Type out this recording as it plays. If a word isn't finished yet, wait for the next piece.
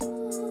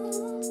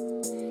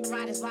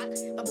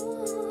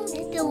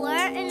The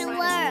Word in the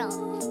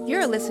World.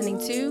 You're listening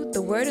to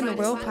the Word in the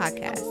World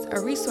podcast, a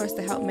resource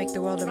to help make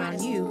the world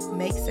around you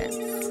make sense.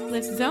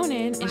 Let's zone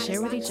in and share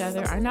with each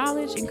other our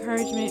knowledge,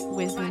 encouragement,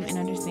 wisdom, and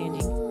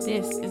understanding.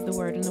 This is the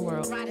Word in the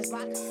World.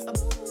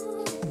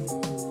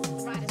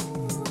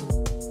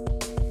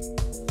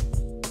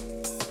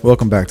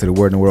 Welcome back to the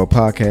Word in the World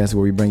podcast,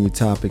 where we bring you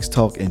topics,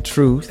 talk, and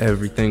truth.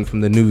 Everything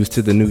from the news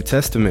to the New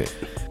Testament.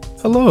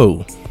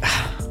 Hello.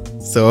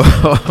 So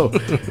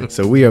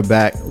we are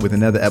back with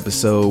another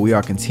episode. We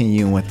are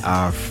continuing with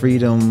our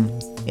Freedom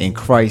in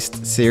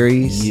Christ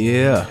series.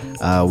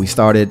 Yeah. We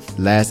started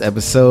last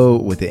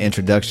episode with the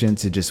introduction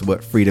to just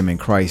what freedom in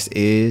Christ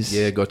is.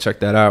 Yeah, go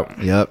check that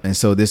out. Yep. And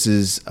so this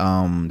is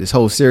this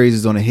whole series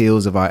is on the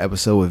heels of our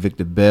episode with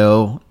Victor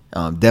Bell.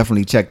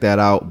 Definitely check that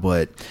out.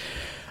 But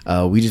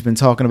we just been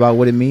talking about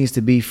what it means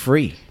to be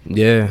free.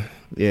 Yeah.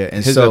 Yeah.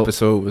 And his so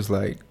episode was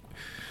like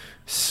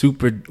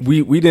super.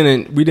 We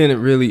didn't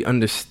really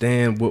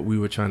understand what we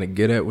were trying to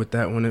get at with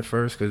that one at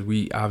first, because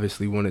we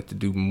obviously wanted to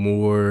do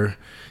more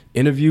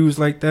interviews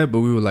like that, but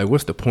we were like,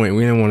 what's the point?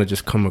 We didn't want to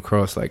just come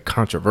across like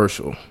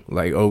controversial,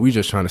 like, oh, we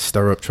just trying to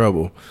stir up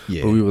trouble.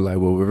 Yeah. But we were like,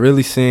 what we're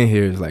really seeing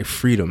here is like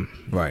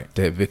freedom, right,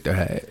 that Victor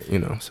had,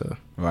 so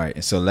right.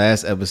 And so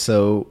last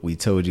episode we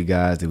told you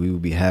guys that we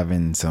would be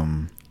having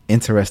some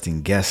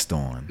interesting guests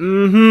on.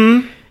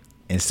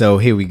 And so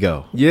here we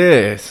go.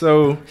 Yeah.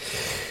 So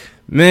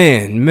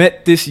man,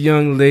 met this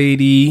young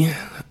lady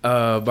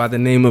by the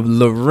name of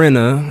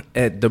Laurina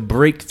at the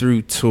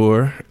Breakthrough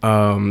Tour.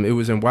 It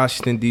was in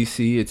Washington,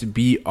 D.C. It's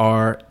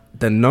BR8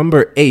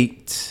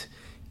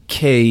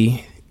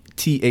 KTHRU,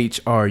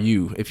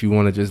 if you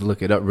want to just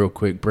look it up real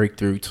quick,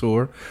 Breakthrough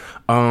Tour.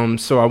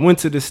 So I went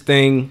to this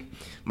thing.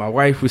 My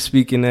wife was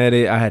speaking at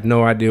it. I had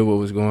no idea what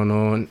was going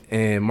on.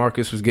 And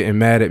Marcus was getting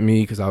mad at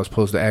me because I was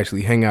supposed to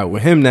actually hang out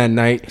with him that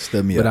night.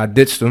 But I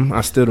ditched him.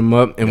 I stood him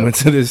up and went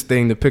to this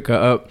thing to pick her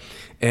up.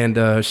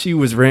 And she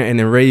was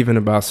ranting and raving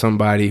about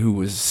somebody who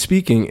was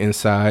speaking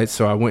inside.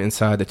 So I went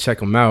inside to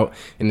check him out.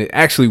 And it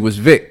actually was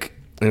Vic.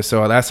 And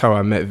so that's how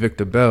I met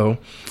Victor Bell.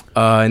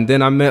 And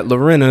then I met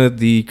Laurina,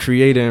 the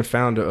creator and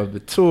founder of the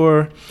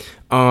tour.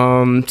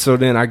 So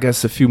then I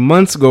guess a few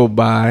months go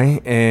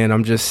by and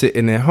I'm just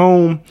sitting at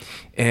home.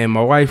 And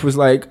my wife was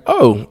like,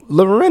 oh,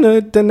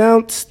 Laurina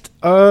denounced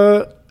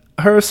her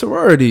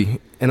sorority.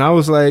 And I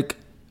was like,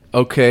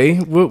 okay,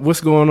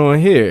 what's going on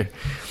here?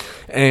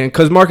 And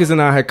because Marcus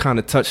and I had kind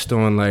of touched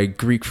on like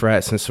Greek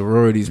frats and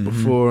sororities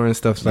before and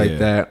stuff like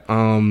that.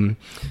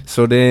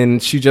 So then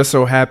she just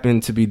so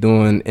happened to be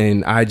doing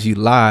an IG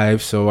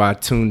live. So I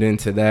tuned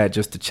into that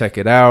just to check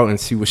it out and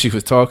see what she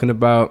was talking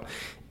about.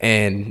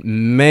 And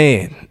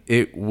man,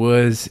 it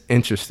was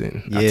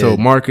interesting. Yeah. I told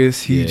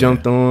Marcus, he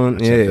jumped on.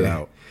 Check it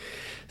out.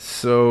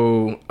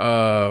 So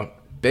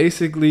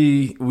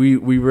basically, we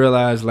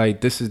realized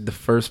like this is the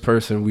first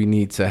person we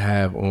need to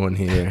have on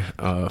here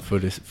for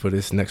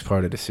this next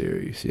part of the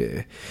series.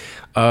 Yeah.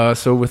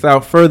 So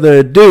without further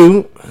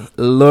ado,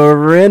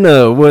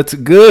 Laurina, what's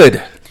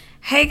good?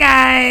 Hey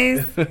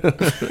guys.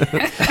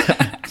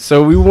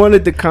 So we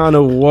wanted to kind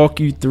of walk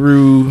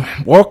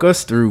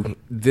us through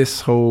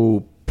this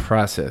whole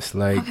process.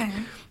 Like, okay.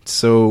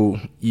 So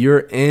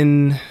you're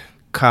in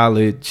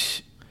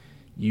college.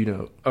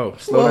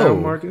 Slow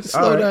down, Marcus.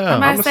 Slow down. I'm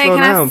about to say,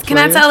 can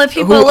I tell the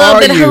people a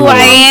little bit who I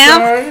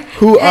am?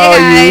 Who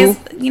are you?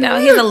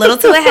 He's a little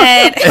too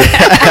ahead.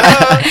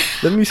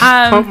 Let me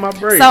pump my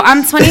brakes. So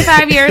I'm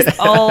 25 years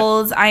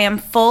old. I am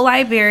full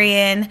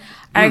Liberian.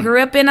 I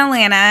grew up in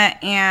Atlanta,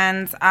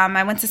 and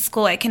I went to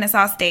school at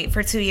Kennesaw State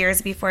for 2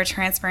 years before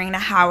transferring to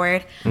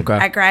Howard. Okay.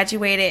 I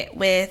graduated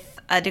with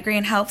a degree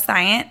in health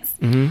science.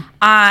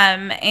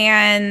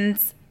 And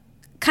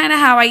kind of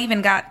how I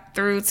even got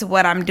through to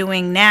what I'm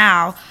doing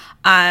now.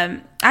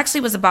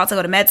 Actually was about to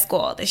go to med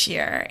school this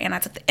year, and I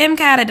took the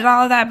MCAT. I did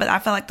all of that, but I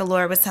felt like the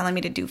Lord was telling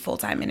me to do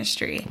full-time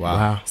ministry.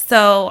 Wow.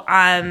 So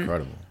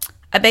incredible.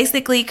 I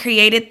basically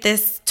created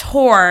this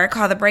tour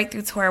called the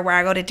Breakthrough Tour, where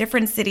I go to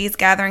different cities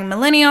gathering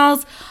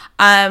millennials.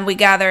 We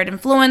gathered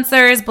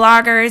influencers,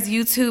 bloggers,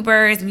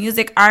 YouTubers,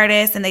 music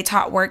artists, and they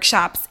taught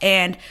workshops.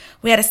 And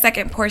we had a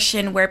second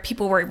portion where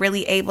people were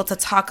really able to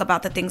talk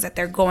about the things that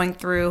they're going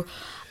through.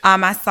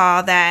 I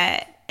saw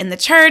that in the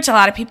church, a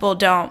lot of people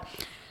don't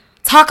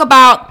talk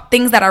about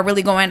things that are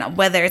really going on,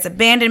 whether it's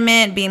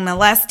abandonment, being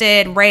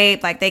molested,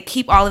 rape. Like, they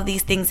keep all of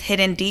these things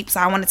hidden deep. So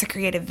I wanted to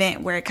create an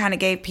event where it kind of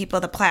gave people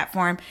the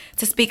platform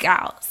to speak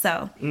out.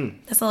 So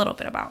that's a little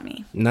bit about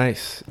me.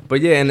 Nice.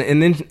 But yeah,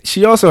 and then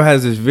she also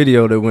has this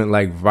video that went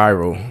like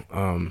viral.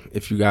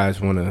 If you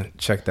guys want to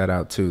check that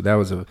out too. That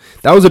was a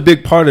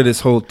big part of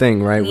this whole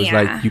thing, right? It was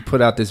like you put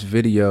out this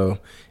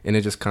video and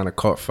it just kind of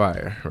caught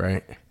fire,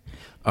 right?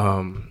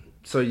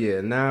 So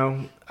yeah,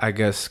 now I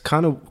guess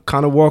kind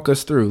of walk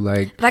us through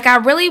like I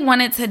really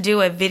wanted to do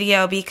a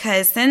video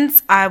because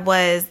since I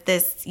was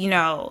this,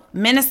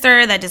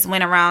 minister that just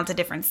went around to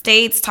different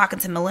states talking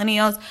to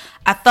millennials,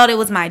 I felt it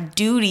was my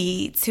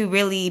duty to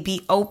really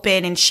be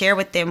open and share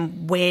with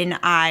them when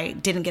I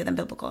didn't give them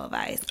biblical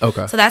advice.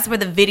 Okay. So that's where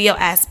the video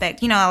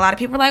aspect, a lot of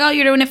people are like, oh,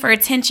 you're doing it for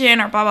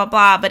attention or blah, blah,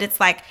 blah. But it's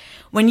like,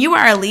 when you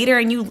are a leader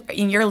and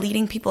you're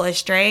leading people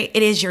astray,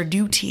 it is your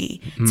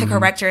duty to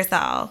correct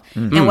yourself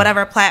in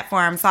whatever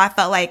platform. So I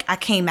felt like I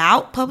came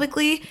out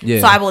publicly,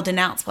 so I will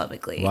denounce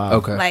publicly. Wow.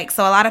 Okay.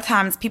 So a lot of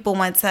times people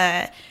want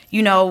to,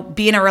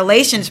 be in a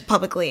relationship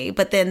publicly,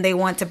 but then they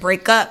want to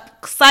break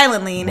up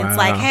silently. And it's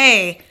like,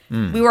 hey,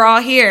 we were all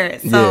here.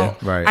 So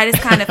right. I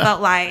just kind of felt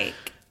like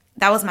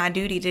that was my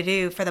duty to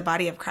do for the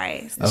body of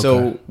Christ. Okay.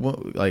 So,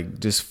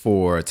 just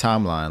for a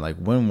timeline,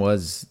 when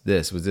was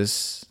this?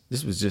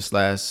 This was just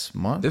last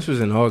month? this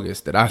was in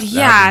August that I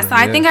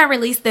I think I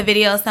released the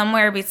video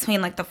somewhere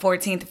between the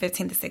 14th, the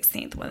 15th, the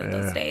 16th, one of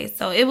those days.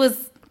 So it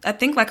was, I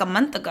think, a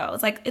month ago.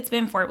 It's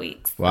been 4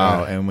 weeks.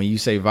 Wow. And when you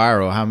say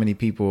viral, how many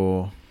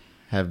people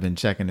have been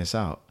checking this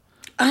out?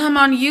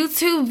 On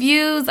YouTube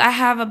views, I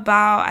have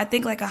about, I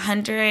think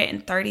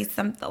 130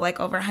 something,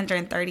 over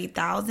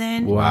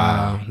 130,000.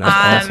 Wow,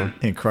 that's awesome.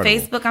 Incredible.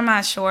 Facebook, I'm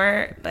not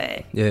sure,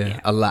 but Yeah,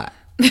 a lot.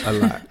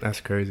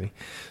 That's crazy.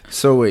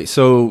 So wait,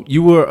 so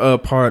you were a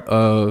part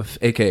of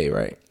AKA,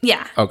 right?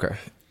 yeah. Okay.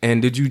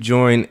 And did you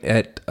join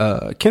at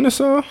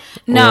Kennesaw?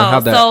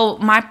 No, so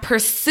my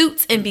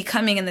pursuits in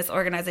becoming in this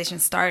organization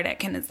started at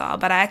Kennesaw,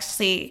 but I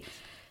actually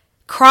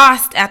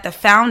crossed at the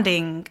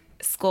founding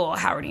school,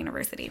 Howard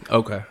University.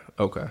 Okay.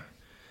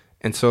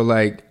 And so,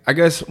 I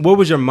guess, what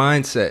was your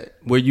mindset?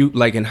 Were you,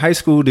 in high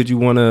school, did you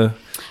want to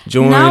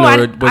join? No, I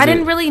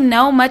didn't really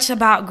know much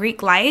about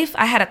Greek life.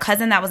 I had a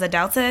cousin that was a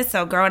Delta,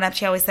 so growing up,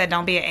 she always said,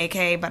 don't be an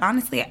AK. But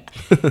honestly,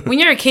 when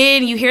you're a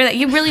kid, you hear that,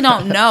 you really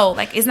don't know.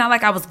 It's not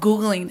like I was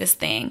Googling this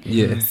thing.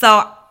 Yeah.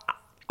 So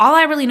all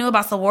I really knew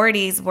about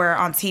sororities were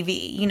on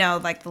TV.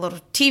 The little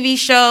TV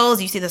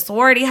shows, you see the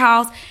sorority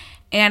house.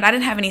 And I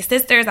didn't have any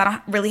sisters. I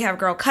don't really have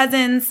girl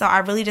cousins. So I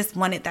really just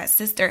wanted that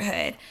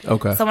sisterhood.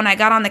 Okay. So when I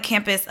got on the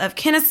campus of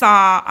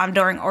Kennesaw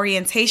during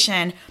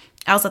orientation,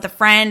 I was with a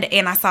friend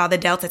and I saw the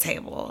Delta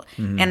table.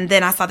 And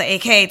then I saw the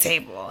AK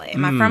table.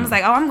 And my friend was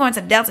like, oh, I'm going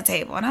to the Delta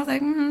table. And I was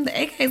like, the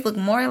AKs look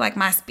more like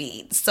my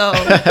speed. So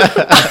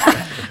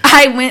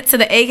I went to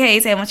the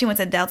AK table and she went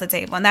to the Delta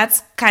table. And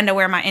that's kind of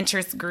where my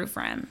interest grew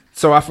from.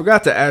 So I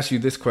forgot to ask you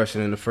this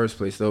question in the first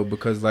place, though,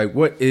 because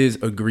what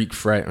is a Greek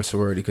frat or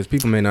sorority? Because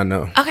people may not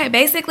know. Okay,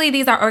 basically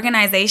these are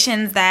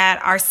organizations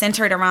that are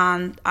centered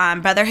around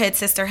brotherhood,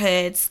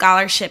 sisterhood,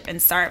 scholarship,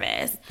 and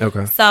service.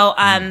 Okay. So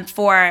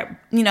for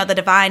the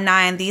Divine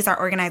Nine, these are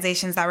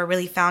organizations that were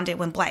really founded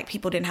when Black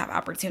people didn't have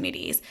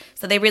opportunities.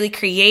 So they really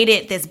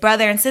created this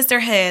brother and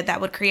sisterhood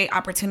that would create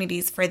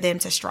opportunities for them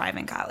to strive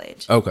in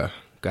college. Okay.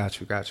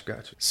 Got you.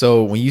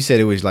 So when you said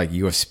it was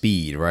your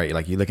speed, right?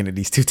 You're looking at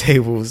these two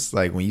tables,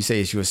 when you say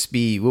it's your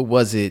speed, what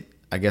was it,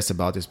 I guess,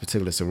 about this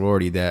particular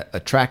sorority that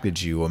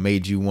attracted you or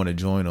made you want to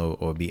join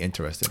or be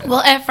interested in it?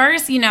 Well, at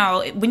first,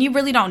 when you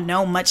really don't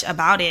know much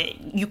about it,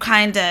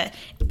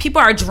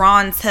 people are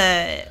drawn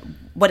to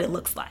what it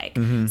looks like.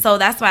 So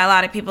that's why a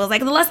lot of people is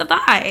the lust of the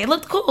eye. It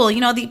looked cool.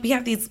 We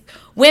have these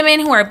women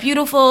who are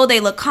beautiful.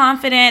 They look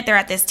confident. They're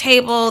at this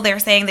table. They're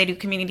saying they do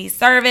community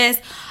service.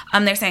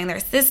 They're saying they're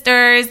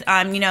sisters.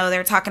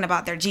 They're talking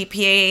about their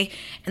GPA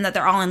and that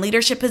they're all in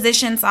leadership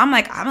positions. So I'm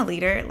I'm a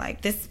leader.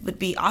 This would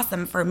be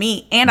awesome for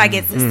me. And I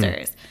get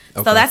sisters.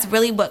 Okay. So that's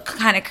really what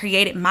kind of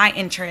created my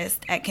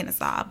interest at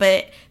Kennesaw.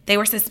 But they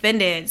were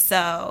suspended.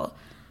 So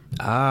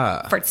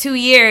for 2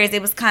 years,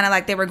 it was kind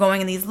of they were going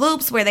in these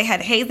loops where they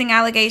had hazing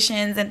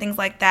allegations and things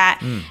like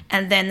that.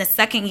 And then the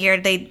second year,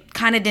 they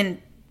kind of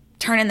didn't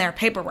turn in their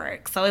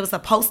paperwork. So it was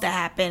supposed to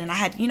happen. And I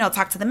had,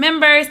 talked to the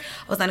members. I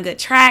was on a good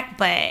track,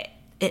 but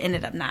it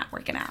ended up not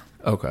working out.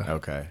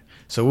 Okay.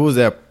 So what was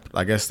that,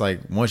 I guess,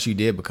 once you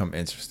did become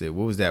interested,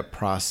 what was that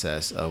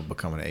process of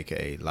becoming an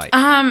AKA like?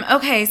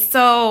 Okay,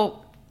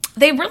 so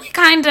they really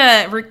kind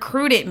of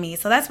recruited me.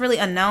 So that's really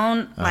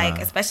unknown,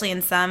 especially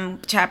in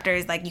some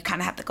chapters, you kind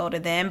of have to go to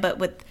them.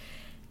 But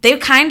they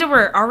kind of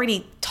were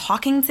already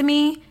talking to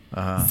me.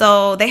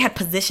 So they had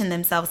positioned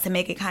themselves to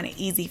make it kind of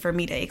easy for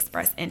me to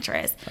express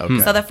interest. Okay.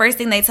 So the first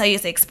thing they tell you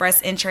is to express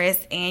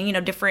interest.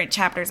 And, different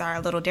chapters are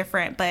a little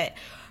different. But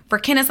for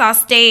Kennesaw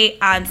State,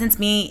 since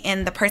me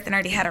and the person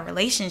already had a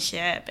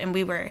relationship and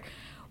we were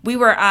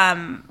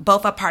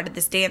both a part of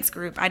this dance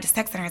group, I just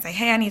texted her and said,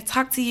 hey, I need to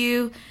talk to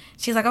you.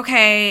 She's like,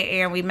 okay.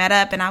 And we met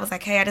up and I was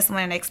like, hey, I just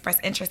wanted to express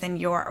interest in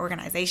your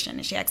organization.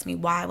 And she asked me,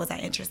 why was I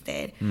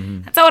interested?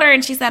 I told her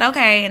and she said,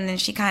 okay. And then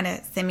she kind of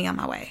sent me on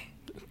my way.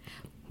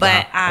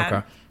 But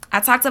I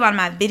talked about in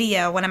my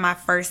video, one of my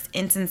first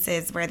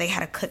instances where they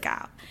had a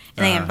cookout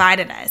and they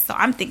invited us. So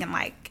I'm thinking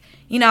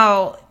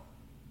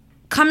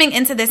coming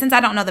into this, since I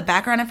don't know the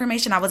background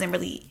information, I wasn't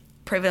really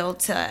privy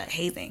to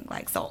hazing.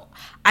 So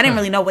I didn't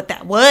really know what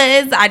that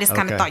was. I just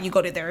kind of thought you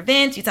go to their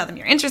events, you tell them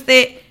you're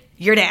interested,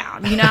 you're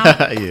down, you know?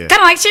 Yeah. Kind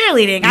of like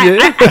cheerleading. I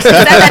actually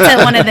said that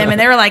to one of them, and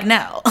they were like,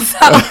 no.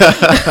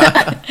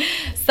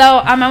 So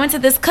I went to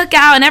this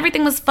cookout, and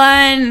everything was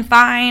fun and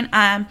fine.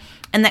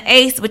 And the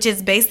ace, which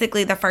is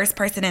basically the first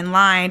person in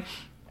line,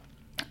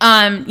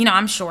 you know,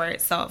 I'm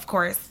short, so of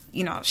course,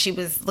 you know, she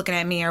was looking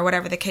at me or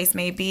whatever the case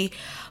may be.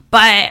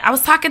 But I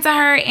was talking to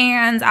her,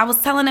 and I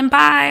was telling them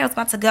bye. I was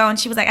about to go, and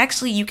she was like,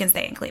 actually, you can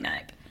stay and clean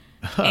up.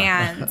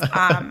 And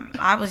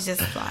I was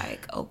just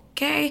like,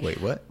 okay.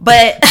 Wait, what?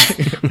 But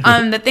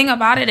the thing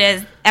about it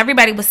is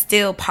everybody was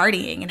still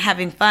partying and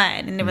having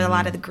fun. And there was a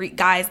lot of the Greek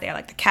guys there,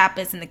 like the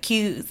Kappas and the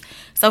Qs.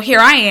 So here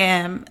I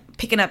am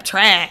picking up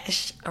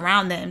trash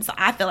around them. So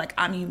I feel like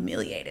I'm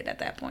humiliated at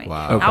that point.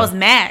 Wow. Okay. I was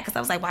mad because I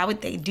was like, why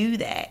would they do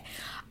that?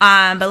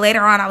 But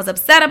later on, I was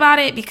upset about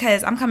it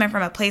because I'm coming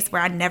from a place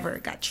where I never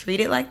got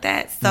treated like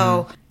that.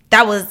 So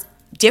that was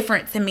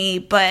different to me.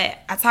 But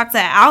I talked to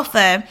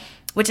Alpha,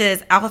 which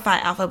is Alpha Phi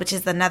Alpha, which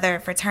is another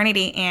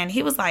fraternity. And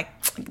he was like,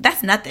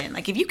 that's nothing.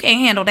 Like, if you can't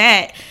handle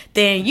that,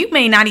 then you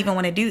may not even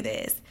want to do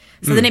this.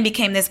 So then it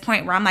became this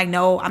point where I'm like,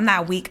 no, I'm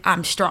not weak.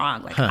 I'm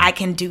strong. Like, I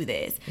can do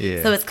this.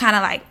 Yeah. So it's kind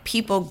of like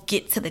people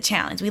get to the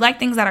challenge. We like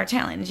things that are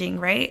challenging,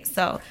 right?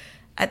 So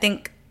I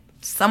think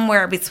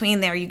somewhere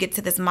between there, you get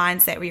to this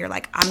mindset where you're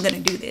like, I'm going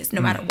to do this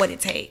no matter what it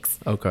takes.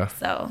 Okay.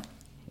 So.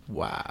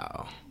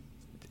 Wow.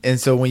 And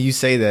so when you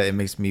say that, it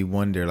makes me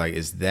wonder, like,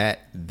 is that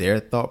their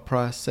thought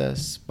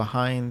process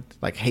behind,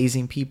 like,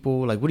 hazing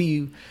people? Like, what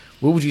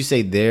would you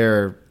say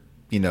their,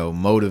 you know,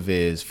 motive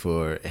is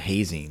for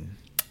hazing?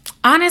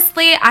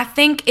 Honestly, I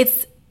think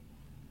it's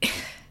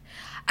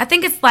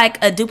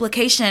like a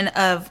duplication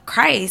of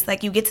Christ.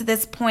 Like, you get to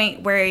this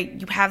point where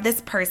you have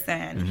this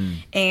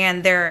person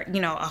and they're,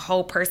 you know, a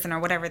whole person or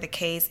whatever the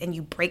case, and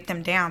you break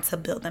them down to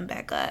build them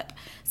back up.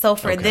 So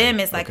for them,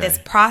 it's like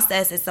this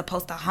process is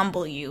supposed to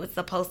humble you. It's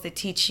supposed to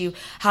teach you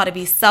how to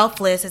be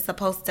selfless. It's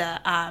supposed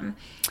to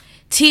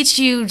teach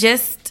you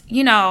just,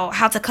 you know,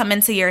 how to come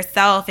into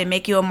yourself and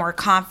make you a more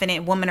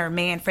confident woman or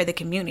man for the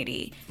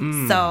community.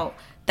 So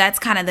that's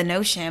kind of the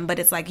notion, but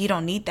it's like you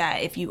don't need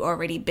that if you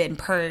already been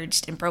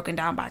purged and broken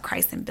down by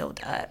Christ and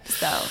built up.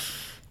 So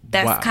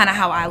that's kind of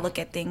how I look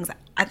at things.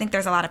 I think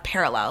there's a lot of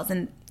parallels,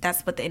 and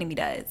that's what the enemy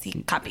does.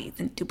 He copies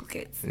and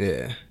duplicates.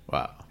 Yeah.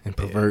 Wow. And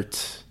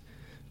perverts.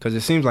 Because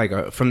it seems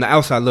like, from the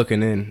outside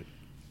looking in,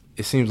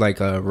 it seems like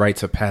a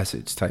rites of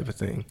passage type of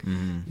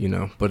thing, you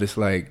know? But it's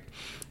like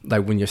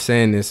when you're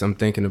saying this, I'm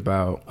thinking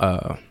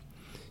about,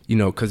 you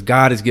know, because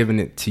God is giving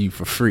it to you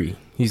for free.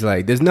 He's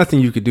like, there's nothing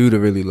you could do to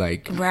really,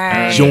 like,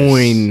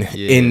 join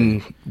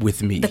in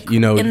with me, you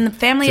know? In the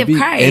family of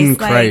Christ. In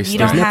Christ. Like,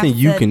 there's nothing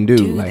you can do.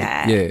 Like,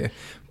 that. yeah.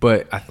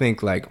 But I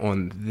think, like,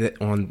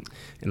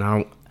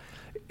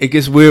 it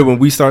gets weird when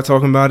we start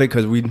talking about it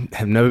because we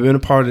have never been a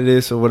part of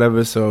this or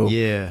whatever. So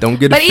don't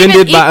get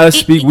offended by us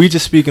speak. We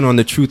just speaking on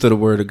the truth of the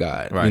word of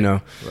God, you know?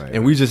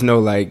 And we just know,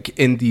 like,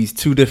 in these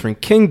two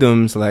different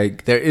kingdoms,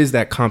 like, there is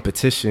that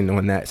competition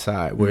on that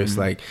side where it's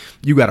like,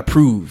 you got to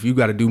prove, you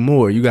got to do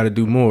more, you got to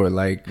do more.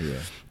 Like,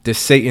 this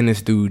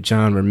Satanist dude,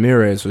 John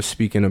Ramirez, was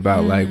speaking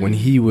about, like, when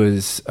he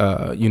was,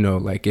 you know,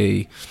 like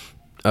a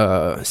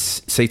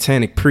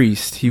satanic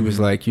priest, he was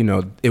like, you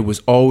know, it was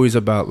always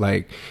about,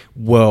 like,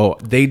 well,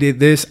 they did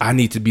this, I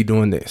need to be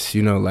doing this,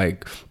 you know,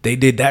 like, they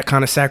did that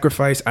kind of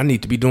sacrifice, I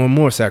need to be doing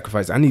more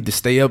sacrifice, I need to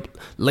stay up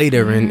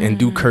later and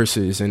do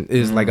curses, and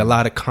it's like a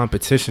lot of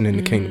competition in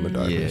the kingdom of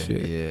darkness.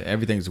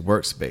 Everything's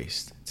works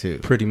based too,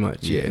 pretty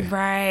much.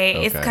 Right.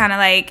 It's kind of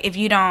like, if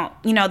you don't,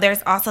 you know,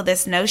 there's also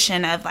this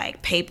notion of,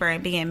 like, paper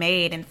and being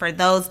made, and for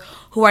those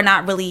who are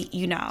not really,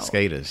 you know,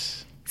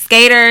 skaters,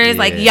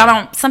 like, y'all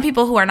don't, some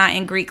people who are not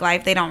in Greek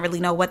life, they don't really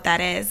know what that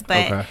is,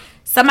 but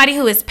somebody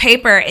who is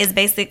paper is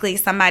basically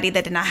somebody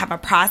that did not have a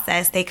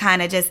process. They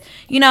kind of just,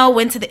 you know,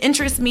 went to the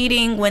interest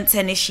meeting, went to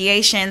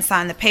initiation,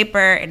 signed the paper,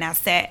 and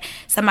that's it.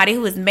 Somebody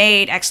who is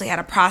made actually had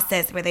a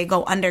process where they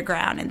go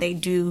underground and they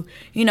do,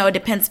 you know, it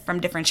depends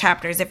from different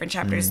chapters,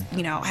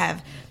 you know,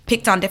 have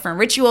picked on different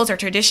rituals or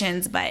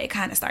traditions, but it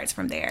kind of starts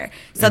from there.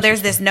 So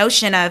there's this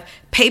notion of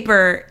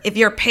paper. If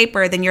you're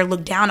paper, then you're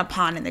looked down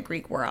upon in the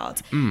Greek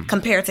world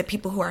compared to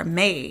people who are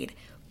made.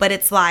 But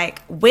it's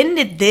like, when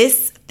did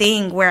this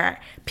thing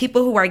where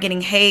people who are getting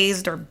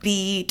hazed or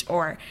beat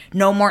or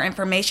know more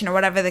information or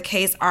whatever the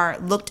case are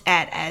looked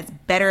at as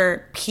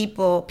better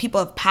people, people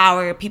of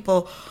power,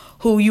 people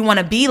who you want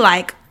to be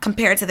like,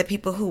 compared to the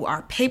people who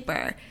are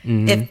paper?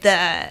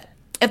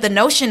 If the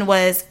notion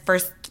was for,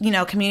 you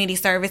know, community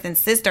service and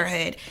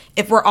sisterhood,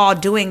 if we're all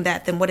doing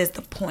that, then what is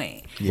the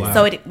point?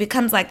 So it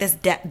becomes like this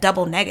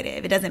double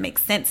negative. It doesn't make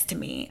sense to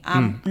me.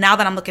 Now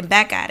that I'm looking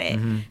back at it,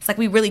 it's like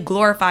we really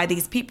glorify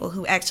these people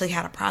who actually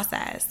had a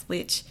process,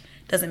 which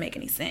doesn't make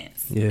any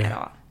sense at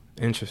all.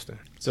 Interesting.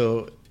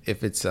 So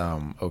if it's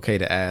okay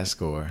to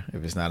ask, or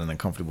if it's not an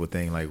uncomfortable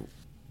thing, like,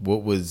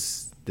 what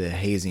was the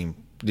hazing?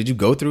 Did you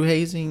go through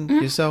hazing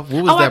yourself?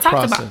 What was that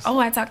process?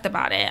 I talked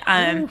about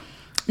it.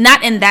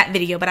 Not in that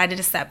video, but I did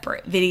a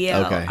separate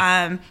video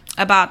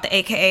about the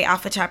AKA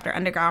Alpha Chapter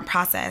Underground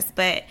process.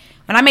 But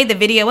when I made the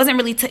video, it wasn't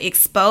really to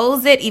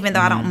expose it, even though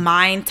I don't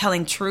mind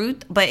telling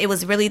truth, but it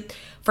was really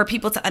for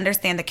people to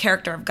understand the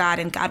character of God,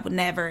 and God would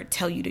never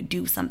tell you to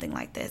do something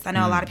like this. I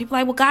know a lot of people are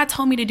like, well, God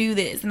told me to do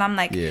this. And I'm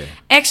like,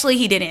 actually,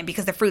 he didn't,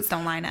 because the fruits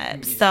don't line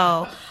up.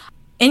 So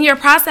in your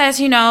process,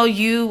 you know,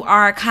 you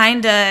are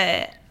kind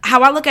of,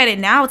 how I look at it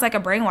now, it's like a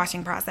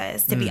brainwashing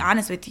process, to be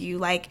honest with you.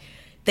 Like,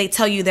 they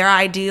tell you their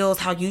ideals,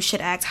 how you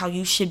should act, how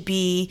you should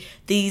be.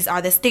 These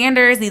are the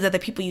standards. These are the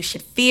people you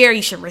should fear,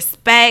 you should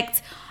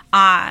respect.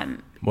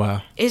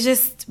 Wow. It's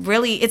just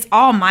really, it's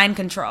all mind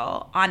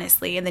control,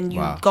 honestly. And then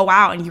you go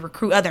out and you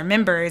recruit other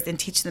members and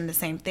teach them the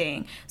same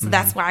thing. So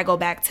that's why I go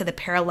back to the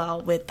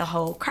parallel with the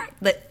whole,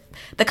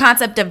 the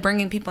concept of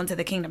bringing people into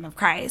the kingdom of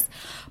Christ.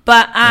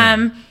 But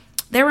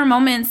there were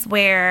moments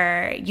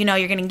where, you know,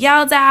 you're getting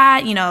yelled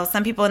at. You know,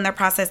 some people in their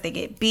process, they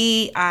get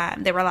beat.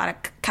 There were a lot of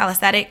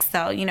calisthenics.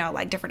 So, you know,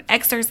 like different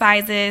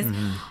exercises,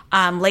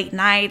 late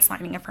nights,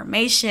 learning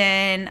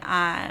information,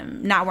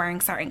 not wearing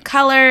certain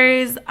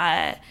colors,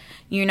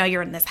 you know,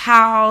 you're in this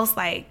house,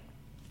 like,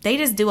 they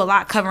just do a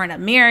lot, covering up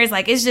mirrors.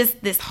 Like, it's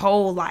just this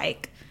whole,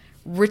 like,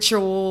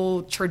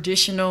 ritual,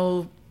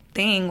 traditional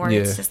thing where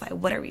it's just like,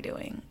 what are we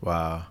doing?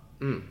 Wow.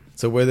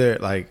 So were there,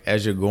 like,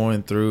 as you're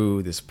going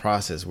through this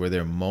process, were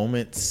there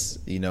moments,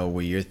 you know,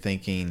 where you're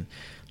thinking,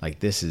 like,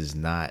 this is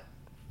not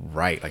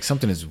right? Like,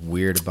 something is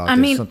weird about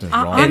this. Something's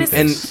wrong. Honestly,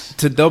 and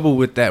to double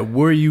with that,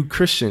 were you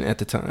Christian at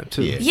the time,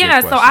 too? Yeah,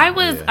 so I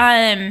was...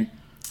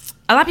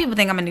 A lot of people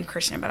think I'm a new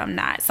Christian, but I'm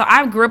not. So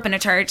I grew up in a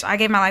church. I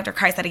gave my life to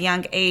Christ at a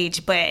young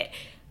age, but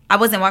I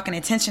wasn't walking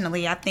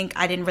intentionally. I think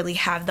I didn't really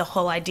have the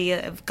whole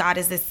idea of God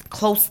is this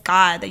close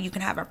God that you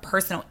can have a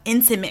personal,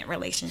 intimate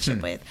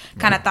relationship with.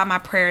 Kind of thought my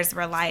prayers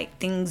were like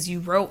things you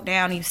wrote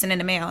down, you sent in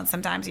the mail, and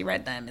sometimes you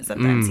read them, and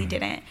sometimes you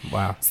didn't.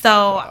 Wow.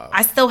 So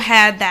I still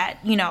had that,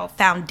 you know,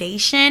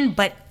 foundation,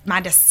 but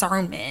my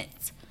discernment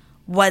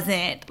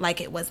wasn't like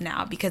it was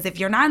now, because if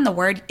you're not in the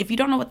word, if you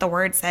don't know what the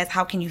word says,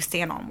 how can you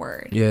stand on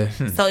word?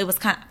 So it was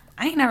kind of,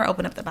 I ain't never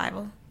opened up the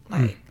Bible.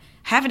 Like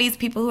half of these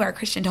people who are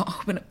Christian don't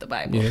open up the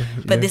Bible,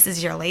 but this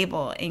is your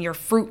label, and your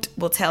fruit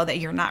will tell that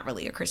you're not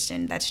really a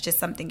Christian. That's just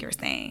something you're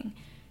saying.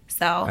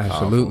 So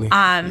absolutely.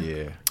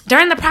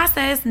 During the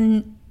process,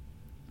 you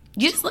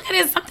just look at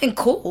it as something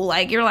cool.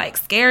 Like, you're like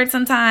scared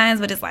sometimes,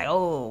 but it's like,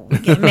 oh, we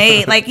get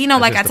made. Like, you know,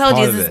 like I told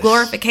you, it's this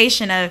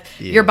glorification of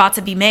you're about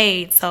to be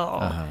made.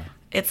 So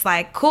it's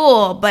like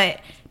cool, but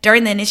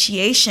during the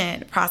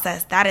initiation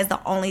process, that is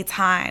the only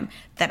time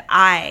that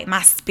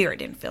my spirit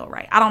didn't feel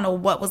right. I don't know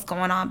what was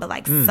going on, but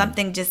like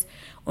something just,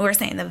 when we were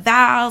saying the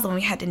vows, when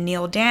we had to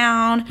kneel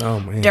down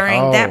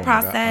during that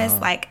process,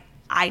 like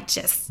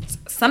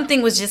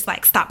something was just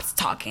like, stop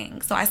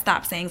talking. So I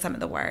stopped saying some of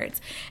the words.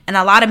 And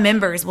a lot of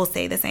members will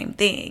say the same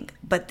thing,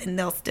 but then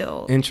they'll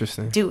still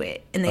do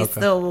it. And they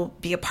still will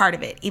be a part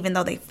of it, even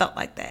though they felt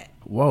like that.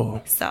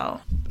 Whoa. So.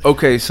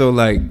 Okay, so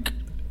like,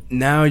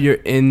 now you're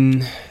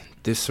in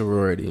this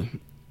sorority,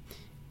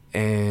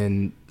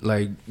 and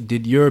like,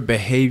 did your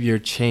behavior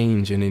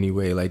change in any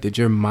way? Like, did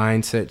your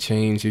mindset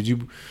change? Did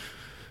you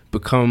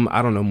become,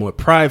 I don't know, more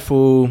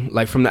prideful?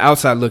 Like, from the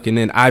outside looking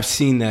in, I've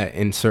seen that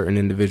in certain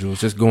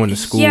individuals just going to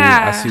school.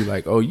 I see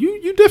like, oh,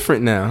 you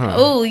different now, huh?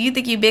 Oh, you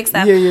think you big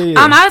stuff? Yeah.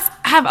 I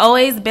have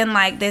always been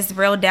like this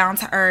real down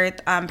to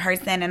earth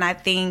person, and I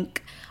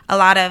think a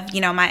lot of,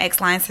 you know, my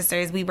ex-line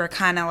sisters, we were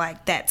kind of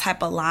like that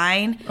type of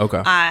line.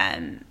 Okay.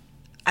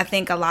 I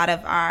think a lot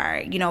of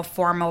our, you know,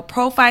 formal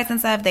profiles and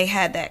stuff, they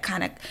had that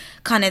kind of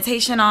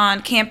connotation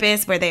on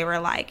campus where they were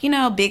like, you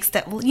know, big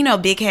stuff, you know,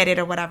 big-headed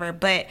or whatever.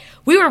 But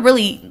we were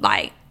really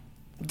like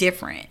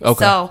different.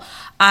 Okay. So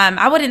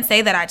I wouldn't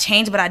say that I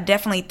changed, but I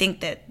definitely think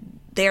that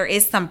there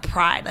is some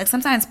pride. Like,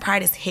 sometimes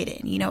pride is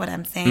hidden, you know what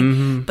I'm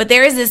saying? But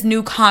there is this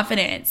new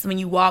confidence when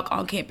you walk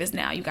on campus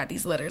now. You got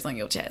these letters on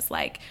your chest.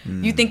 Like,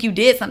 you think you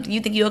did something.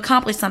 You think you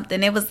accomplished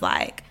something. It was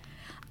like,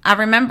 I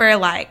remember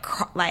like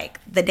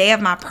the day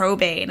of my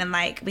probate, and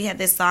like we had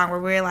this song where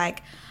we were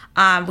like,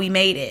 we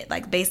made it.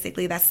 Like,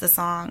 basically that's the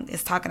song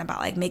is talking about,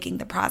 like, making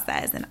the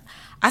process. And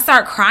I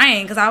started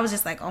crying because I was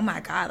just like, oh my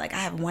God, like, I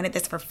have wanted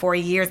this for 4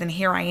 years and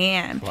here I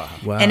am.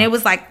 Wow. And it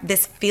was like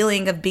this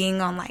feeling of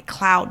being on like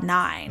cloud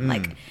 9.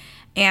 Like,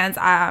 and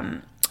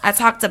I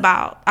talked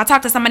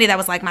to somebody that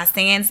was like my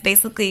sans.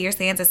 Basically, your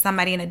sans is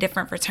somebody in a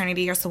different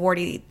fraternity or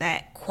sorority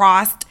that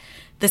crossed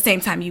the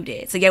same time you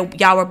did. So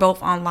y'all were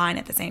both online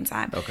at the same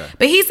time. Okay.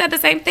 But he said the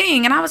same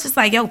thing, and I was just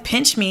like, yo,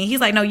 pinch me. He's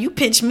like, no, you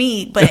pinch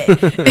me. But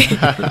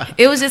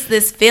it was just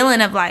this feeling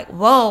of like,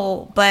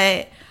 whoa,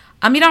 but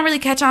you don't really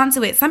catch on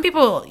to it. Some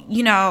people,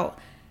 you know,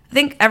 I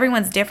think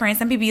everyone's different.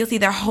 Some people, you'll see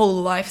their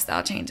whole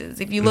lifestyle changes.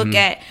 If you look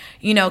at,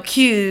 you know,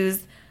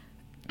 Q's,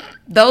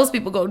 those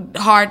people go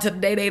hard to the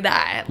day they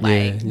die.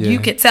 Like, you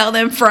could tell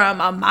them from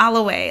a mile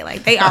away.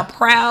 Like, they are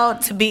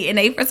proud to be in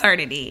a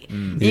fraternity.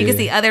 You can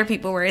see other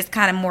people where it's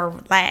kind of more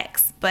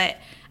relaxed. But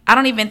I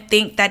don't even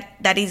think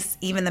that is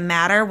even the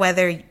matter,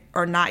 whether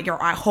or not your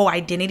whole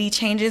identity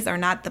changes or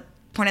not. The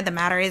point of the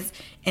matter is,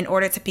 in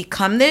order to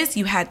become this,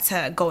 you had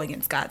to go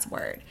against God's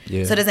word. So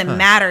it doesn't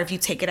matter if you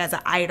take it as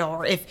an idol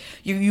or if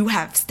you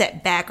have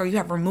stepped back or you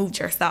have removed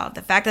yourself.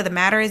 The fact of the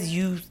matter is,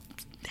 you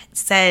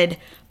said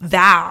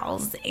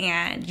vows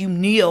and you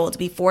kneeled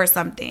before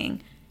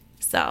something.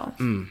 So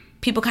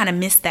people kind of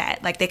miss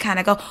that. Like they kind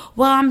of go,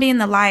 well, I'm being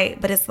the light,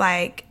 but it's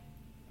like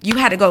you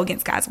had to go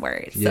against God's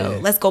word. So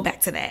let's go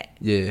back to that.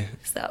 Yeah.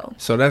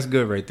 So that's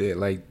good right there.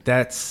 Like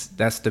that's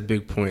the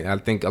big point. I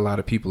think a lot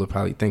of people are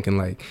probably thinking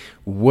like,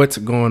 what's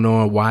going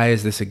on? Why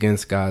is this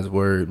against God's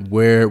word?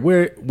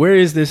 Where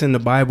is this in the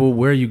Bible?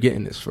 Where are you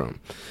getting this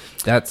from?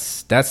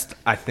 That's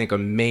I think a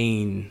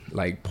main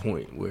like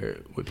point where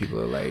people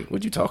are like,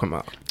 what you talking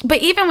about?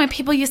 But even when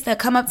people used to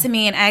come up to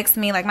me and ask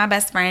me, like my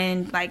best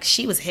friend, like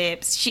she was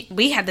hip.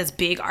 We had this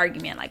big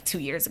argument like 2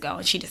 years ago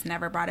and she just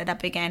never brought it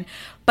up again.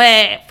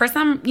 But for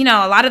some, a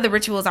lot of the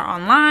rituals are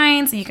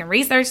online, so you can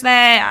research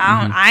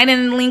that. I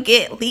didn't leak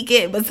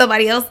it, but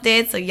somebody else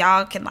did, so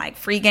y'all can like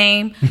free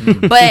game.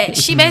 But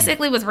she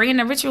basically was reading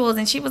the rituals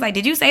and she was like,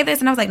 did you say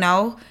this? And I was like,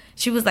 no.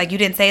 She was like, you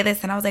didn't say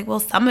this? And I was like, well,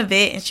 some of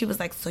it. And she was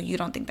like, so you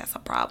don't think that's a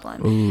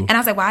problem? Ooh. And I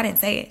was like, well, I didn't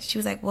say it. She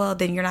was like, well,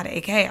 then you're not an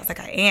AK. I was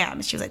like, I am.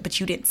 And she was like, but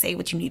you didn't say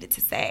what you needed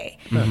to say.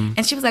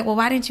 And she was like, well,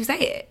 why didn't you say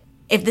it?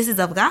 If this is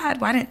of God,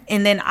 why didn't?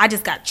 And then I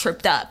just got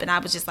tripped up. And I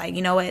was just like,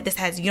 you know what?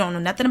 You don't know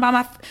nothing about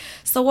my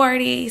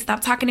sorority.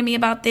 Stop talking to me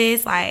about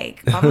this.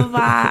 Like, blah, blah, blah.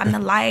 I'm the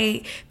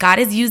light. God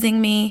is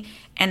using me.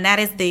 And that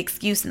is the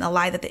excuse and the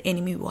lie that the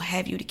enemy will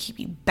have you to keep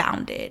you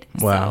bounded.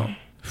 Wow. So,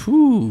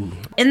 Whew.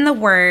 in the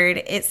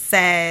word, it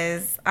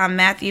says,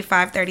 Matthew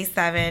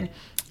 5:37,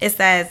 it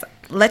says,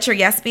 let your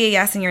yes be a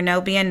yes and your no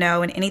be a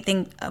no, and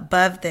anything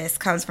above this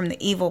comes from the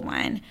evil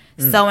one.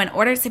 So in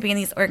order to be in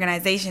these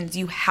organizations,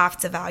 you have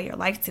to vow your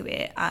life to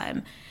it.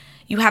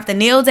 You have to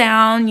kneel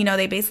down.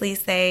 They basically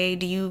say,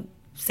 do you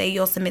say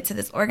you'll submit to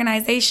this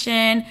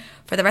organization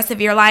for the rest of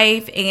your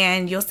life?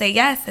 And you'll say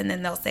yes, and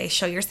then they'll say,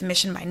 show your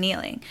submission by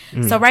kneeling.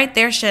 So right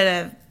there should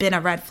have been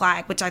a red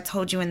flag, which I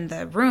told you in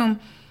the room.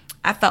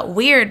 I felt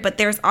weird, but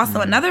there's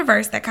also another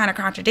verse that kind of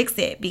contradicts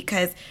it,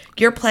 because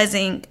you're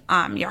pledging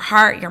your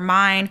heart, your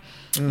mind,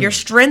 your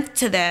strength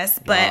to this.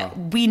 But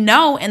we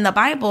know in the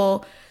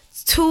Bible,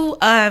 2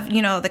 of,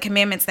 the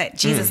commandments that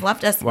Jesus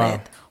left us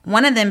with,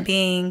 one of them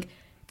being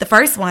the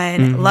first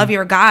one, love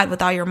your God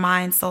with all your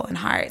mind, soul, and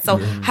heart. So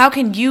how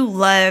can you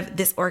love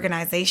this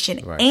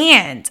organization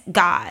and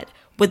God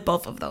with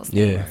both of those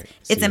things? Yeah.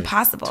 It's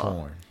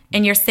impossible.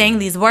 And you're saying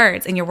these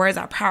words, and your words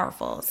are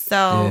powerful.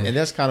 So, and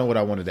that's kind of what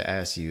I wanted to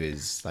ask you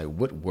is like,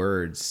 what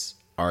words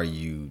are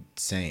you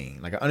saying?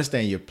 Like, I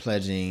understand you're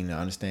pledging,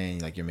 I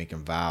understand like you're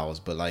making vows,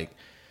 but like,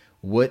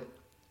 what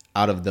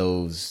out of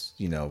those,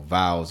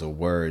 vows or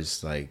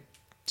words, like,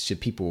 should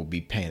people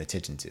be paying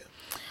attention to?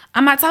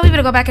 I'm not telling people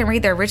to go back and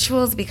read their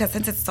rituals, because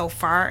since it's so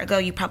far ago,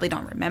 you probably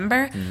don't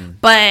remember.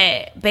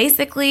 But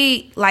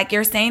basically, like,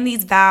 you're saying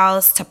these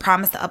vows to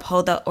promise to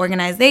uphold the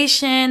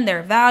organization,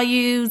 their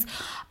values.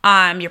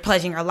 You're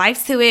pledging your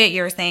life to it.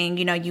 You're saying,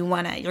 you're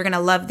going to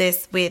love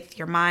this with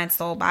your mind,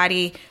 soul,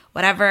 body,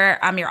 whatever.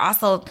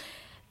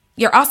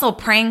 You're also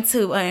praying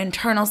to an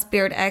internal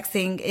spirit,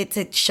 asking it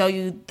to show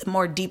you the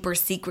more deeper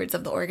secrets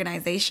of the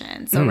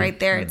organization. So right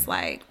there, it's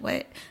like,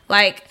 what?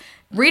 Like,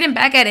 reading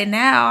back at it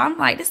now, I'm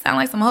like, this sounds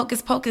like some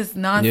hocus pocus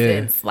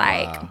nonsense.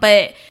 Yeah.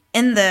 But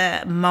in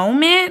the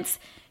moment,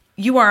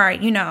 you are,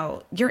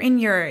 you're in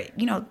your,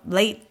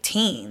 late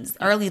teens,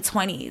 early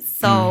 20s.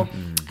 So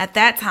at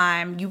that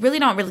time, you really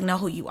don't know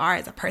who you are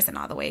as a person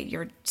all the way.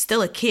 You're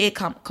still a kid,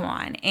 come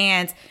on.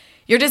 And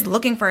you're just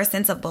looking for a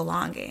sense of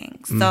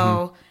belonging.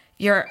 So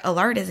your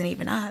alert isn't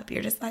even up.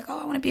 You're just like, oh,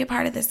 I want to be a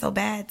part of this so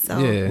bad. So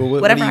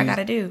whatever I got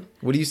to do.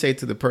 What do you say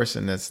to the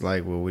person that's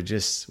like, well, we're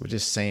just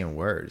saying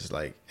words?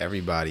 Like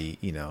everybody,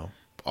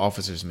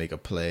 officers make a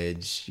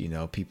pledge,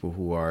 people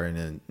who are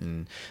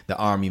in the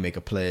army make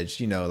a pledge,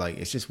 like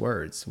it's just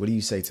words. What do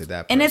you say to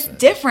that person? And it's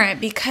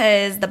different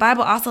because the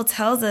Bible also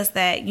tells us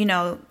that,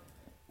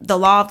 the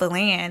law of the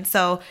land.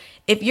 So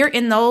if you're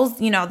in those,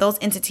 those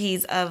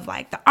entities of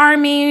like the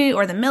army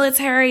or the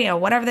military or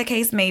whatever the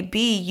case may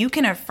be, you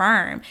can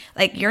affirm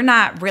like you're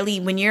not really,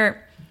 when you're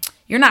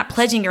not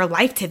pledging your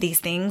life to these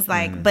things,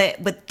 like,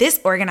 but with this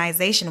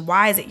organization,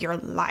 why is it your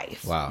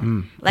life? Wow.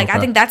 Like, okay.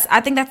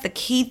 I think that's the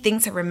key thing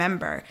to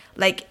remember.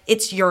 Like,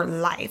 it's your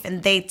life,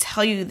 and they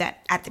tell you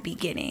that at the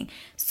beginning.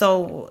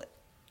 So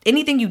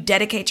anything you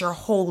dedicate your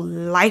whole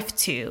life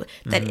to,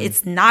 that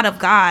it's not of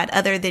God,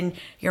 other than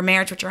your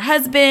marriage with your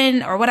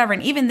husband or whatever.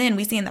 And even then,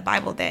 we see in the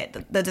Bible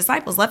that the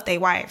disciples left their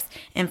wives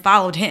and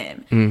followed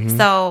him.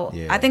 So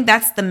I think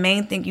that's the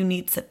main thing you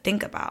need to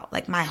think about.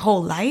 Like, my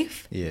whole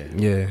life.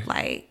 Yeah.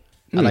 Like,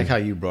 I like how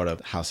you brought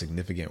up how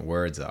significant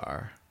words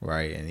are,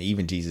 right? And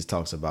even Jesus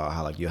talks about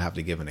how like you'll have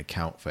to give an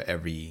account for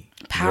every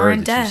power word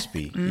and that death.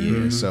 you speak.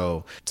 Yeah.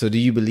 So do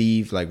you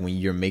believe like when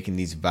you're making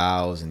these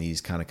vows and these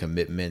kind of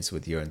commitments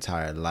with your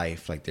entire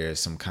life, like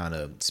there's some kind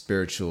of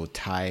spiritual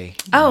tie?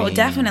 Oh,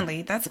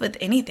 definitely. That's with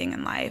anything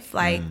in life.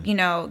 Like,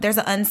 there's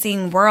an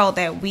unseen world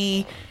that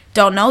we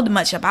don't know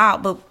much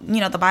about, but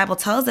the Bible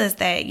tells us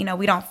that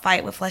we don't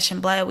fight with flesh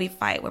and blood. We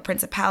fight with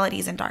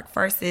principalities and dark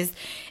forces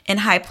in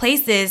high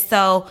places.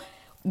 So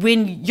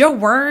when your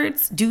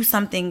words do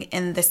something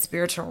in the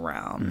spiritual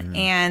realm.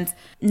 And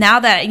now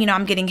that,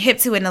 I'm getting hip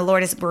to it and the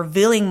Lord is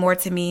revealing more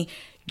to me,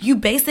 you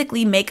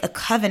basically make a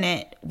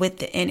covenant with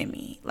the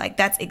enemy. Like,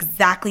 that's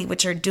exactly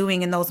what you're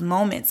doing in those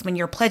moments when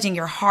you're pledging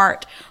your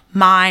heart,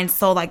 mind,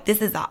 soul. Like,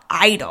 this is an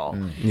idol.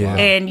 Yeah.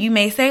 And you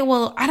may say,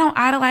 well, I don't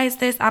idolize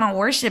this, I don't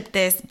worship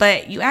this,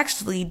 but you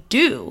actually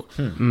do.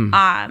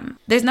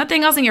 There's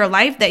nothing else in your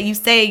life that you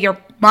say your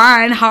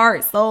mind,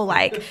 heart, soul.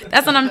 Like,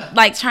 that's what I'm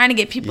like trying to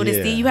get people to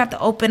see. You have to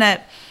open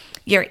up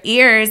your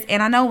ears.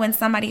 And I know when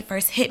somebody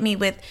first hit me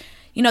with,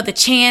 the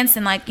chants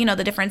and like,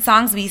 the different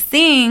songs we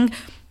sing,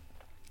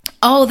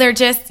 oh, they're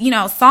just,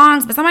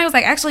 songs. But somebody was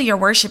like, actually, you're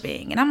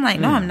worshiping. And I'm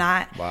like, no, I'm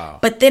not. Wow.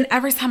 But then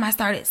every time I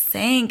started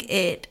saying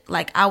it,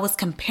 like, I was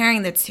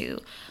comparing the two.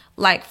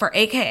 Like, for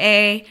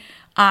AKA,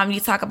 you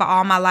talk about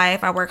all my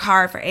life, I work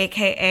hard for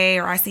AKA,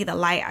 or I see the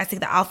light, I see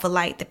the alpha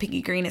light, the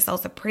pinky green is so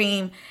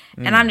supreme.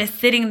 And I'm just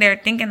sitting there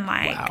thinking,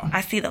 like,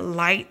 I see the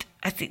light.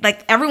 I see,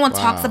 like, everyone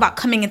talks about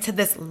coming into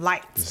this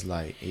light. This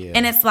light, yeah.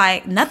 And it's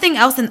like, nothing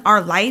else in our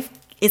life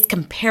is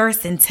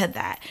comparison to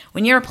that.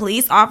 When you're a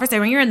police officer,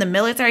 when you're in the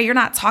military, you're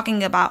not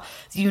talking about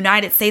the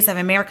United States of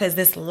America as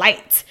this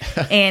light.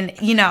 And,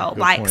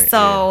 like, point.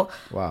 so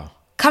Wow.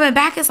 Coming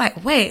back, it's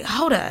like, wait,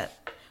 hold up.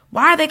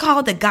 Why are they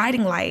called the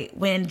guiding light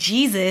when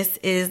Jesus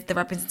is the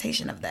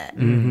representation of that?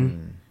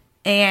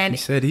 And He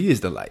said he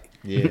is the light.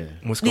 Yeah.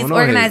 What's going these on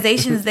here?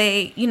 organizations,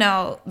 they,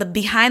 the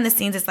behind the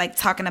scenes is like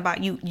talking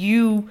about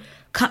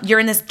you're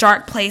in this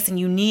dark place and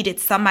you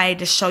needed somebody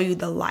to show you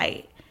the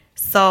light.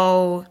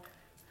 So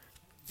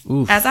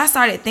as I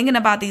started thinking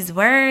about these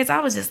words,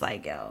 I was just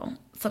like, yo,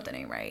 something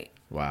ain't right.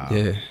 Wow.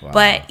 Yeah. Wow.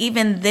 But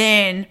even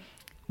then,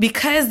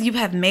 because you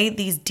have made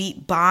these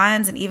deep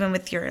bonds, and even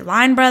with your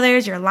line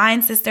brothers, your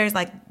line sisters,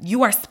 like,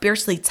 you are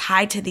spiritually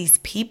tied to these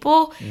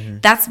people.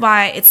 That's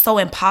why it's so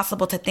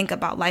impossible to think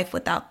about life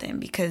without them,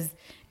 because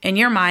in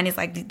your mind, it's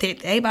like,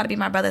 they about to be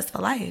my brothers for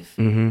life.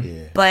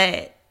 Yeah.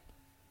 But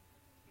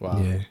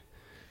Wow. Yeah.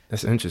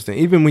 That's interesting.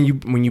 Even when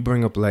you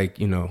bring up, like,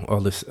 all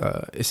this,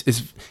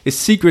 it's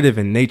secretive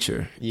in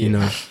nature,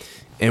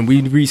 and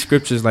we read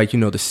scriptures like,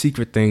 the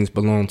secret things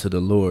belong to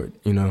the Lord,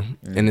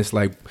 and it's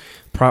like,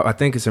 I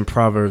think it's in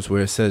Proverbs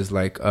where it says,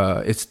 like,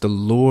 it's the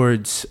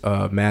Lord's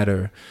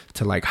matter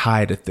to, like,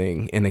 hide a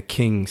thing, and a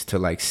king's to,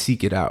 like,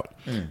 seek it out.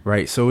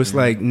 Right. So it's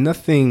like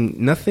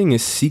nothing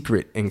is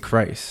secret in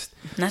Christ.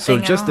 So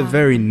just the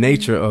very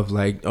nature of,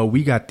 like, oh,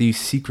 we got these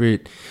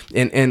secret,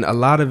 and a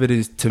lot of it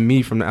is, to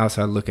me, from the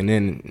outside looking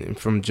in, and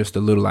from just a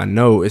little I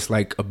know, it's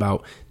like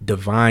about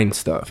divine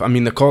stuff. I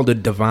mean, they're called the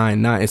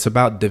divine, not, it's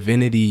about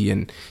divinity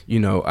and,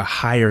 a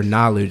higher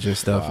knowledge and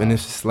stuff. And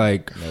it's just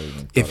like,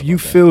 if you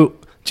feel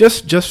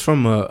just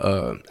from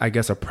I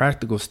guess a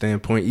practical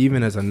standpoint,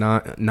 even as a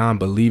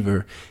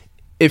non-believer,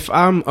 if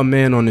I'm a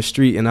man on the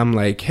street and I'm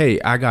like,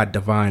 hey, I got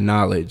divine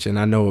knowledge and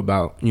I know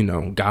about,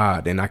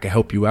 God, and I can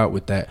help you out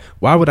with that,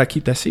 why would I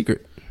keep that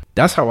secret?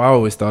 That's how I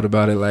always thought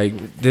about it.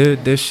 Like,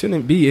 there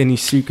shouldn't be any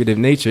secretive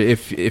nature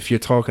if you're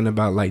talking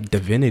about, like,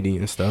 divinity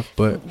and stuff.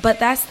 But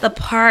that's the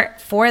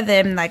part for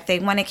them. Like, they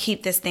want to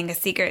keep this thing a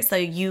secret, so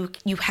you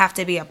have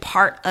to be a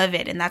part of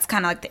it. And that's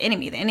kind of like the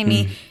enemy. The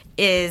enemy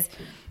is,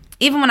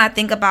 even when I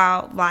think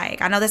about,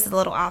 like, I know this is a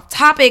little off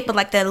topic, but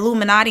like the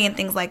Illuminati and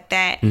things like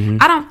that,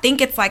 I don't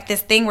think it's like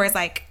this thing where it's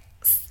like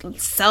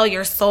sell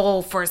your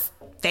soul for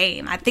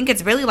fame. I think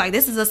it's really like,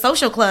 this is a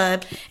social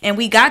club and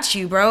we got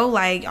you, bro.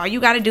 Like, all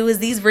you got to do is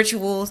these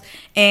rituals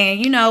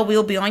and,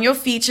 we'll be on your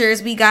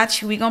features. We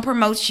got you. We going to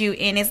promote you.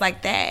 And it's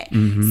like that.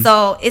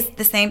 So it's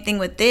the same thing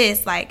with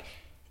this. Like,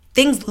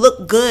 things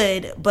look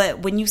good, but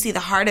when you see the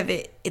heart of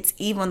it, it's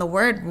evil. And the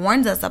word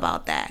warns us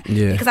about that.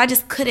 Yeah. Because I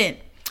just couldn't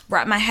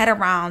wrap my head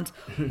around,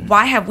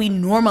 why have we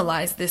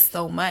normalized this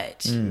so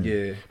much?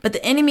 Yeah. But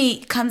the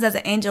enemy comes as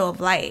an angel of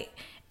light,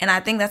 and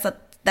I think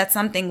that's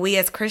something we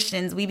as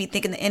Christians, we be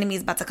thinking the enemy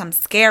is about to come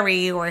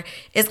scary, or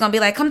it's gonna be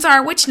like, come to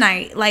our witch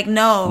night. Like,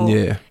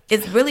 no,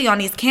 it's really on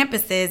these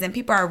campuses, and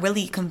people are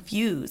really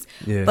confused.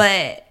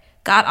 But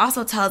God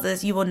also tells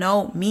us, you will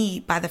know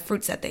me by the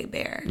fruits that they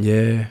bear.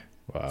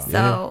 Wow.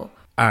 So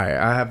all right,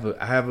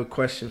 I have a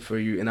question for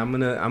you, and I'm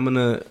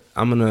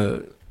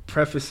gonna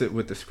preface it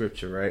with the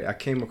scripture, right? I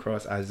came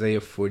across Isaiah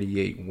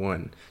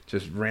 48:1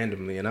 just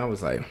randomly, and I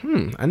was like,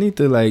 I need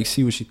to, like,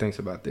 see what she thinks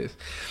about this.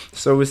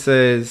 So it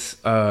says,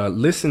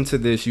 listen to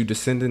this, you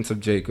descendants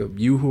of Jacob,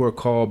 you who are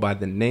called by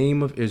the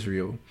name of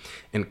Israel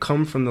and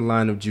come from the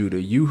line of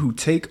Judah, you who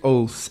take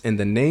oaths in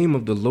the name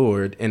of the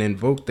Lord and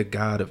invoke the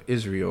God of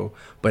Israel,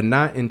 but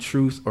not in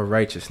truth or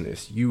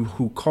righteousness, you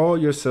who call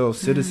yourselves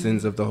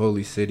citizens of the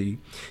holy city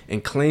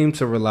and claim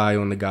to rely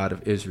on the God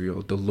of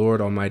Israel, the Lord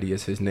Almighty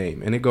is his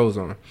name. And it goes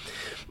on.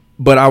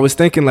 But I was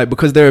thinking, like,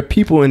 because there are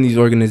people in these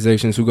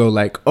organizations who go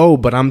like, oh,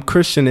 but I'm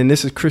Christian and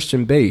this is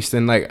Christian based.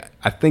 And, like,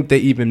 I think they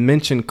even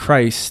mention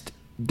Christ.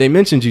 They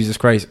mention Jesus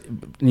Christ,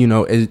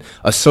 is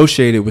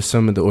associated with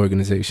some of the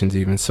organizations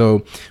even.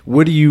 So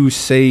what do you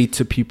say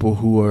to people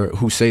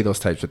who say those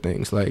types of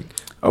things? Like,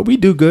 oh, we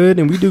do good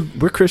and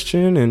we're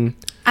Christian. And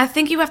I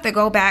think you have to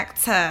go back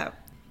to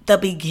the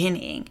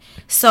beginning.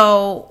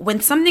 So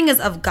when something is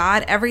of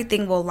God,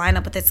 everything will line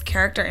up with its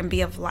character and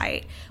be of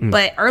light.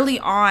 But early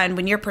on,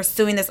 when you're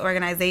pursuing this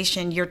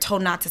organization, you're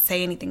told not to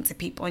say anything to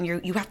people, and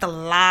you have to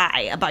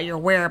lie about your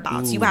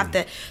whereabouts. You have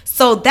to.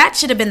 So that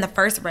should have been the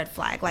first red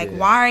flag. Like,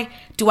 why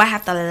do I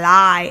have to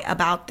lie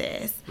about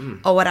this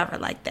or whatever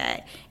like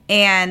that?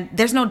 And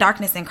there's no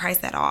darkness in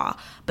Christ at all.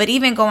 But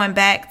even going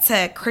back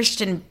to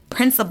Christian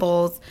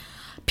principles,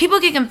 people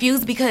get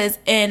confused because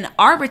in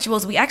our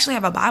rituals, we actually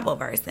have a Bible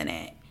verse in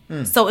it.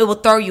 So it will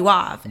throw you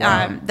off.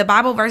 Wow. The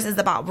Bible verse is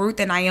about Ruth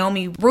and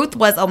Naomi. Ruth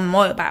was a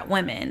Moabite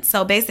woman.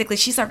 So basically,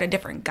 she served a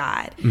different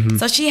God.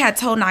 So she had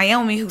told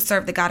Naomi, who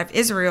served the God of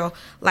Israel,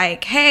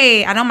 like,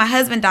 hey, I know my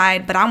husband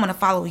died, but I want to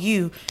follow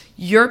you.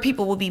 Your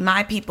people will be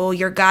my people.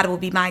 Your God will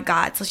be my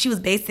God. So she was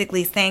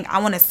basically saying, I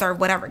want to serve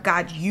whatever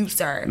God you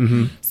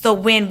serve. So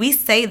when we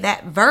say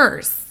that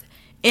verse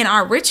in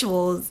our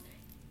rituals,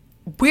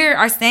 we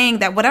are saying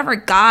that whatever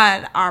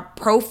God our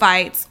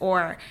prophytes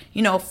or,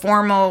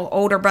 formal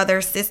older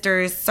brothers,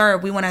 sisters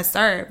serve, we want to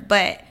serve.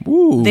 But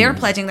they're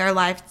pledging their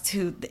life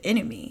to the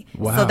enemy.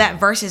 Wow. So that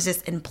verse is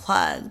just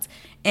unplugged.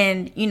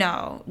 And,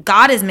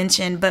 God is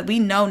mentioned, but we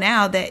know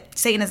now that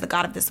Satan is the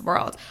God of this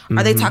world.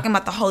 Are they talking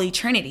about the Holy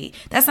Trinity?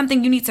 That's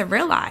something you need to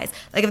realize.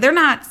 Like, if they're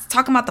not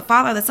talking about the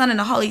Father, the Son, and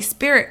the Holy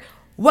Spirit,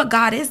 what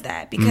God is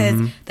that?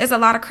 Because there's a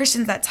lot of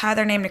Christians that tie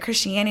their name to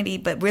Christianity,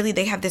 but really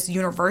they have this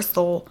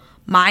universal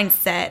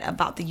mindset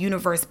about the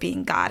universe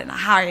being God and a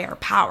higher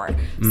power.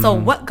 So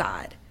what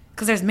God?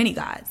 Because there's many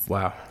gods.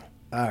 Wow.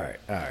 All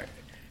right.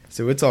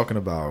 So we're talking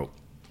about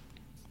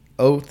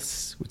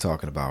oaths. We're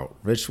talking about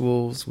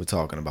rituals. We're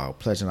talking about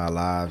pledging our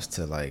lives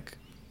to like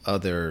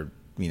other,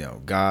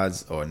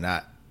 gods or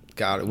not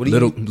God. What do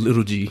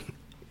Little G.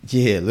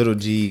 Yeah, little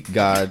G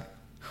God,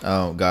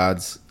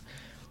 gods.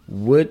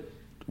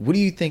 What do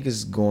you think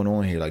is going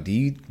on here? Like, do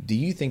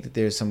you think that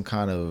there's some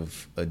kind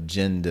of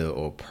agenda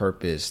or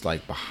purpose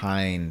like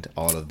behind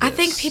all of this? I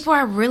think people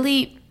are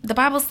really. The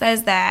Bible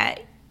says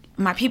that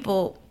my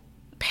people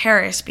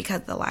perish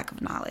because of the lack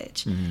of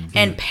knowledge.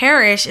 And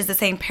perish is the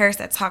same perish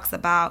that talks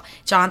about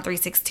John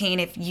 3:16.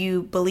 If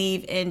you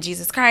believe in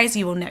Jesus Christ,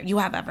 you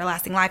have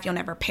everlasting life. You'll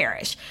never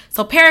perish.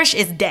 So perish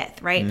is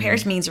death, right?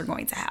 Perish means you're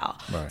going to hell.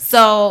 Right.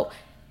 So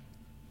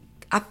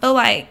I feel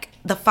like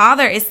the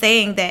Father is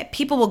saying that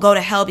people will go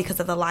to hell because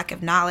of the lack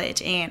of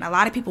knowledge, and a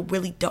lot of people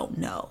really don't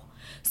know.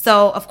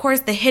 So, of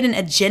course, the hidden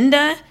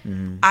agenda,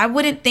 I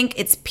wouldn't think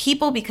it's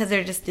people because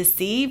they're just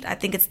deceived. I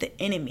think it's the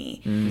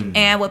enemy.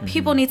 And what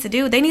people need to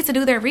do, they need to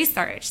do their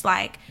research.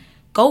 Like,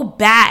 go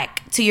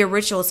back to your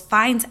rituals.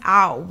 Find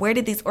out, where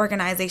did these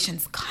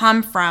organizations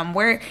come from?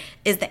 Where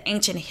is the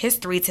ancient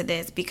history to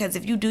this? Because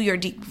if you do your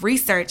deep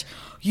research,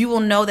 you will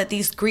know that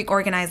these Greek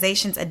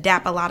organizations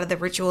adapt a lot of the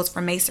rituals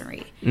from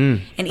Masonry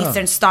and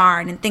Eastern Star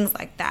and things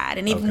like that.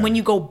 And even when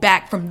you go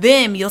back from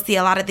them, you'll see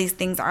a lot of these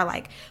things are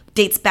like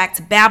dates back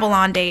to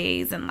Babylon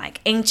days and like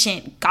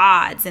ancient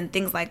gods and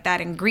things like that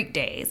in Greek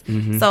days.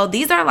 So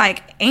these are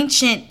like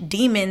ancient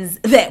demons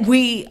that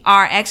we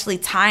are actually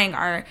tying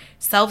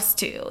ourselves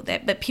to,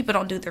 but people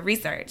don't do the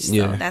research.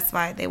 So that's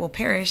why they will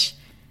perish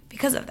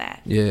because of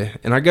that. Yeah.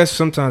 And I guess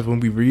sometimes when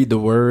we read the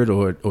word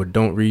or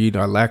don't read,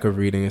 our lack of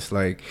reading, it's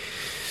like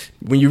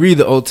when you read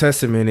the Old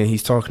Testament and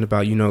he's talking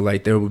about,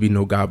 like there will be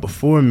no God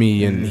before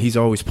me, and he's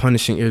always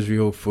punishing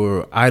Israel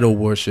for idol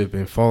worship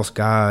and false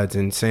gods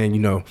and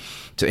saying,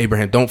 to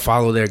Abraham, don't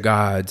follow their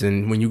gods,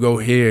 and when you go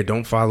here,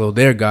 don't follow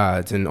their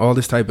gods, and all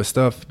this type of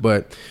stuff.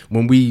 But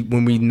when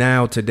we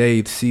now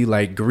today see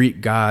like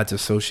Greek gods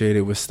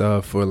associated with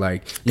stuff, or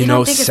like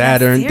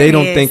Saturn, they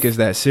don't think it's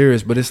that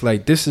serious. But it's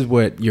like, this is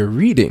what you're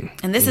reading,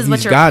 and this is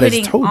what you're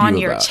putting on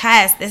your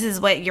chest. This is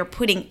what you're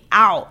putting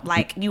out.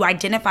 Like, you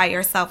identify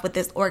yourself with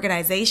this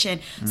organization,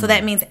 so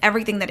that means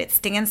everything that it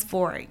stands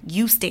for,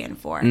 you stand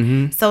for.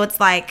 So it's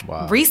like,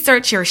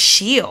 research your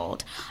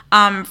shield.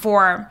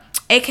 For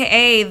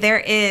AKA, there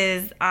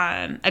is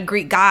a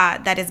Greek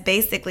god that is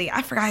basically,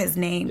 I forgot his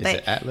name. Is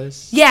it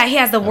Atlas? Yeah, he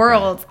has the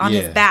world on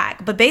his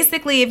back. But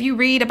basically, if you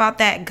read about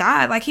that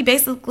god, like, he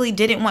basically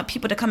didn't want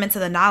people to come into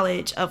the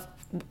knowledge of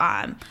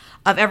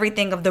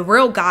everything of the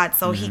real God,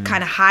 so he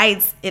kind of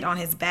hides it on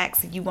his back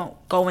so you won't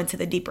go into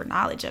the deeper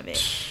knowledge of it.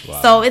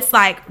 So it's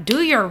like,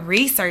 do your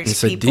research,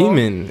 it's people. A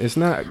demon. It's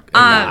not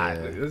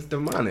it's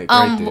demonic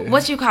right there.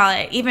 What you call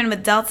it, even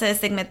with Delta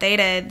Sigma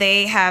Theta,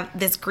 they have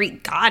this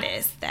Greek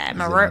goddess that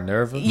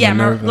Minerva? Yeah,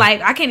 Minerva.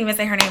 like, I can't even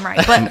say her name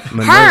right, but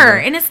her,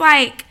 and it's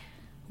like,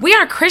 we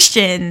are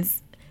Christians.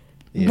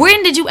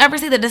 When did you ever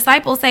see the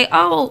disciples say,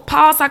 oh,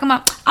 Paul's talking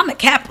about, I'm a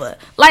Kappa?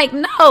 Like,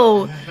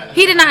 no.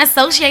 He did not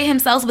associate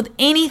himself with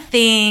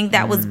anything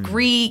that was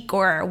Greek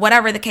or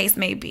whatever the case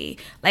may be.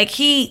 Like,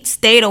 he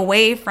stayed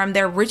away from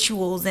their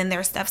rituals and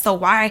their stuff. So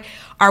why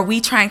are we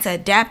trying to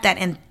adapt that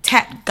and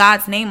tap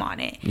God's name on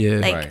it?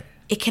 Like,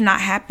 it cannot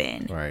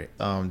happen. Right.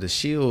 The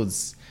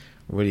shields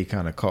really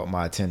kind of caught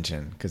my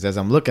attention, because as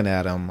I'm looking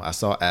at them, I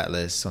saw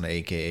Atlas on the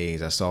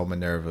AKAs, I saw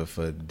Minerva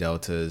for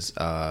Deltas.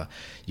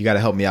 You got to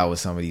help me out with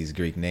some of these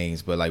Greek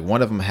names, but like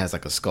one of them has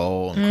like a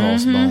skull and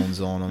crossbones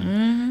on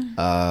them.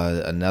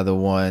 Another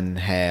one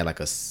had like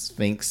a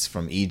sphinx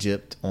from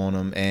Egypt on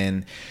them.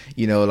 And,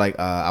 you know, like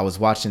I was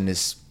watching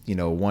this, you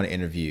know, one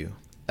interview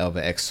of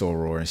an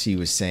ex-soror, and she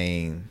was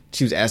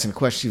asking a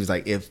question. She was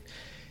like,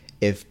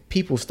 if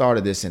people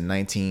started this in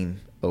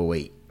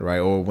 1908, right,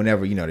 or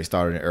whenever, you know, they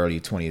started in the early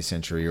 20th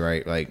century,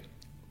 right, like,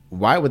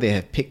 why would they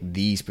have picked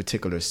these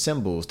particular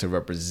symbols to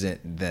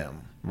represent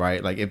them,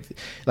 right? Like, if,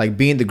 like,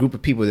 being the group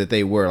of people that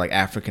they were, like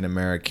African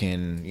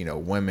American, you know,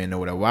 women or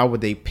whatever, why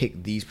would they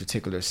pick these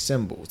particular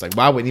symbols? Like,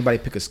 why would anybody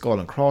pick a skull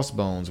and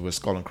crossbones, where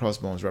skull and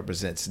crossbones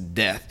represents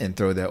death, and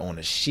throw that on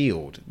a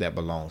shield that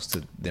belongs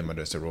to them or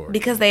their sorority?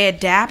 Because they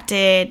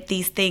adapted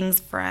these things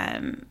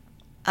from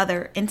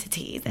other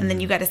entities, and then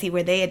you got to see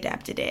where they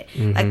adapted it.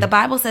 Like the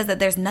Bible says that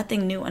there's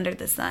nothing new under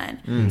the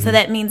sun. So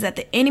that means that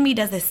the enemy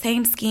does the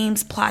same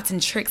schemes, plots,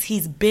 and tricks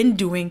he's been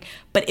doing,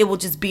 but it will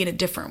just be in a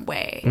different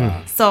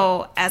way.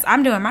 So as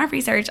I'm doing my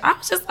research, I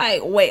was just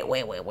like, wait.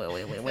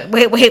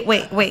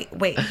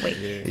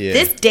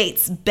 This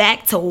dates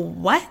back to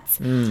what?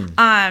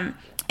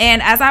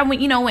 And as I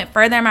went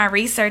further in my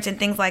research and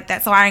things like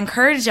that, so I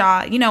encourage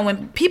y'all, you know,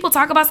 when people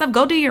talk about stuff,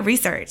 go do your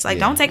research. Like,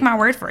 don't take my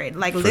word for it.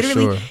 Like,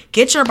 literally,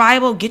 get your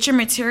Bible, get your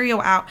material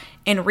out,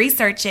 and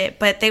research it.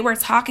 But they were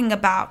talking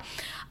about,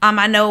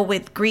 I know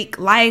with Greek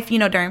life, you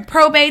know, during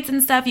probates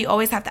and stuff, you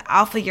always have to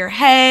alpha your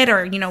head,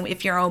 or, you know,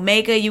 if you're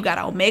omega, you got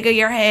to omega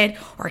your head,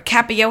 or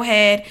kappa your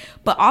head.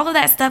 But all of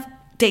that stuff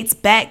dates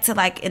back to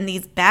like in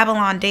these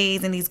Babylon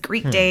days and these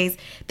Greek days,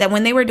 that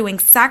when they were doing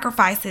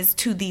sacrifices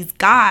to these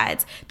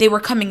gods, they were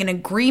coming in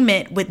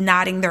agreement with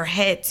nodding their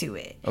head to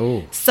it.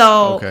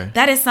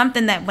 That is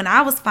something that when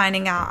I was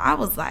finding out, I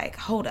was like,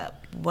 hold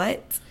up,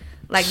 what?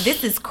 Like,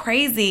 this is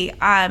crazy.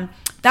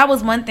 That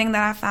was one thing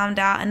that I found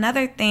out.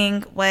 Another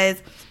thing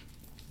was,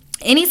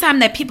 anytime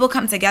that people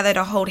come together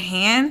to hold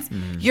hands,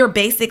 you're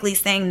basically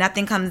saying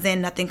nothing comes in,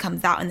 nothing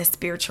comes out in the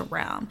spiritual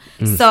realm.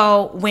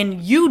 So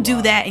when you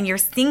do that and you're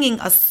singing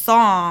a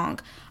song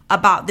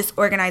about this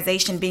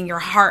organization being your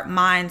heart,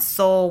 mind,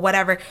 soul,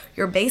 whatever,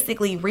 you're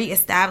basically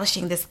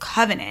reestablishing this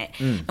covenant.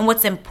 And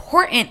what's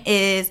important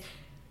is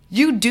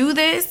you do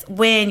this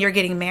when you're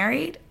getting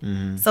married.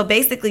 So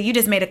basically you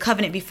just made a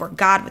covenant before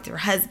God with your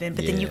husband,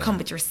 but then you come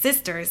with your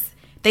sisters.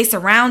 They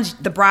surround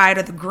the bride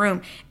or the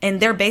groom,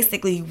 and they're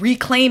basically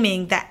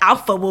reclaiming that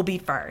alpha will be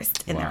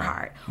first in their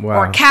heart,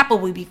 or kappa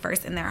will be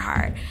first in their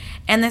heart.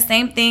 And the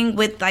same thing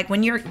with, like,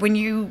 when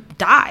you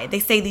die, they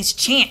say these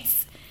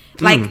chants.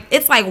 Like,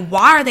 it's like,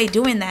 why are they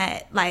doing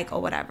that? Like,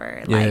 or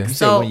whatever. Like,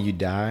 so when you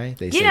die,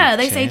 they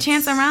say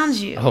chants around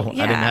you. Oh,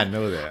 I did not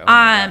know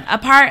that. A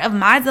part of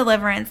my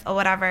deliverance or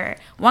whatever,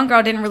 one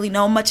girl didn't really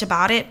know much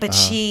about it, but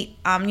she,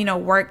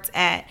 worked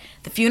at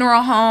the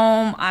funeral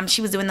home.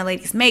 She was doing the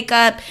ladies'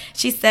 makeup.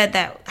 She said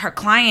that her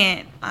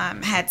client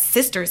had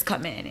sisters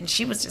come in, and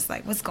she was just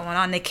like, what's going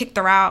on? They kicked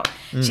her out.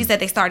 She said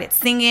they started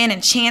singing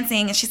and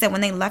chanting, and she said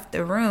when they left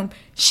the room,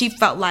 she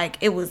felt like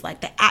it was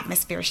like the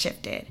atmosphere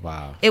shifted.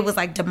 Wow. It was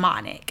like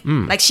demonic.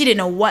 Like, she didn't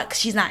know what, 'cause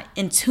she's not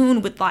in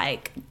tune with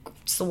like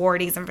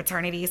sororities and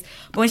fraternities.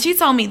 But when she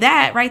told me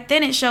that, right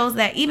then, it shows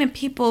that even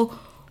people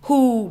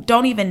who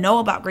don't even know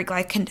about Greek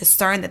life can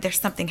discern that there's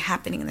something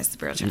happening in the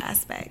spiritual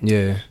aspect.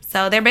 Yeah.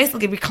 So they're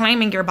basically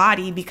reclaiming your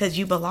body because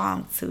you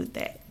belong to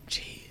that.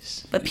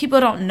 Jeez. But people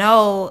don't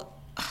know.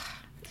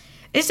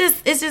 It's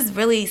just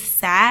really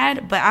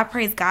sad. But I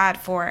praise God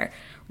for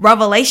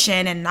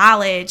revelation and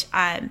knowledge.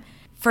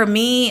 For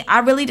me, I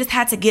really just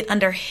had to get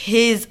under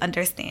His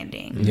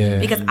understanding. Yeah.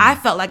 Because I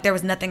felt like there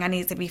was nothing I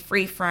needed to be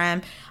free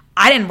from.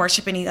 I didn't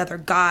worship any other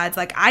gods.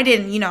 Like, I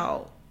didn't,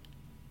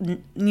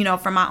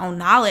 from my own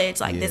knowledge,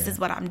 like, this is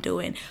what I'm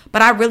doing.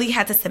 But I really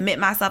had to submit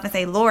myself and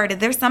say, Lord, if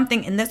there's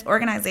something in this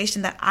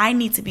organization that I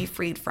need to be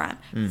freed from,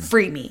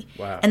 free me.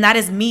 Wow. And that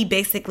is me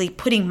basically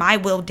putting my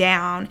will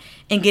down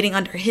and getting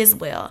under His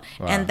will.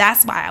 Wow. And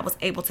that's why I was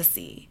able to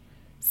see.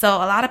 So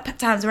a lot of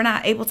times we're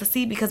not able to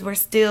see because we're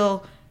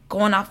still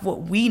going off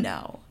what we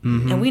know.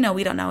 And we know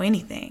we don't know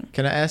anything.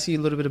 Can I ask you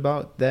a little bit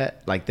about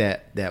that? Like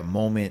that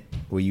moment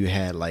where you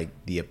had like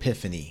the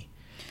epiphany,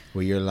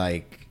 where you're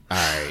like, all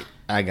right,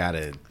 I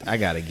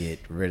gotta get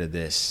rid of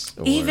this.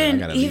 Or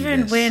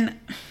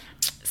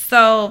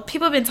so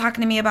people have been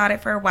talking to me about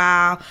it for a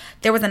while.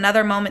 There was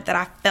another moment that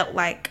I felt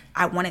like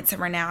I wanted to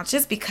renounce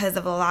just because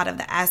of a lot of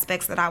the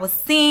aspects that I was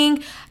seeing.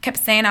 I kept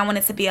saying I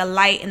wanted to be a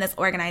light in this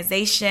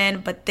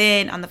organization, but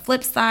then on the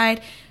flip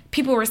side,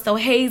 people were still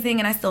hazing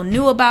and I still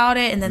knew about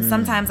it. And then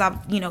sometimes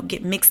I'll,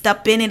 get mixed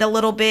up in it a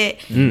little bit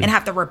and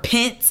have to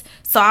repent.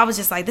 So I was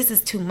just like, this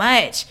is too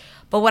much.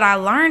 But what I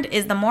learned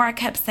is the more I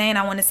kept saying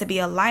I wanted to be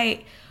a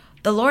light,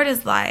 the Lord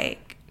is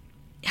like,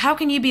 how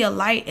can you be a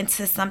light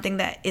into something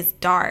that is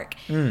dark?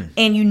 And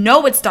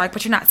it's dark,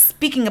 but you're not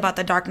speaking about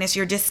the darkness.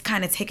 You're just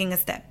kind of taking a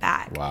step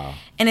back. Wow.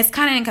 And it's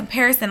kind of in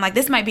comparison, like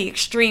this might be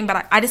extreme,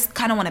 but I just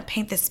kind of want to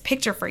paint this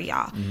picture for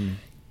y'all.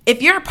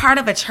 If you're a part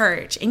of a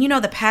church and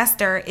the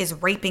pastor is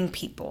raping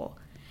people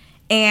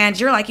and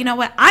you're like, you know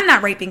what, I'm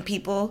not raping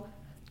people,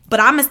 but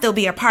I'm going to still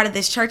be a part of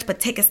this church,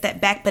 but take a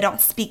step back, but don't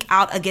speak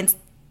out against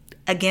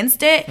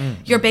against it,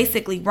 you're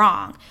basically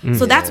wrong.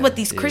 So that's what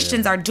these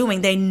Christians are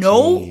doing. They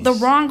know the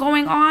wrong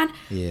going on,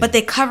 but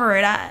they cover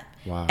it up.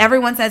 Wow.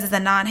 Everyone says it's a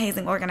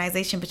non-hazing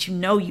organization, but you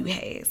know you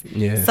haze.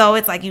 Yeah. So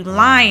it's like you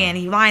lying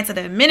to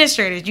the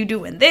administrators, you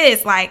doing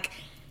this. Like,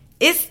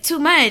 it's too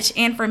much.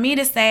 And for me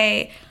to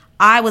say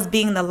I was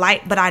being the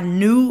light, but I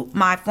knew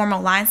my former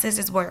line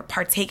sisters were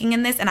partaking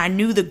in this, and I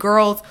knew the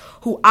girls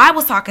who I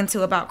was talking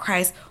to about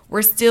Christ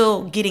were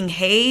still getting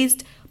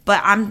hazed,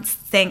 but I'm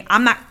saying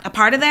I'm not a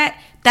part of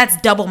that.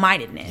 That's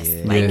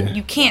double-mindedness. Like,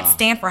 you can't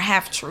stand for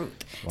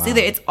half-truth. It's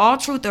either it's all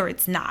truth or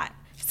it's not.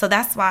 So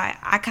that's why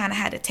I kind of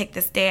had to take the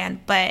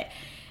stand. But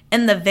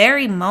in the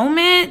very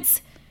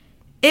moment,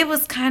 it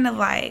was kind of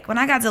like when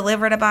I got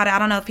delivered about it. I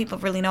don't know if people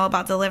really know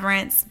about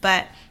deliverance,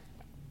 but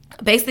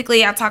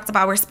basically I talked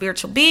about we're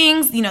spiritual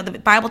beings. You know, the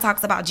Bible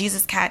talks about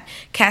Jesus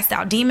cast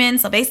out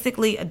demons. So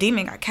basically a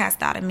demon got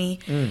cast out of me.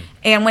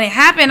 And when it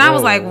happened, I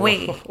was like,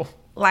 wait,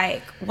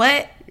 like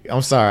what?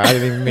 I'm sorry, I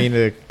didn't even mean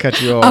to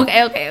cut you off.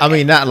 Okay. I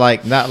mean, not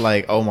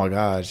like, oh my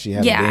God, she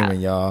had a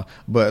demon, y'all.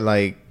 But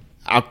like,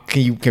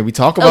 can we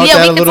talk about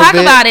that a little bit? Yeah, we can talk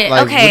about it.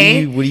 Like,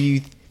 Okay. What do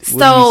you?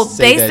 So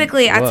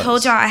basically, I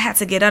told y'all I had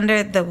to get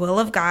under the will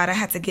of God. I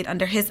had to get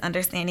under His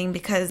understanding,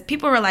 because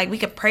people were like, we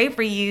could pray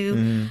for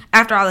you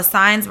after all the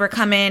signs were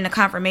coming, the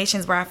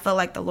confirmations where I feel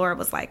like the Lord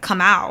was like,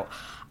 come out.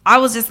 I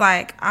was just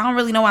like, I don't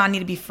really know what I need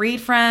to be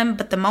freed from.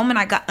 But the moment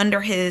I got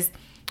under His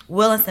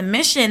will and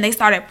submission, they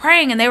started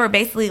praying, and they were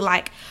basically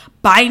like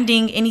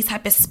binding any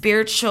type of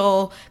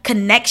spiritual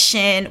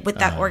connection with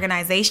that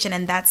organization.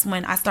 And that's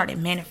when I started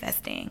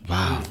manifesting.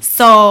 Wow.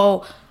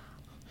 So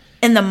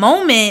in the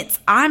moment,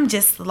 I'm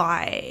just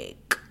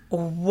like,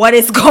 what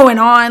is going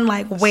on?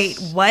 Like, wait,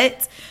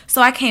 what?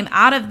 So I came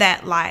out of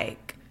that,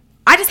 like,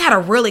 I just had a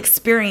real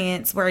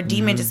experience where a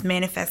demon just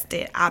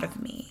manifested out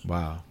of me.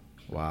 Wow.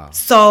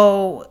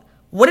 So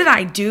what did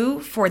I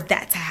do for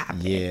that to happen?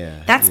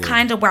 Yeah. That's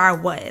kind of where I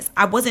was.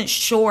 I wasn't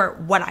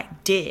sure what I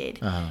did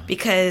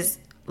because,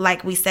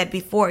 like we said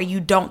before, you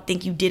don't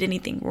think you did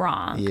anything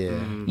wrong.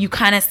 Yeah. You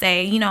kind of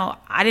say, you know,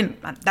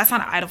 that's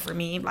not an idol for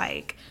me.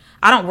 Like,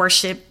 I don't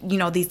worship, you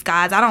know, these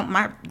gods.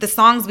 The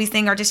songs we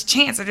sing are just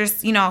chants, or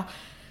just, you know,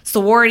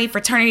 sorority,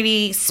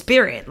 fraternity,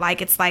 spirit.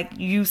 Like, it's like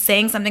you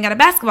saying something at a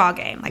basketball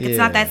game. Like, it's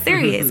not that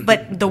serious,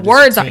 but the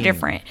words are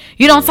different.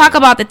 You don't talk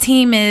about the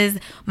team is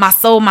my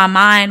soul, my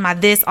mind, my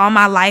this, all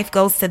my life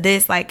goes to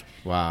this. Like,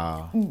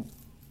 wow.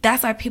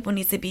 That's why people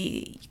need to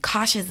be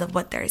cautious of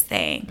what they're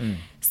saying.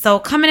 So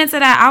coming into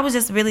that, I was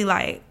just really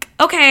like,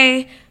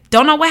 okay,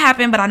 don't know what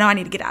happened, but I know I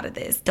need to get out of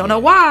this. Don't know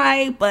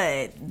why,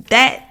 but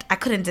that, I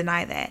couldn't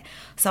deny that.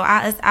 So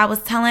I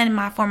was telling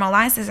my former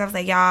alliances, I was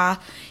like, y'all,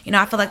 you know,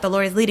 I feel like the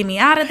Lord is leading me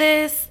out of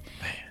this.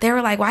 They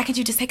were like, why can't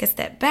you just take a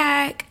step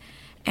back?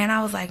 And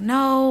I was like,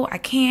 no, I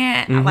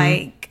can't.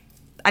 Like,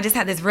 I just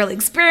had this real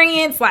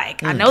experience.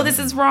 Like, I know this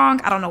is wrong.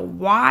 I don't know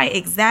why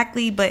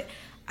exactly, but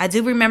I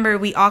do remember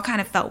we all kind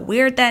of felt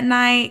weird that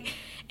night.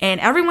 And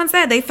everyone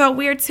said they felt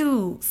weird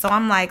too. So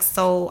I'm like,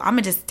 so I'm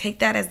going to just take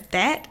that as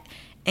that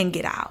and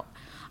get out.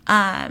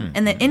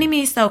 And the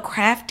enemy is so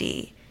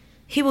crafty.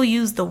 He will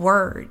use the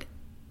word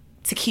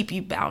to keep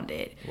you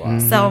bounded. Wow.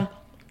 So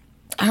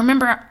I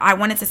remember I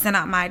wanted to send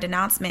out my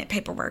denouncement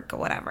paperwork or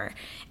whatever.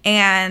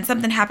 And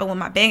something happened with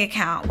my bank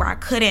account where I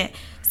couldn't.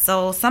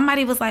 So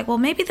somebody was like, well,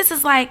 maybe this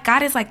is like,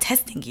 God is like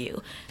testing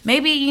you.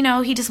 Maybe, you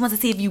know, He just wants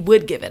to see if you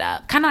would give it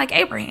up. Kind of like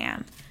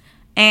Abraham.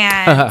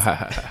 And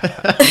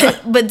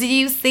but do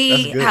you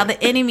see how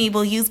the enemy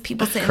will use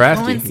people to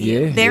influence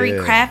you? Very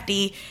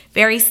crafty,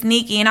 very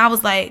sneaky. And I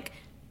was like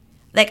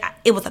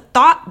it was a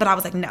thought, but I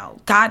was like, no,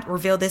 God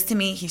revealed this to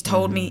me. He's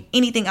told me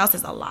anything else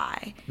is a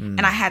lie.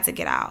 And I had to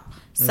get out.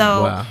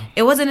 So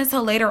it wasn't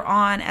until later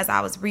on, as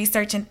I was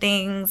researching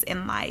things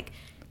and like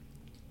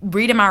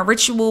reading my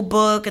ritual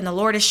book, and the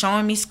Lord is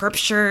showing me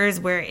scriptures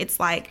where it's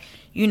like,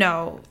 you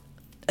know,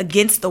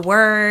 against the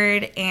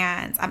word.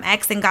 And I'm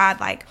asking God,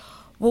 like,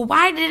 well,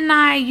 why didn't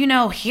I, you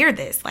know, hear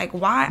this? Like,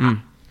 why?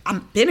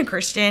 I've been a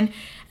Christian.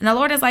 And the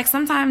Lord is like,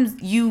 sometimes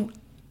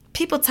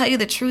people tell you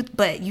the truth,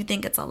 but you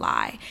think it's a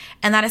lie.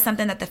 And that is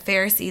something that the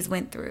Pharisees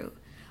went through.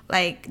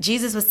 Like,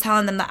 Jesus was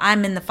telling them that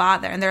I'm in the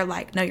Father. And they're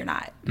like, no, you're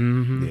not.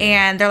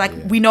 And they're like,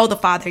 we know the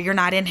Father. You're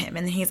not in Him.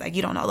 And He's like,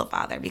 you don't know the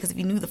Father. Because if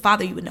you knew the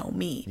Father, you would know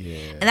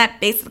me. And that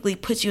basically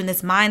puts you in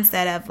this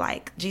mindset of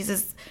like,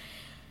 Jesus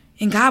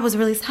and God was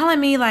really telling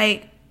me,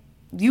 like,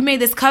 you made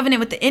this covenant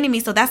with the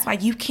enemy. So that's why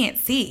you can't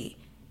see.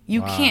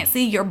 You can't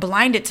see. You're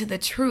blinded to the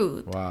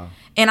truth.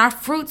 And our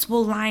fruits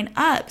will line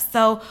up.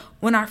 So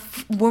when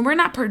we're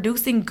not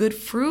producing good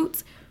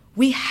fruits,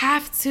 we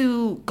have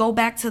to go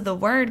back to the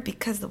word,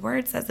 because the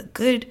word says a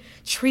good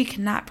tree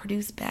cannot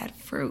produce bad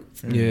fruit.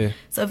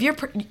 So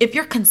if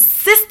you're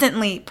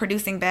consistently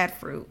producing bad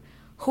fruit,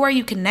 who are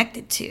you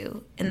connected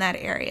to in that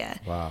area?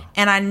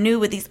 And I knew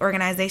with these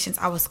organizations,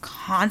 I was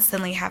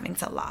constantly having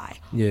to lie.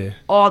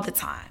 All the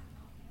time.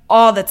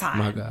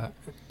 My God.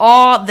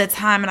 All the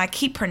time. And I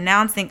keep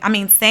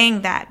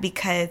saying that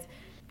because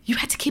you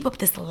had to keep up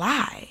this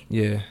lie.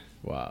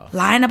 Wow.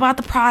 Lying about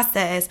the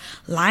process,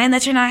 lying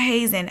that you're not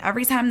hazing.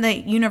 Every time the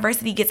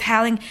university gets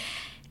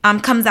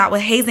comes out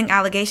with hazing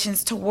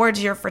allegations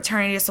towards your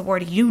fraternity or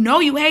sorority,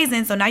 you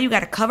hazing, so now you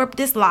got to cover up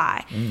this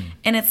lie.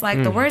 And it's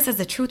like the word says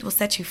the truth will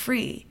set you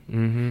free.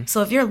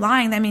 So if you're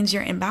lying, that means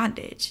you're in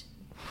bondage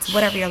to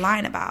whatever you're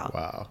lying about.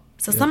 Wow.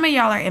 So some of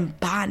y'all are in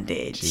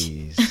bondage.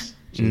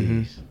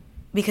 Jeez.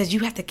 Because you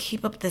have to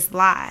keep up this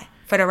lie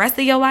for the rest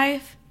of your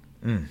life.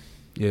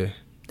 Yeah.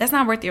 That's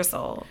not worth your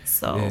soul.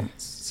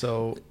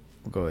 So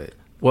go ahead.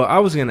 Well, I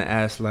was gonna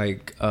ask,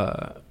 like,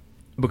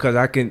 because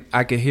I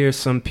can hear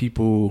some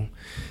people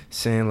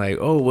saying like,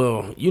 oh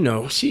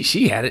well,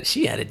 she had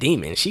a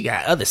demon, she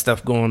got other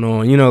stuff going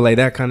on, like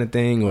that kind of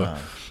thing. Or,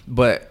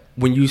 but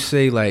when you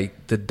say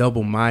like the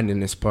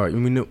double-mindedness part,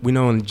 we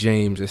know in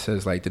James it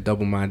says like the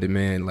double-minded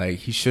man, like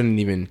he shouldn't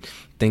even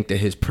think that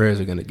his prayers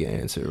are gonna get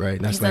answered, right?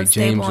 And that's he's like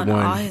James 1.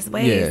 All his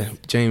ways. Yeah,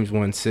 James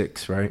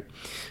 1:6, right?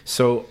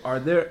 So are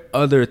there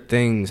other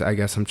things, I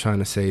guess I'm trying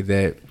to say,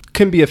 that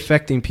can be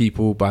affecting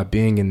people by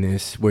being in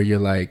this, where you're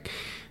like,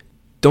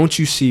 don't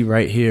you see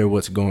right here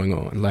what's going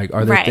on? Like,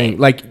 are there things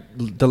like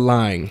the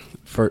lying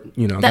for,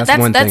 that's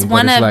one thing. That's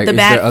one of like, the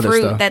bad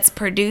fruit stuff that's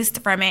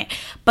produced from it.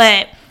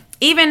 But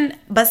even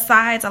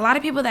besides, a lot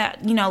of people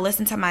that,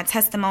 listen to my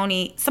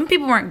testimony, some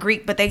people weren't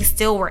Greek, but they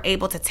still were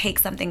able to take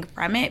something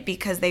from it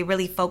because they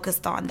really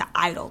focused on the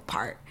idol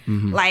part.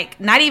 Like,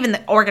 not even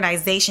the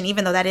organization,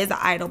 even though that is an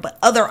idol, but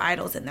other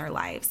idols in their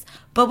lives.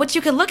 But what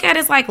you could look at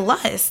is like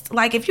lust.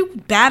 Like, if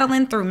you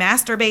battling through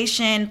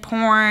masturbation,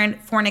 porn,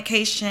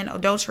 fornication,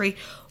 adultery,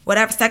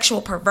 whatever, sexual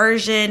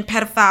perversion,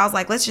 pedophiles,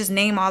 like, let's just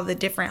name all the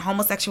different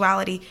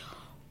homosexuality.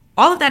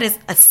 All of that is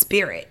a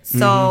spirit.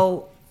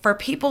 So for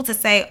people to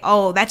say,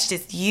 oh, that's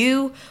just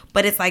you,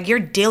 but it's like you're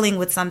dealing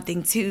with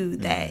something too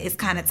that is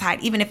kind of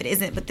tied, even if it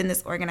isn't within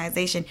this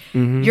organization,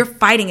 you're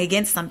fighting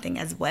against something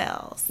as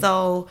well.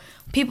 So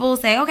people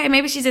say, okay,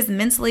 maybe she's just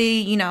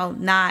mentally,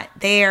 not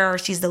there, or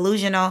she's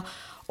delusional,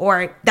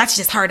 or that's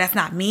just her, that's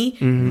not me.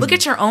 Look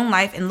at your own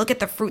life and look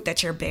at the fruit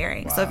that you're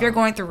bearing. So if you're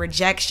going through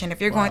rejection,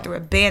 if you're going through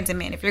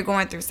abandonment, if you're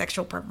going through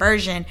sexual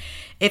perversion,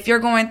 if you're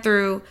going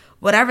through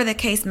whatever the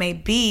case may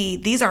be,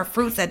 these are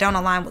fruits that don't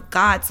align with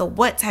God. So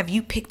what have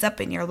you picked up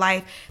in your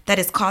life that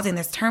is causing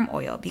this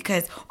turmoil?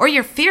 Or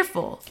you're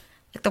fearful.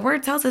 Like the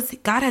word tells us,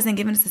 God hasn't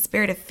given us a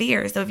spirit of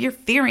fear. So if you're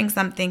fearing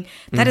something,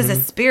 that is a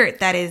spirit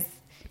that is,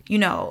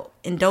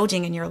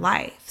 indulging in your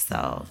life.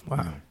 So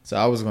wow. So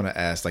I was going to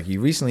ask, like, you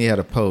recently had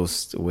a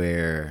post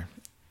where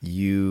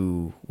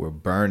you were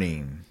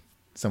burning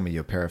some of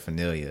your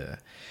paraphernalia.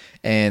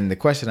 And the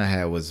question I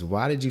had was,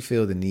 why did you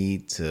feel the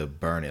need to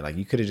burn it? Like,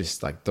 you could have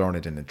just like thrown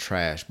it in the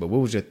trash, but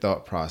what was your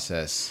thought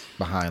process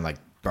behind like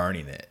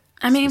burning it?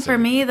 I mean, for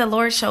me, the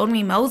Lord showed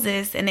me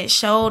Moses, and it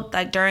showed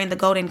like during the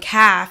golden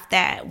calf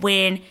that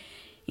when,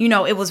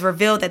 it was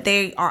revealed that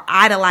they are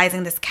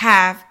idolizing this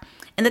calf.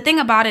 And the thing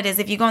about it is,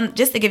 if you're going,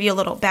 just to give you a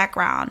little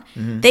background,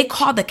 they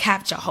call the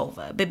calf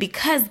Jehovah, but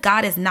because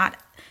God is not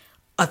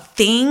a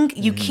thing,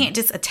 you can't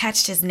just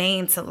attach his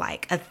name to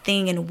like a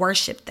thing and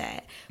worship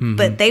that.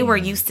 But they were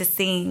used to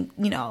seeing,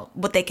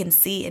 what they can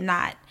see and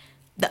not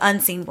the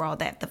unseen world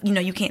that,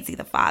 you can't see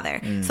the Father.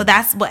 So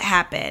that's what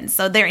happened.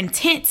 So their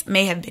intent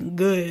may have been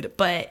good,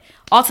 but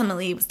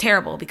ultimately it was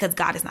terrible because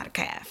God is not a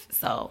calf.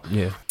 So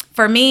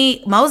for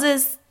me,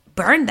 Moses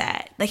burned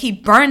that. Like, he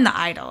burned the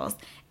idols.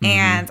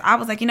 And I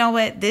was like, you know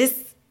what?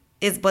 This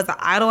was an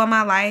idol in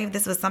my life.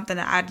 This was something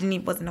that I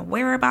wasn't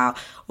aware about.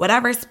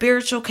 Whatever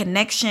spiritual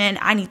connection,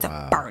 I need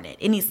to burn it.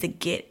 It needs to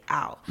get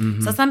out.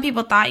 So some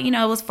people thought,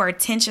 it was for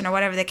attention or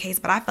whatever the case.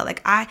 But I felt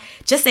like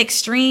just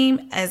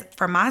extreme as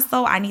for my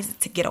soul, I needed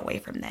to get away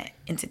from that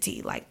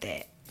entity like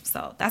that.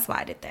 So that's why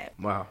I did that.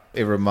 Wow.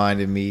 It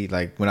reminded me,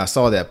 like, when I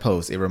saw that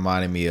post, it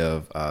reminded me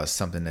of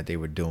something that they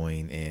were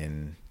doing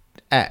in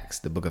Acts,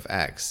 the book of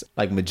Acts,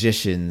 like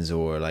magicians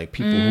or like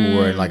people who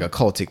were in like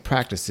occultic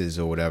practices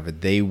or whatever.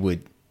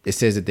 It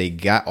says that they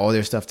got all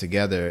their stuff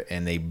together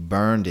and they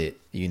burned it,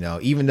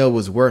 even though it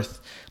was worth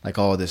like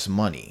all this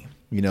money.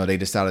 They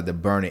decided to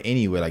burn it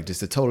anyway, like just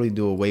to totally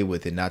do away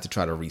with it, not to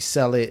try to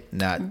resell it,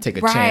 not take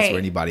a chance where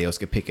anybody else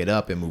could pick it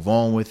up and move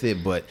on with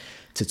it, but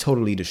to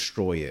totally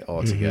destroy it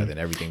altogether and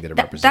everything that it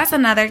represents. That's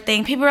another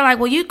thing. People are like,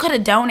 well, you could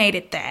have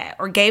donated that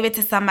or gave it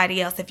to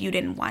somebody else if you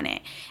didn't want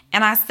it.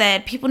 And I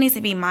said, people need to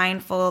be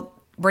mindful.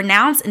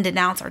 Renounce and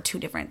denounce are two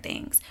different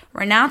things.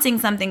 Renouncing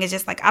something is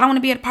just like, I don't want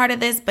to be a part of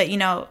this, but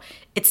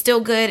it's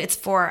still good. It's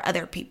for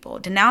other people.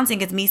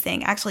 Denouncing is me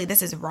saying, actually,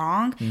 this is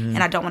wrong and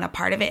I don't want a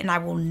part of it. And I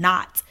will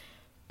not,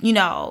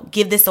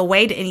 give this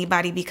away to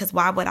anybody, because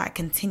why would I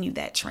continue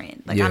that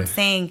trend? Like, I'm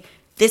saying,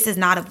 this is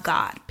not of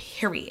God,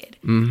 period.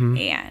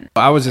 And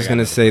I was just going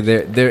to say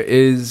there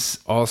is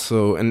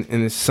also, and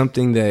it's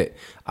something that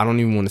I don't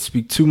even want to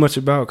speak too much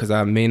about because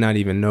I may not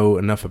even know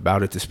enough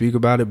about it to speak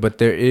about it. But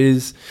there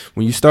is,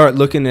 when you start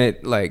looking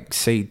at like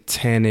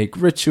satanic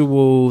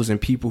rituals and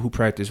people who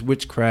practice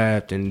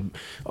witchcraft and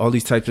all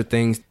these types of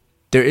things,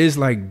 there is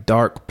like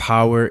dark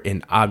power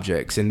in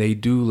objects, and they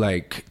do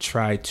like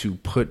try to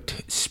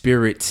put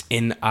spirits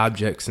in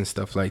objects and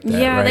stuff like that.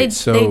 Yeah, right?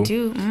 they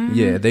do. Mm-hmm.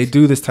 Yeah, they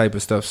do this type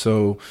of stuff.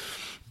 So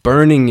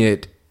burning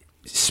it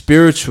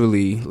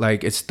spiritually,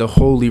 like it's the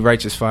holy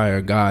righteous fire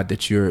of God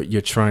that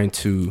you're trying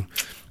to.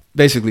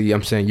 Basically,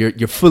 I'm saying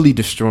you're fully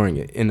destroying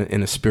it in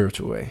a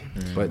spiritual way,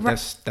 but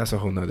that's a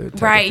whole nother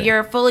type right. of thing.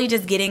 You're fully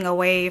just getting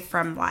away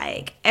from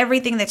like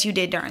everything that you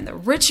did during the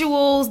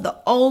rituals, the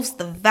oaths,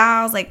 the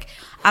vows. Like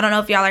I don't know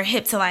if y'all are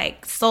hip to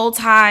like soul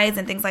ties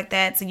and things like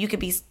that. So you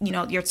could be,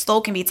 your soul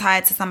can be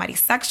tied to somebody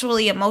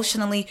sexually,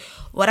 emotionally,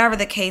 whatever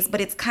the case.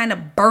 But it's kind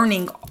of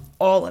burning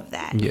all of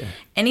that. Yeah.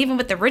 And even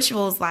with the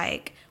rituals,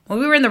 like when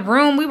we were in the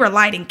room, we were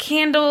lighting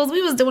candles.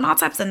 We was doing all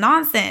types of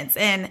nonsense.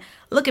 And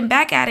looking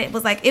back at it, it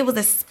was like it was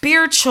a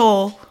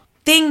spiritual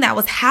thing that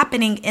was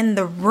happening in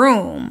the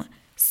room.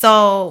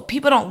 So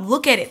people don't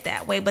look at it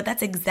that way, but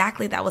that's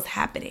exactly that was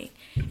happening.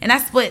 And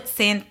that's what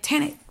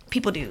satanic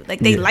people do. Like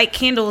they light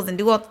candles and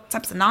do all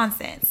types of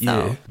nonsense.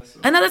 So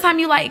another time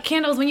you light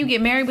candles when you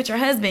get married with your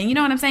husband, you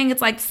know what I'm saying?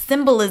 It's like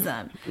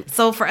symbolism.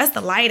 So for us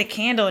to light a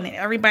candle and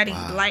everybody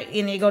light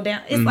and it go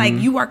down, it's like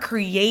you are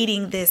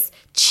creating this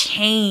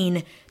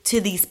chain to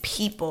these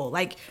people.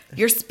 Like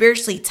you're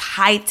spiritually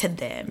tied to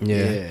them. Yeah.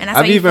 And that's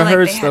I've why you even feel like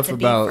heard they had stuff to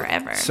be about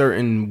forever.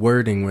 certain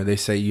wording where they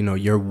say,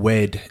 you're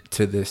wed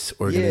to this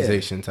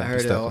organization type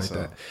of stuff like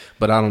that.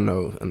 But I don't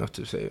know enough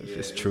to say if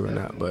it's true or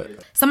not.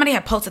 But somebody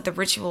had posted the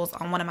rituals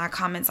on one of my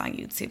comments on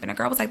YouTube, and a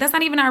girl was like, that's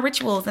not even our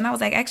rituals. And I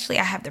was like, actually,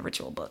 I have the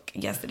ritual book.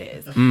 Yes, it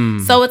is.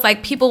 So it's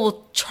like people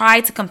will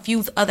try to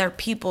confuse other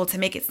people to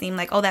make it seem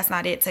like, oh, that's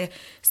not it, to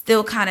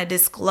still kind of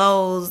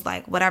disclose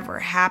like whatever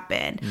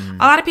happened.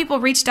 A lot of people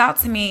reached out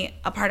to me,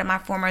 a part of my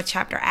former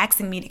chapter,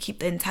 asking me to keep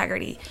the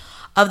integrity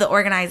of the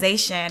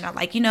organization. Or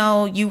like,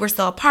 you were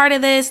still a part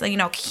of this,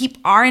 keep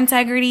our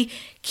integrity,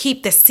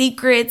 keep the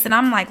secrets. And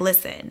I'm like,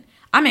 listen,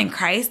 I'm in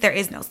Christ. There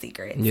is no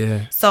secret.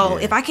 Yeah. So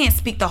if I can't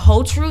speak the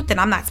whole truth, then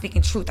I'm not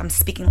speaking truth. I'm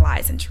speaking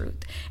lies and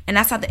truth. And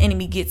that's how the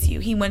enemy gets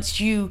you. He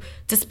wants you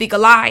to speak a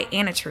lie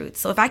and a truth.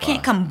 So if I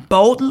can't come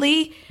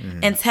boldly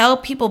and tell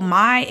people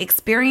my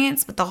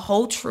experience with the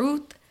whole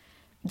truth,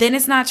 then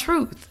it's not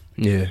truth.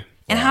 yeah.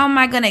 And how am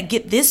I going to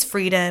get this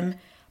freedom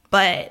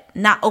but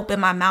not open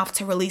my mouth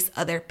to release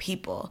other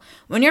people?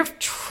 When you're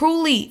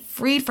truly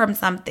freed from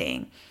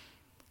something,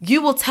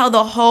 you will tell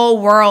the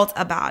whole world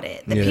about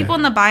it. The people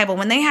in the Bible,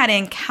 when they had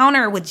an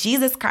encounter with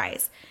Jesus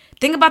Christ,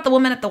 think about the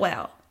woman at the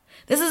well.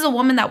 This is a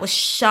woman that was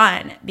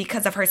shunned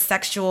because of her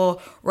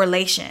sexual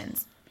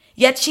relations.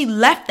 Yet she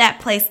left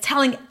that place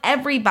telling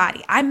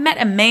everybody, I met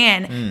a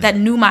man that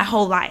knew my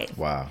whole life.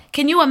 Wow.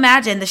 Can you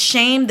imagine the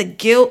shame, the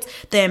guilt,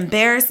 the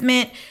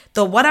embarrassment,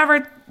 the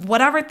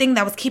whatever thing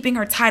that was keeping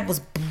her tied was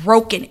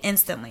broken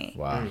instantly.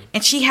 Wow.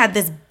 And she had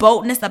this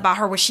boldness about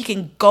her where she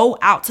can go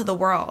out to the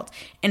world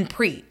and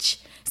preach.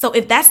 So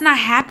if that's not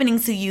happening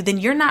to you, then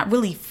you're not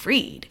really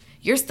freed.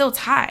 You're still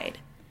tied.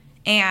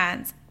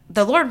 And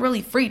the Lord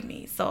really freed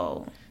me.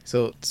 So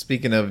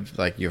speaking of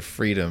like your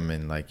freedom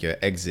and like your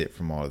exit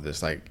from all of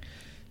this, like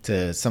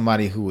to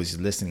somebody who was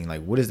listening,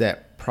 like what is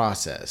that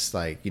process?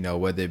 Like,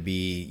 whether it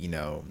be,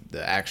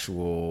 the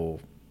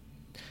actual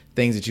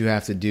things that you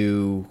have to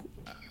do,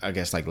 I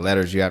guess like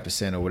letters you have to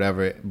send or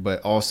whatever,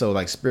 but also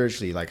like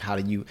spiritually, like how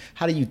do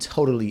you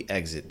totally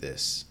exit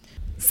this?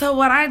 So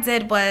what I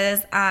did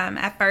was,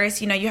 at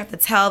first, you have to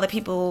tell the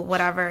people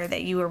whatever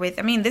that you were with.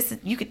 I mean,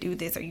 you could do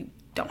this or you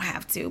don't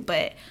have to,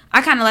 but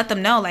I kind of let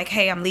them know like,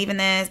 hey, I'm leaving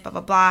this, blah,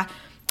 blah, blah.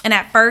 And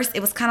at first it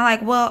was kind of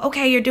like, well,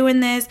 okay, you're doing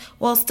this.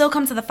 Well, still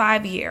come to the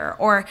 5-year,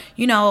 or,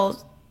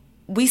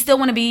 we still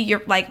want to be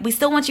we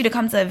still want you to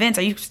come to events.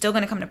 Are you still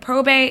going to come to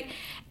probate?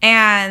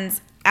 And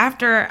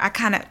after I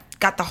kind of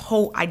got the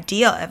whole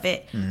idea of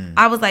it,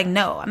 I was like,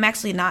 no, I'm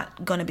actually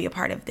not going to be a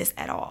part of this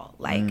at all.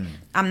 Like,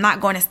 I'm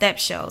not going to step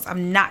shows.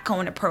 I'm not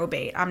going to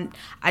probate.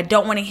 I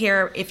don't want to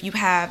hear if you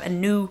have a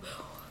new,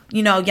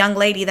 young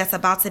lady that's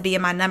about to be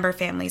in my number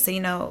family.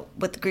 So,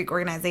 with the Greek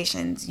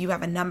organizations, you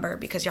have a number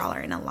because y'all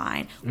are in a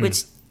line,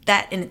 which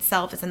that in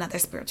itself is another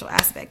spiritual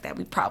aspect that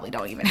we probably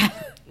don't even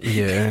have.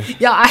 Yeah.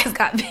 Y'all eyes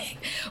got big.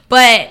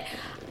 But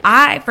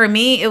for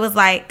me, it was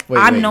like,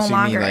 I'm no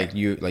longer.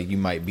 You mean you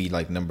might be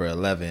like number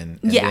 11,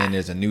 and then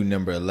there's a new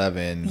number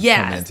 11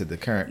 coming into the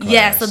current class.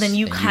 Yeah, so then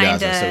you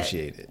kind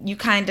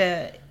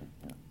of,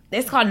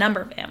 it's called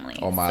number family.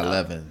 On my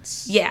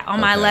 11s. Yeah, on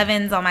my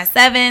 11s, on my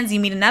 7s, you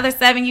meet another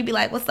 7, you be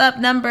like, what's up,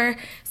 number?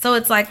 So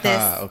it's like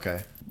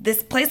this,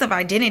 this place of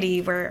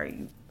identity where,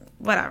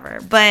 whatever.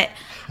 But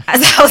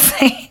as I was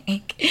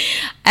saying,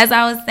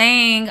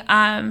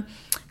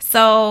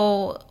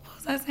 so what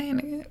was I saying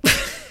again?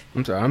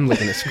 I'm sorry, I'm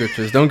looking at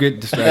scriptures. Don't get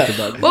distracted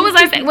by this. What was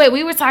I saying? Wait,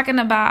 we were talking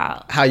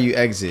about how you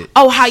exit.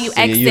 Oh, how you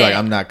exit. You're like,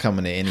 I'm not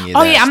coming to any of that.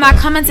 Oh yeah, I'm not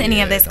coming to any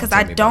of this because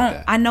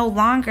I no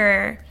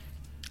longer.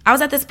 I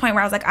was at this point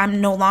where I was like, I'm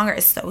no longer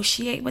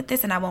associate with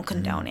this and I won't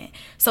condone it.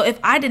 So if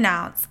I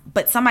denounce,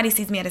 but somebody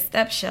sees me at a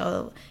step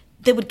show,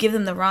 they would give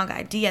them the wrong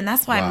idea. And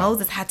that's why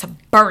Moses had to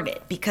burn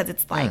it, because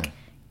it's like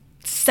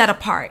set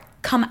apart.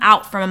 come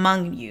out from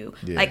among you.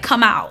 Yeah. Like,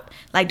 come out.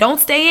 Like, don't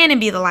stay in and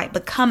be the light,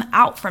 but come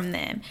out from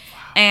them.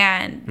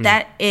 And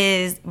that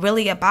is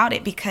really about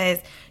it, because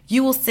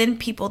you will send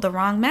people the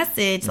wrong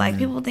message. Like,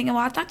 people thinking,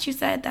 well, I thought you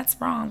said that's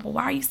wrong. Well,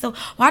 why are you so,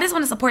 well, I just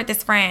want to support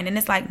this friend. And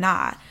it's like,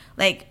 nah.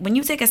 Like, when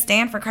you take a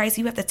stand for Christ,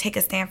 you have to take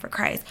a stand for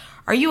Christ.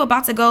 Are you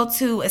about to go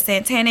to a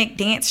satanic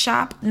dance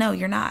shop? No,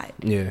 you're not.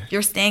 Yeah.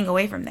 You're staying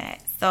away from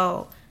that.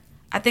 So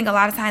I think a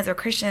lot of times with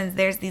Christians,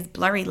 there's these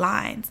blurry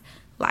lines.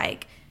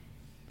 Like,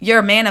 you're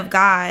a man of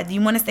God.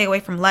 You want to stay away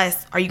from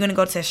lust. Are you going to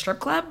go to a strip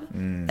club?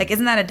 Like,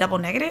 isn't that a double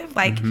negative?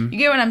 Like, you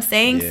get what I'm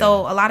saying? Yeah. So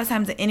a lot of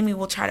times the enemy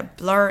will try to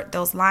blur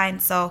those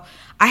lines. So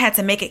I had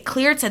to make it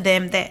clear to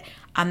them that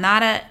I'm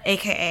not a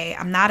AKA.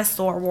 I'm not a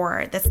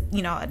soror. That's,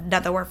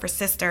 another word for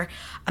sister.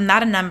 I'm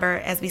not a number.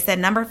 As we said,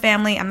 number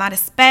family. I'm not a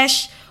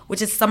spesh,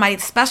 which is somebody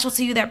special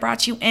to you that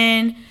brought you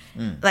in.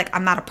 Like,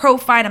 I'm not a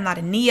prophyte. I'm not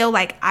a neo.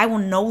 Like, I will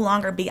no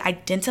longer be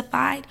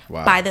identified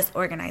by this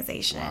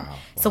organization.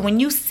 So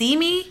when you see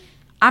me,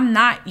 I'm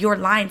not your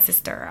line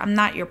sister. I'm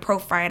not your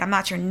prophyte. I'm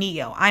not your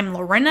neo. I'm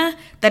Laurina,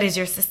 that is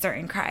your sister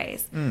in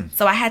Christ.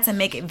 So I had to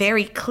make it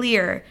very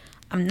clear.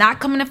 I'm not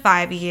coming to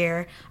 5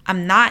 year.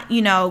 I'm not,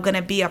 going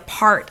to be a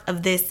part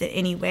of this in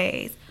any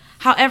ways.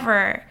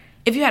 However,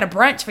 if you had a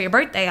brunch for your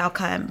birthday, I'll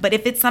come. But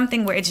if it's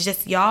something where it's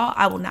just y'all,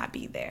 I will not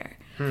be there.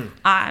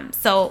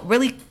 So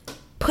really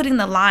putting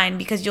the line,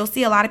 because you'll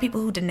see a lot of people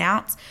who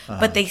denounce,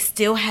 but they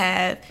still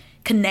have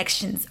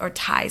connections or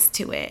ties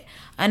to it.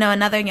 I know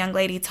another young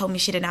lady told me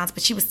she denounced,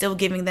 but she was still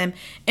giving them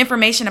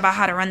information about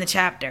how to run the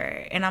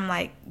chapter. And I'm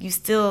like, you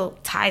still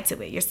tied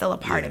to it. You're still a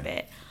part of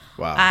it.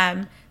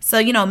 Wow.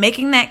 So,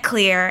 making that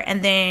clear,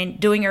 and then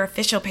doing your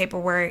official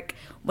paperwork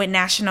with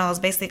nationals,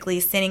 basically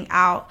sending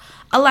out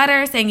a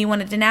letter saying you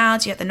want to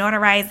denounce, you have to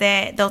notarize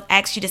it. They'll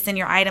ask you to send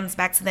your items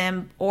back to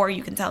them, or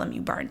you can tell them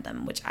you burned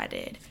them, which I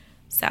did.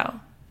 So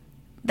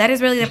that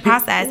is really the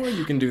process. Or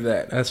you can do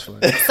that. That's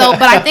fine. So,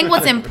 but I think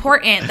what's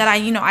important that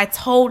I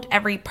told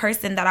every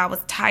person that I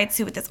was tied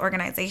to with this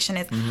organization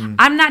is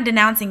I'm not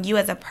denouncing you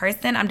as a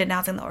person. I'm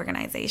denouncing the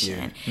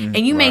organization. And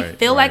you may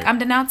feel like I'm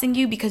denouncing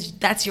you because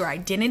that's your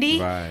identity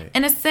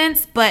in a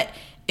sense. But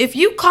if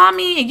you call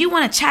me and you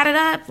want to chat it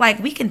up, like,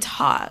 we can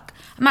talk.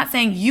 I'm not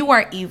saying you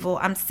are evil.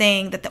 I'm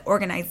saying that the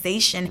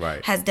organization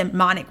has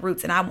demonic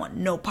roots, and I want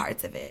no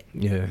parts of it.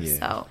 Yeah.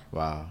 So.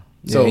 Wow.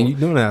 So and you're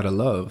doing it out of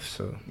love.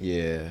 So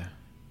yeah.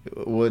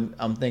 What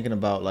I'm thinking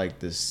about, like,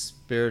 the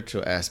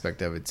spiritual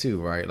aspect of it too,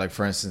 right? Like,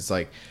 for instance,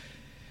 like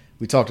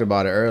we talked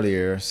about it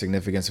earlier,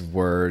 significance of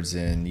words,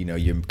 and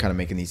you're kind of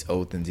making these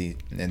oaths and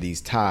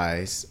these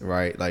ties,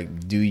 right?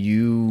 Like, did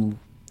you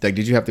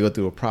have to go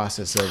through a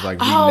process of like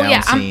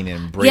renouncing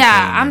and breaking?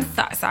 Yeah, I'm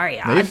sorry.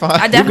 No, you're fine.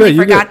 I definitely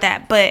forgot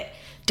that. But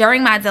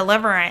during my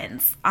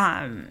deliverance,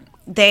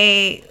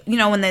 they,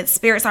 when the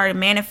spirit started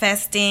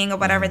manifesting or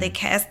whatever, they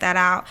cast that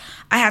out.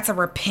 I had to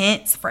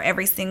repent for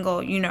every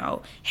single,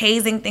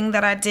 hazing thing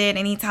that I did.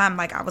 Anytime,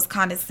 like, I was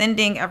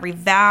condescending, every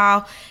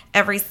vow,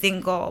 every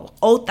single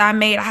oath I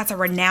made, I had to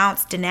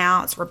renounce,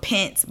 denounce,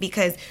 repent,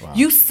 because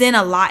you sin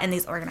a lot in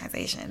these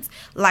organizations.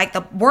 Like,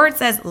 the word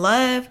says,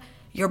 love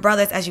your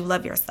brothers as you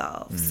love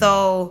yourself.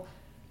 So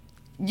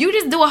you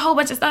just do a whole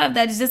bunch of stuff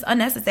that is just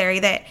unnecessary,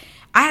 that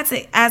I had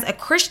to, as a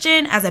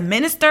Christian, as a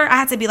minister, I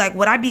had to be like,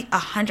 would I be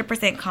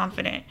 100%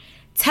 confident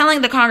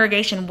telling the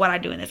congregation what I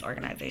do in this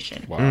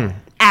organization? Wow.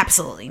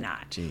 Absolutely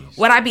not. Jeez.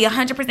 Would I be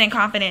 100%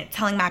 confident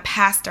telling my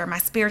pastor, my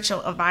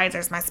spiritual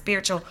advisors, my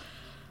spiritual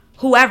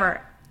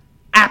whoever?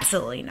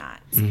 Absolutely not.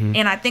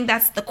 And I think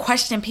that's the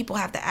question people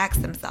have to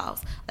ask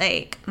themselves.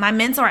 Like, my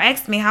mentor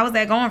asked me, how is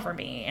that going for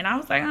me? And I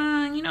was like,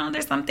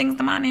 there's some things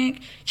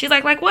demonic. She's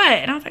like what?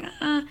 And I was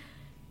like,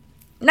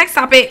 next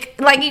topic.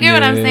 Like, you get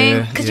what I'm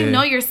saying? Because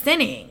you're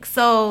sinning.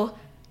 So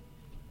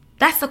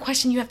that's the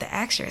question you have to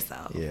ask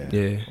yourself.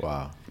 Yeah.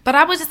 Wow. But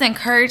I would just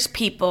encourage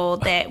people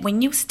that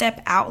when you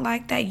step out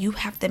like that, you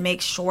have to make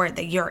sure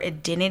that your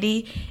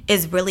identity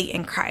is really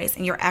in Christ,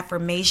 and your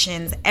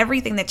affirmations,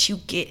 everything that you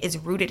get is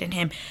rooted in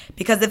Him.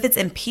 Because if it's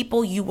in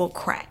people, you will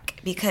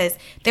crack. Because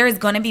there is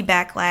going to be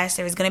backlash.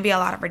 There is going to be a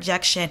lot of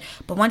rejection.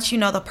 But once you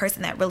know the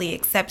person that really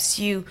accepts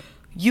you,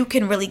 you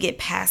can really get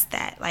past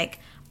that. Like,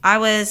 I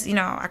was,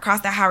 I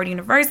crossed at Howard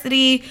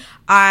University.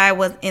 I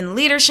was in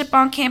leadership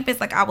on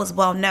campus. Like, I was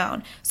well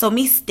known. So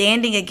me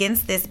standing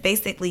against this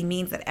basically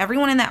means that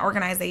everyone in that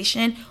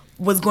organization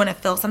was going to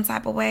feel some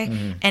type of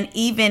way. And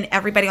even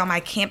everybody on my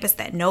campus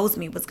that knows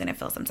me was going to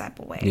feel some type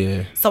of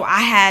way.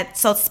 Yeah.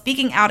 So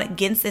speaking out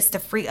against this to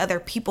free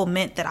other people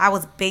meant that I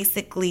was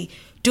basically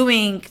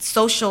doing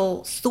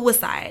social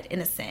suicide in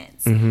a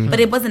sense. But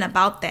it wasn't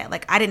about that.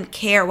 Like, I didn't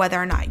care whether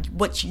or not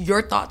what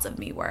your thoughts of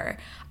me were.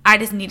 I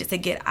just needed to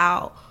get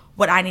out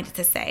what I needed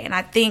to say. And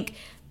I think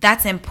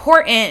that's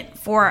important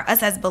for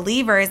us as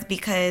believers,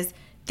 because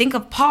think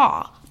of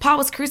Paul. Paul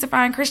was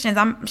crucifying Christians.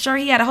 I'm sure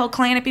he had a whole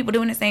clan of people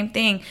doing the same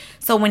thing.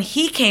 So when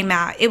he came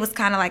out, it was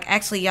kind of like,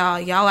 actually,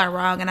 y'all are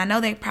wrong. And I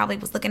know they probably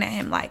was looking at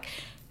him like,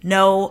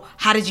 know,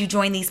 how did you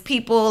join these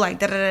people? Like,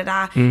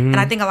 da-da-da-da. And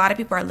I think a lot of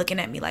people are looking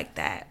at me like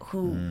that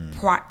who,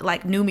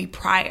 knew me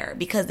prior,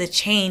 because the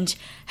change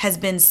has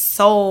been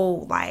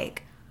so,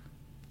 like,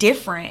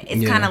 different.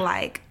 It's kind of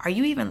like, are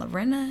you even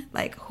Laurina?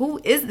 Like, who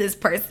is this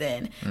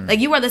person? Like,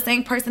 you are the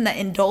same person that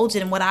indulged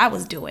in what I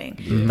was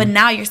doing, but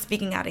now you're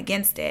speaking out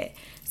against it.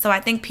 So I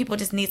think people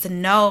just need to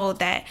know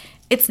that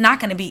it's not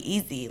going to be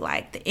easy.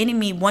 Like, the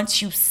enemy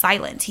wants you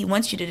silent. He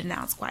wants you to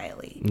denounce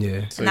quietly.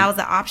 Yeah. And that was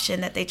the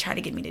option that they tried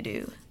to get me to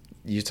do.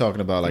 You're talking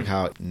about like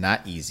how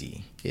not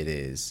easy it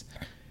is.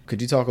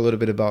 Could you talk a little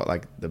bit about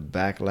like the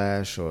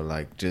backlash or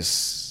like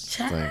just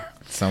like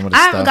some of the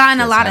stuff? I've gotten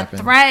a lot happened?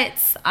 of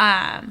threats.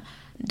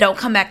 Don't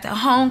come back to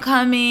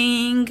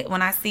homecoming.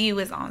 When I see you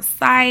is on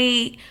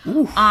site.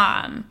 People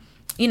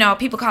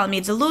calling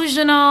me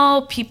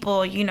delusional.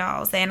 People,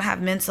 saying I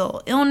have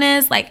mental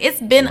illness. Like,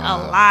 it's been a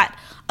lot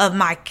of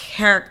my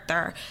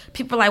character.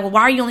 People are like, well,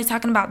 why are you only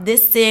talking about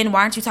this sin?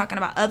 Why aren't you talking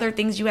about other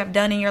things you have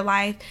done in your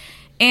life?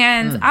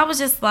 And I was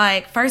just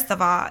like, first of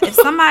all, if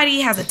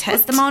somebody has a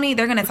testimony,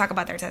 they're going to talk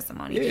about their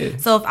testimony. Yeah.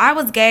 So if I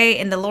was gay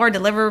and the Lord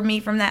delivered me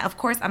from that, of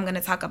course I'm going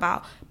to talk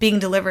about being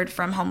delivered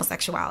from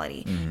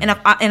homosexuality.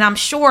 And I'm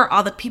sure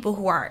all the people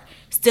who are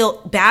still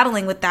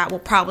battling with that will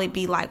probably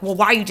be like, well,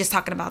 why are you just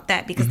talking about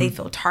that? Because they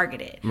feel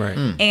targeted. Right.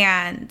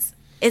 And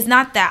it's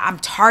not that I'm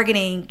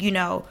targeting,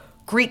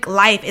 Greek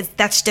life.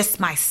 That's just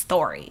my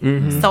story.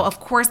 So of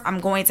course I'm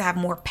going to have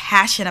more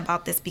passion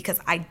about this because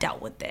I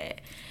dealt with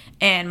it.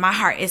 And my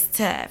heart is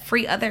to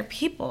free other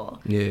people.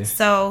 Yeah.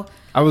 So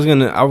I was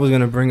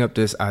gonna bring up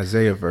this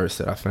Isaiah verse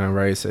that I found,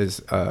 right? It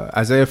says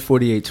Isaiah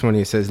 48:20.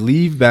 It says,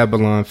 "Leave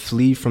Babylon,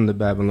 flee from the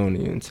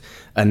Babylonians.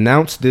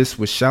 Announce this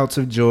with shouts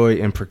of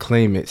joy and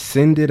proclaim it.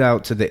 Send it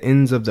out to the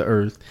ends of the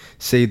earth.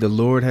 Say the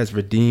Lord has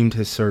redeemed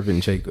his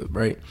servant Jacob."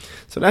 Right.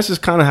 So that's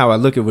just kind of how I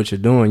look at what you're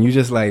doing. You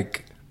just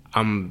like,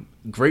 I'm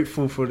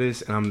grateful for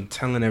this and I'm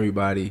telling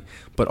everybody,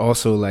 but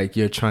also like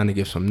you're trying to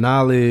give some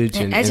knowledge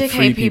and educate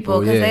free people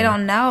because they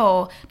don't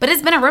know. But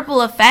it's been a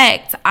ripple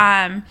effect.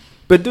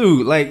 But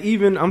dude, like,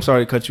 even, I'm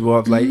sorry to cut you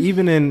off, like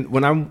even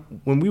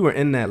when we were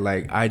in that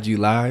like IG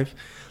live,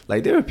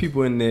 like there were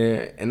people in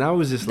there and I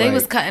was just they like,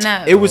 was cutting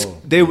up. It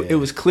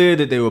was clear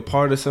that they were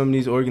part of some of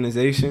these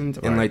organizations,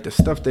 and like the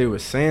stuff they were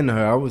saying to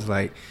her, I was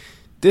like,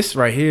 this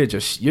right here,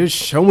 just you're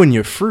showing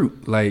your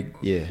fruit, like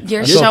you're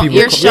showing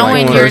your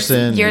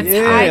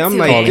yeah. I'm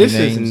like, this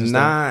is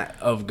not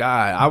of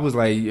God. I was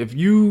like, if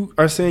you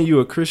are saying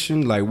you're a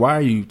Christian, like, why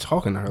are you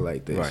talking to her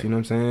like this? Right. You know what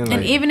I'm saying? Like,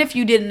 and even if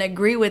you didn't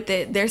agree with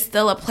it, there's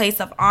still a place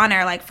of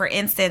honor. Like, for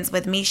instance,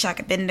 with Meshach,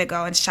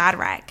 Abednego, and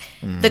Shadrach,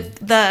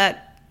 the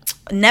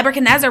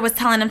Nebuchadnezzar was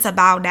telling them to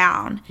bow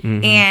down,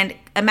 and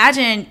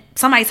imagine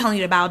somebody telling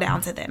you to bow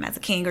down to them as a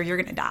king or you're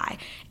gonna die,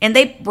 and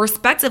they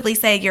respectively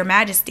say, "Your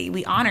Majesty,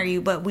 we honor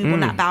you, but we will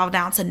not bow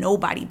down to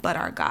nobody but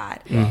our God."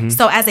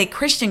 So as a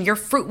Christian, your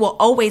fruit will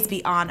always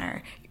be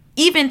honor,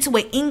 even to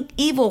an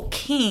evil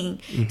king.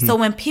 So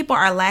when people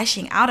are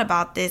lashing out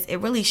about this, it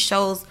really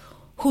shows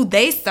who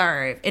they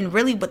serve and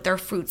really what their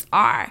fruits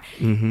are.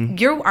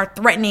 You are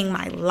threatening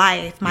my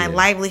life, my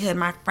livelihood,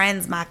 my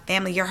friends, my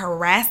family. You're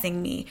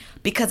harassing me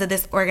because of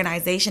this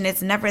organization.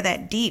 It's never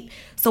that deep.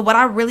 So what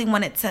I really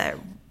wanted to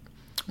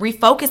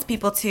refocus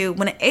people to,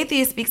 when an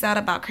atheist speaks out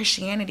about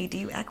Christianity, do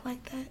you act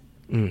like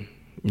that?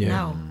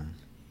 No.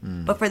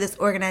 But for this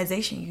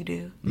organization, you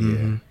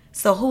do.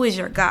 So who is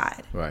your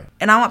God? Right.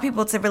 And I want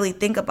people to really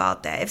think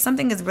about that. If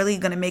something is really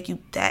going to make you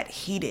that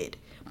heated,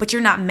 but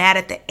you're not mad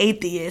at the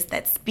atheist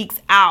that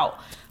speaks out,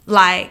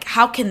 like,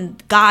 how can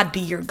God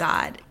be your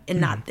God and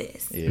not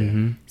this?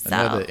 So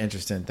another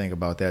interesting thing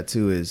about that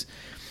too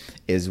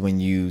is when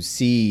you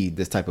see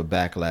this type of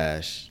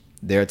backlash,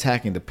 they're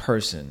attacking the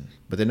person,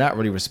 but they're not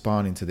really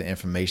responding to the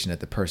information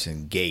that the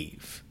person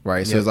gave,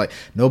 right? So it's like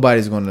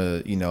nobody's going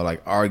to,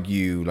 like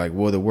argue like,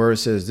 well, the word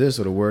says this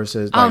or the word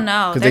says like,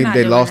 no, because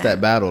they lost that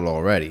battle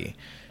already.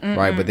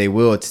 Right, but they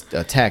will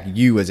attack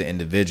you as an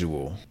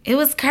individual. It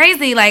was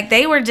crazy. Like,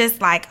 they were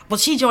just like, well,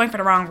 she joined for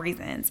the wrong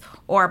reasons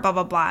or blah,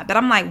 blah, blah. But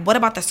I'm like, what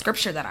about the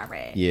scripture that I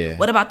read? Yeah.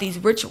 What about these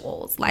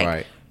rituals?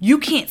 Like, you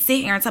can't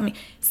sit here and tell me.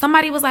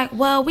 Somebody was like,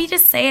 well, we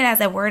just say it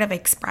as a word of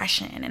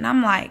expression. And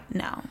I'm like,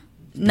 no,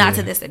 not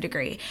to this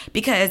degree.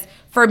 Because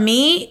for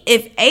me,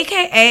 if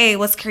AKA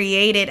was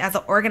created as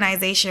an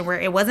organization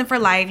where it wasn't for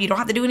life, you don't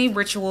have to do any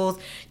rituals,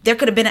 there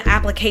could have been an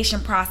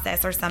application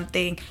process or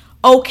something,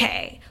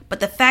 okay. But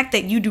the fact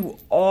that you do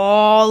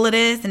all of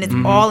this and it's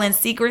all in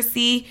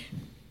secrecy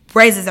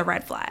raises a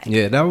red flag.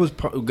 Yeah, that was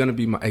going to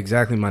be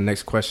exactly my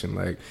next question.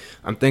 Like,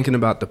 I'm thinking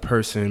about the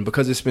person,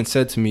 because it's been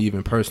said to me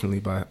even personally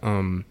by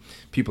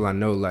people I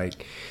know,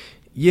 like,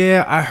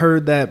 yeah, I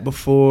heard that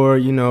before,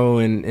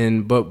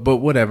 but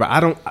whatever. I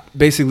don't,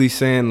 basically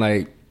saying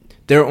like,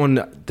 they're on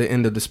the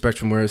end of the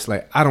spectrum where it's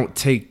like, I don't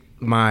take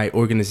my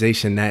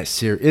organization that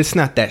serious. It's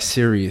not that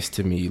serious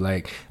to me.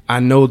 Like, I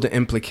know the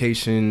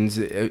implications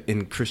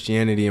in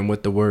Christianity and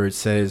what the word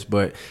says,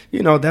 but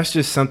that's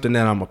just something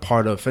that I'm a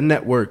part of for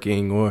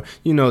networking or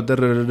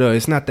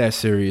It's not that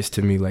serious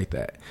to me like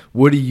that.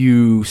 What do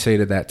you say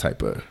to that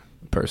type of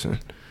person?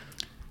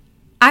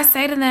 I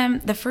say to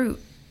them, the fruit.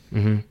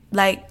 Mm-hmm.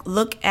 Like,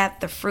 look at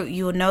the fruit.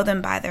 You will know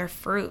them by their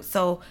fruit.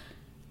 So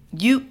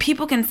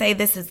people can say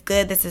this is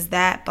good, this is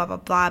that, blah, blah,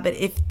 blah. But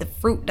if the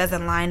fruit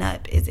doesn't line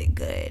up, is it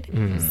good?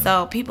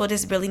 So people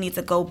just really need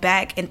to go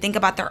back and think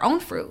about their own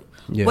fruit.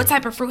 Yeah. What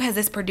type of fruit has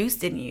this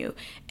produced in you?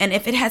 And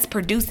if it has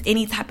produced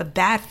any type of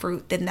bad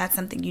fruit, then that's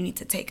something you need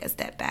to take a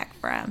step back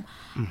from.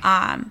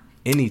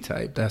 Any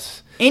type.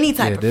 That's any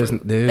type of there's,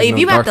 fruit. there's Like, if no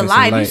you have to darkness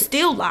lie, and you're light.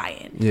 still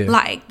lying. Yeah.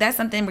 Like, that's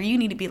something where you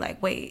need to be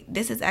like, wait,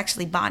 this is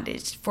actually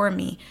bondage for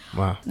me.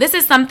 Wow. This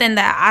is something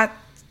that I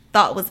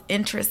thought was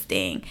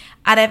interesting.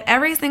 Out of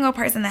every single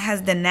person that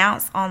has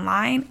denounced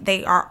online,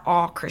 they are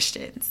all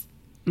Christians.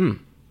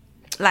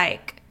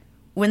 Like,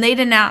 when they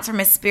denounce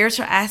from a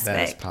spiritual aspect,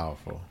 That is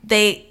powerful.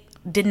 they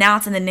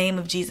denounce in the name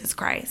of Jesus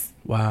Christ.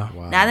 Wow.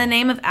 Not in the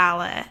name of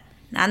Allah,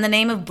 not in the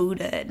name of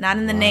Buddha, not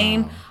in the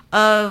name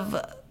of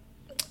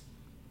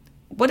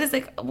what are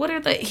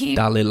the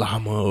Dalai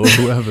Lama or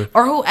whoever.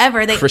 or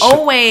whoever. They Krishna-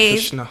 always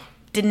Krishna.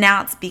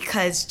 denounce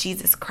because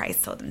Jesus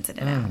Christ told them to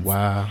denounce.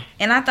 Wow.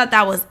 And I thought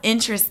that was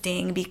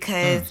interesting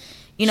because,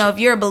 you know, if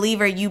you're a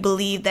believer, you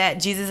believe that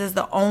Jesus is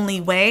the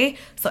only way.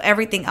 So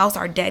everything else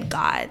are dead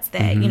gods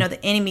that, you know,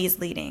 the enemy is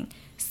leading.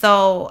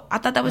 So I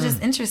thought that was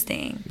just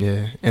interesting.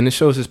 Yeah, and it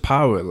shows his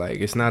power. Like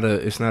it's not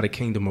a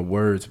kingdom of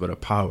words, but a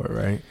power,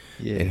 right?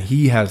 Yeah. And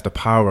he has the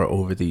power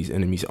over these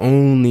enemies.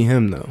 Only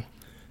him, though.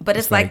 But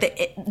it's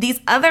like these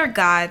other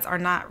gods are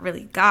not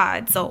really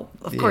gods. So,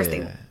 of course,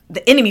 Yeah.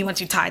 the enemy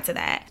wants you tied to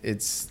that.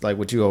 It's like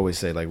what you always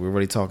say, like we're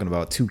really talking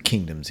about two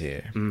kingdoms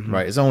here,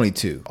 right? It's only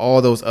two.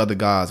 All those other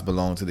gods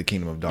belong to the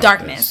kingdom of darkness.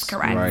 Darkness,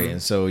 correct. Right.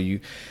 And so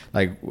you,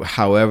 like,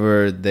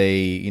 however they,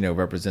 you know,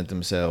 represent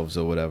themselves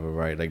or whatever,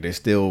 right? Like they're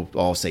still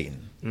all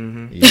Satan. You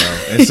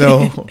know? And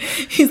so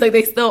He's like,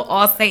 they still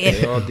all Satan.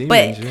 They all demons,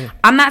 but yeah.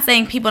 I'm not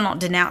saying people don't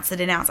denounce to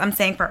denounce. I'm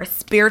saying for a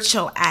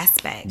spiritual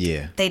aspect,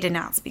 Yeah. they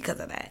denounce because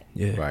of that.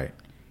 Yeah, right.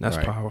 That's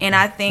Right. powerful. And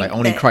I think Like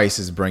only that- Christ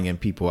is bringing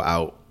people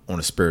out on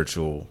a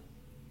spiritual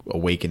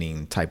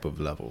awakening type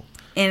of level.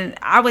 And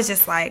I was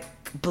just like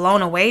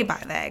blown away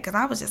by that because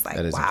I was just like,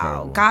 That is wow,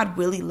 incredible. God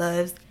really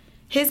loves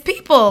his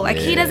people. Like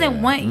he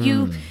doesn't want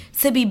you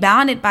to be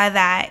bounded by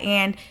that.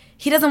 And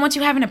he doesn't want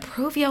you having to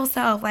prove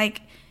yourself.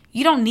 Like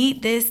you don't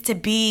need this to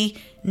be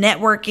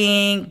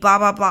networking, blah,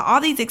 blah, blah.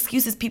 All these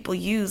excuses people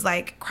use,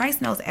 like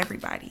Christ knows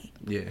everybody.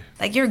 Yeah.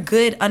 Like you're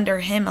good under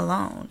him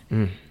alone.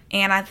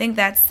 And I think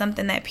that's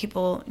something that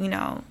people, you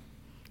know,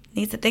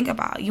 need to think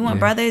about. You want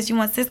brothers, you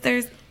want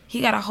sisters.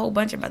 He got a whole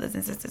bunch of brothers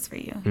and sisters for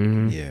you.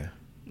 Yeah.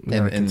 We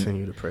gotta And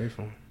continue to pray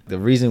for him. the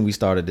reason we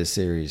started this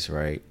series,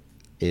 right,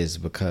 is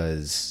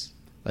because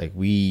like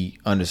we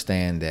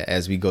understand that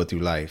as we go through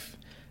life,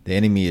 the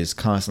enemy is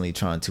constantly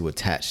trying to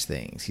attach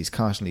things. He's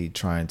constantly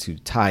trying to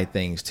tie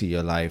things to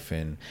your life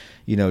and,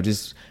 you know,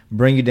 just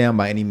bring you down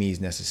by any means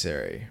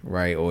necessary,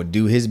 right? Or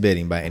do his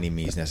bidding by any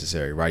means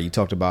necessary, right? You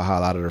talked about how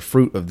a lot of the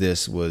fruit of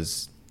this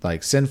was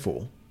like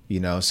sinful, you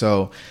know,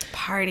 so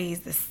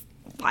Parties, this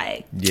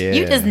like Yeah.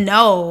 you just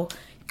know.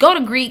 Go to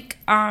Greek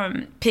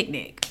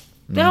picnic.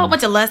 There's a whole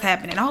bunch of lust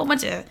happening, a whole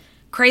bunch of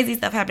crazy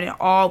stuff happening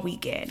all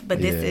weekend.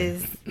 But this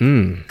is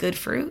good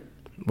fruit.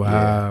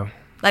 Wow.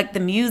 Like the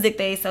music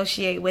they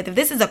associate with. If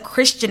this is a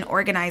Christian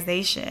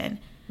organization,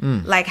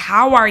 like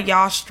how are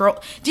y'all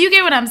do you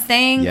get what I'm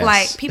saying? Yes.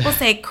 Like people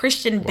say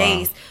Christian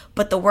based,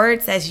 but the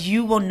word says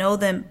you will know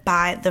them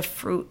by the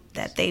fruit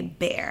that they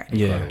bear.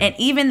 Yeah. And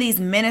even these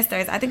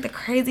ministers, I think the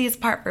craziest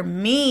part for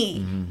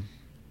me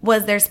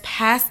was there's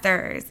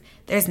pastors,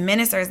 there's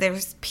ministers,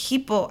 there's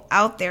people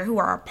out there who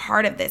are a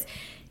part of this.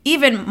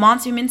 Even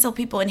monumental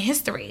people in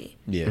history.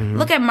 yeah.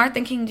 Look at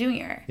Martin King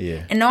Jr.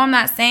 Yeah. And no, I'm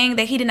not saying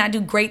that he did not do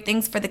great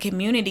things for the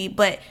community,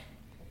 but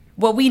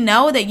what we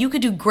know that you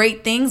could do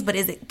great things, but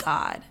is it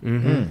God?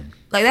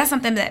 Like that's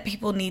something that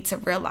people need to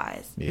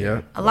realize.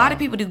 Yeah. A lot of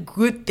people do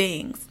good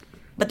things,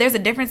 but there's a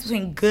difference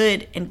between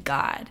good and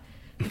God.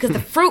 Because the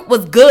fruit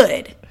was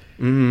good,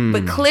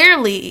 but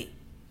clearly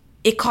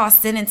it caused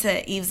sin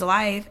into Eve's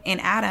life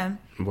and Adam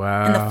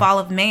Wow. and the fall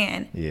of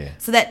man. Yeah.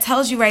 So that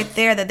tells you right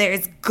there that there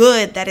is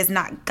good that is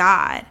not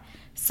God.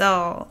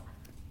 So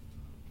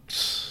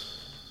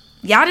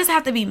y'all just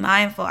have to be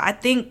mindful. I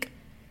think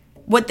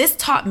what this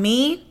taught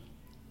me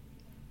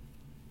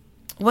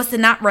was to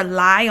not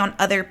rely on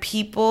other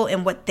people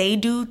and what they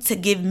do to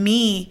give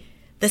me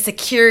the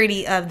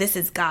security of this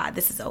is God,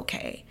 this is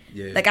okay.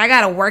 Yeah. Like I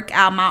gotta work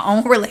out my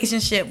own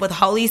relationship with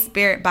Holy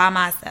Spirit by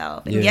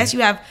myself. And Yeah. yes,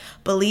 you have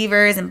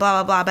believers and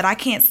blah, blah, blah, but I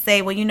can't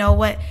say, well, you know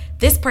what?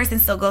 This person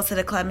still goes to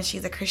the club and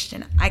she's a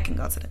Christian. I can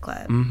go to the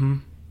club.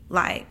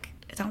 Like,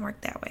 it don't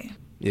work that way.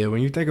 Yeah,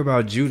 when you think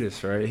about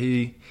Judas, right?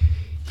 He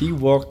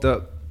walked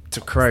up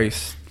to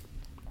Christ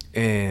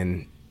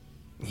and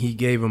he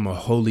gave him a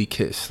holy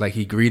kiss. Like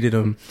he greeted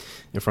him,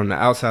 and from the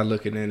outside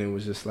looking in, it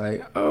was just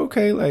like, oh,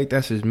 okay, like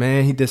that's his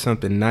man. He did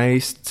something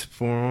nice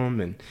for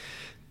him,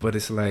 but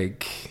it's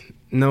like,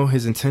 no,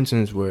 his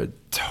intentions were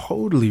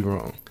totally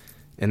wrong.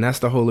 And that's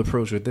the whole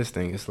approach with this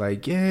thing. It's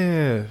like,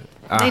 yeah,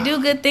 They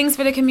do good things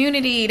for the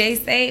community. They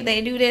say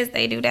they do this,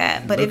 they do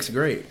that. But looks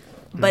great.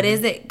 But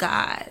is it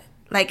God?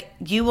 like,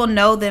 you will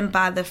know them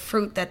by the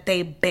fruit that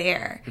they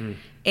bear.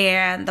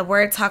 And the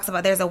word talks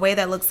about there's a way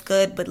that looks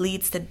good but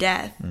leads to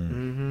death.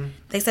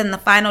 They said in the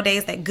final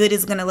days that good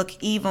is going to look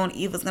evil and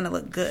evil is going to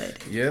look good.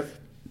 Yep.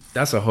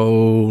 That's a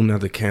whole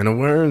nother can of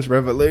worms,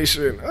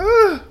 Revelation.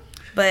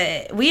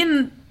 But we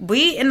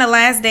in the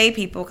last day,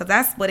 people, because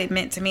that's what it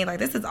meant to me. Like,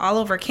 this is all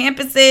over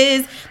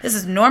campuses. This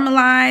is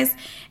normalized.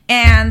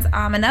 And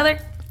another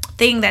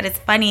thing that is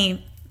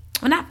funny,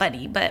 well, not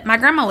funny, but my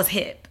grandma was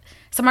hip.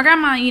 So my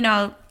grandma, you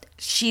know,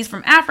 she's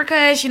from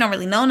Africa. She don't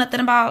really know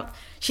nothing about,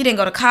 she didn't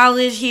go to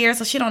college here,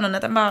 so she don't know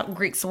nothing about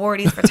Greek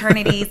sororities,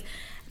 fraternities,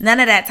 none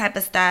of that type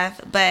of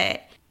stuff.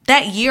 But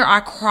that year I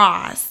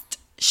crossed,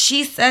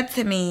 she said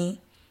to me,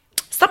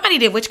 somebody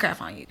did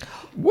witchcraft on you.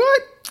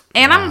 What?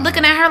 And I'm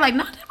looking at her like,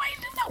 no, nobody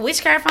did no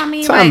witchcraft on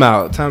me. Time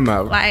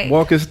out. Like,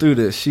 walk us through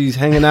this. She's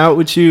hanging out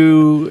with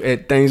you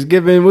at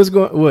Thanksgiving.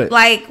 What?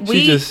 Like,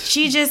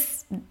 she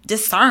just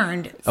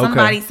discerned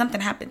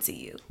something happened to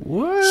you.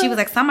 What? She was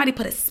like, somebody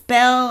put a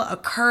spell, a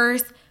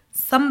curse.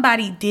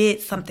 Somebody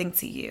did something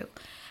to you.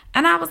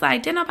 And I was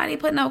like, did nobody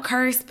put no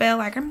curse, spell?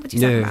 Like, I remember what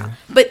you talking about.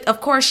 But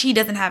of course she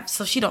doesn't have,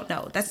 so she don't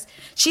know.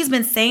 She's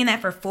been saying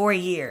that for 4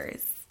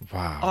 years.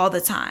 Wow. All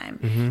the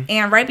time.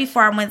 And right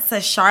before I went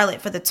to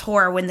Charlotte for the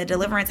tour, when the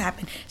deliverance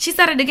happened, she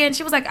said it again.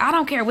 She was like, I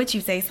don't care what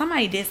you say.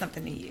 Somebody did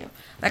something to you.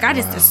 Like, I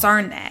just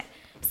discerned that.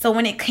 So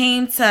when it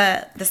came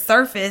to the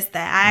surface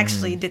that I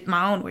actually did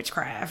my own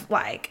witchcraft,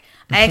 like,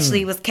 I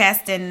actually was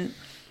casting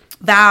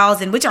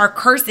vows, and which are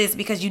curses,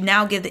 because you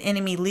now give the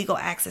enemy legal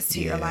access to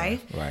your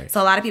life. Right.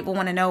 So a lot of people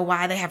want to know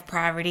why they have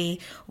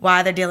poverty,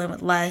 why they're dealing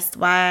with lust,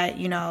 why,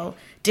 you know,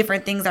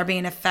 different things are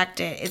being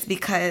affected. It's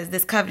because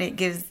this covenant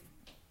gives,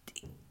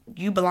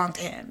 you belong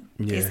to him,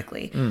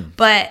 basically.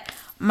 But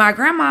my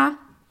grandma,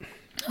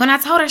 when I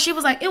told her, she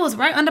was like, it was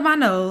right under my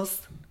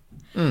nose.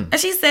 And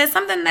she said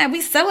something that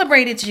we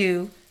celebrated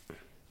you.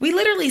 We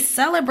literally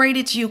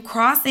celebrated you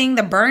crossing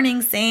the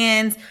burning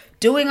sands,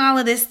 doing all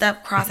of this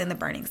stuff, crossing the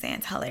burning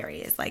sands.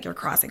 Hilarious. Like, you're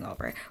crossing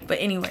over. But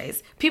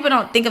anyways, people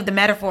don't think of the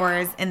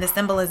metaphors and the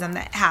symbolism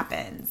that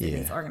happens in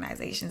these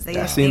organizations.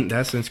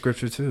 That's in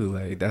scripture too.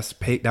 Like,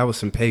 that was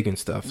some pagan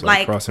stuff,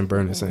 like crossing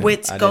burning sands,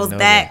 which goes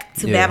back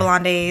to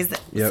Babylon days.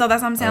 So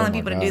that's what I'm telling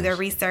people to do their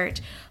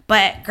research.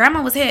 But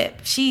grandma was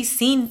hip. She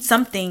seen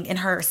something in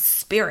her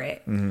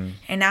spirit, and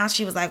now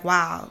she was like,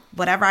 "Wow,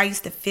 whatever I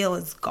used to feel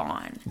is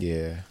gone."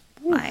 Yeah.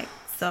 Like,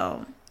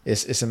 so.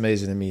 It's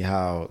amazing to me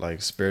how,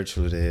 like,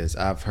 spiritual it is.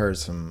 I've heard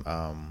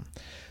some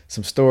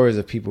stories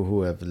of people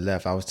who have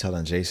left. I was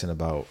telling Jason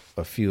about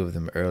a few of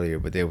them earlier,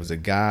 but there was a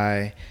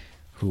guy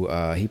who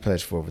he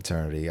pledged for a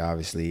fraternity,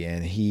 obviously,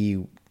 and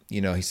he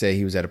said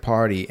he was at a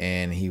party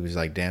and he was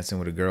like dancing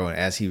with a girl, and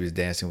as he was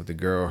dancing with the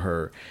girl,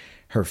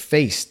 her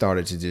face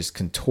started to just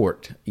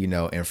contort,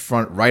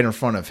 right in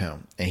front of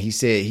him, and he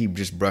said he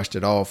just brushed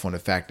it off on the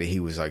fact that he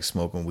was like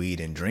smoking weed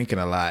and drinking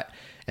a lot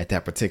at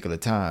that particular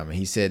time. And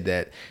he said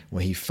that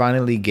when he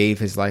finally gave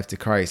his life to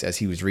Christ, as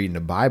he was reading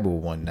the Bible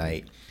one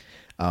night,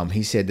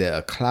 he said that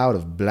a cloud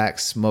of black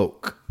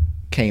smoke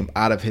came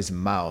out of his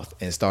mouth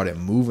and started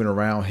moving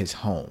around his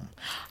home.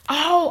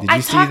 Oh, I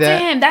talked to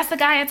him. That's the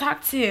guy I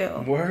talked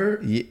to.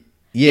 Word?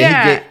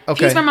 Yeah.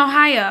 Okay. He's from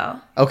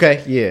Ohio.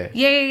 Okay. Yeah.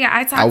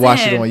 Yeah. I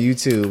watched it on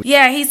YouTube.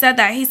 Yeah, he said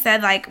that. He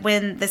said, like,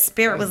 when the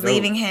spirit was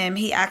leaving him,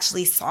 he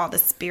actually saw the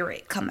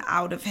spirit come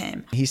out of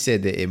him. He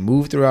said that it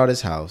moved throughout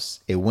his house.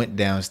 It went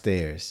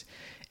downstairs,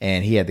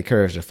 and he had the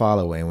courage to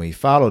follow it. And when he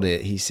followed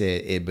it, he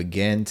said it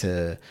began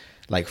to,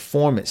 like,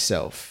 form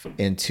itself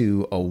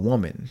into a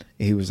woman.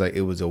 He was like,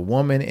 it was a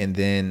woman, and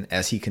then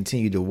as he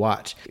continued to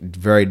watch,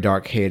 very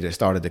dark hair that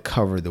started to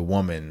cover the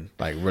woman,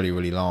 like, really,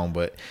 really long,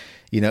 but.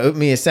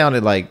 It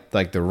sounded like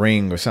The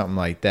Ring or something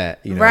like that,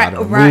 out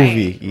of a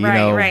movie,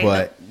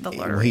 but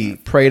when he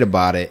prayed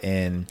about it,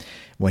 and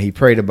when he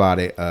prayed about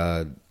it,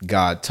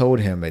 God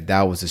told him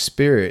that was a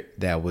spirit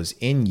that was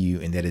in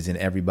you and that is in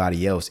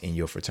everybody else in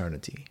your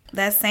fraternity.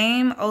 That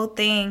same old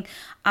thing.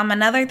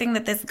 Another thing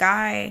that this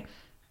guy,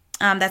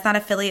 that's not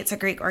affiliate to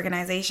Greek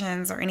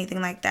organizations or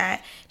anything like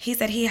that, he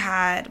said he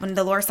had, when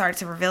the Lord started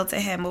to reveal to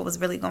him what was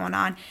really going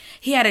on,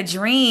 he had a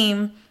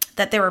dream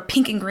that there were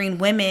pink and green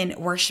women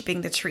worshiping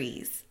the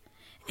trees.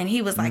 And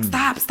he was like,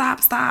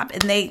 stop.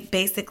 And they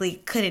basically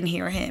couldn't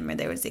hear him, or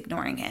they was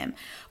ignoring him.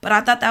 But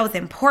I thought that was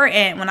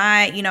important when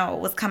I,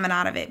 was coming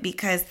out of it,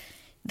 because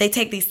they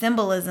take these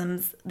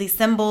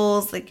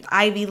symbols, like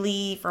ivy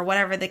leaf or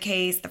whatever the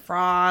case, the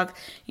frog,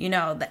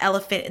 the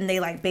elephant, and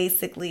they like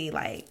basically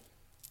like,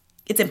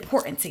 it's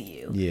important to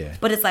you. Yeah.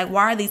 But it's like,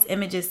 why are these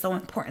images so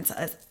important to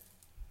us?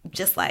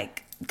 Just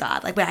like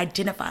God, like we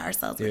identify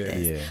ourselves with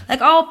this. Yeah.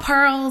 Like, all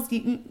pearls,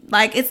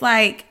 like it's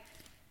like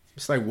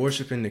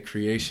worshiping the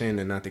creation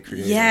and not the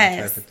creator,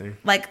 type of thing.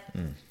 Like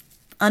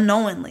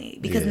unknowingly,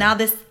 because now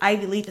this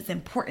ivy leaf is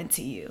important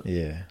to you.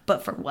 Yeah.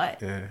 But for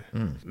what? Yeah.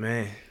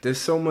 Man, there's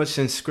so much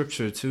in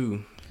scripture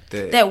too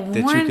that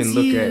you warns can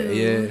look at.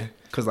 Yeah.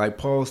 Because like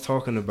Paul's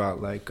talking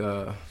about, like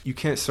you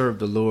can't serve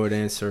the Lord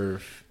and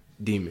serve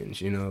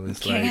demons,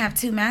 it's you can't have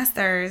two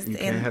masters,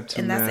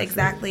 and that's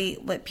exactly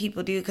what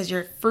people do, because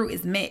your fruit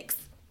is mixed.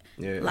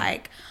 Yeah.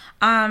 Like,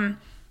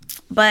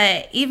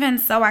 but even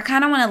so, I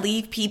kind of want to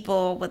leave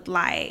people with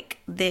like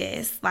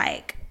this,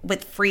 like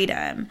with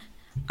freedom.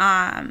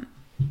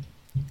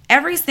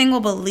 Every single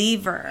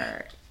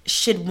believer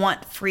should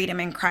want freedom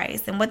in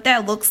Christ. And what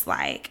that looks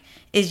like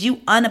is you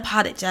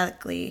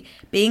unapologetically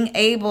being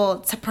able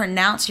to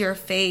pronounce your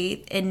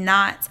faith and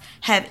not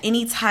have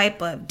any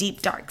type of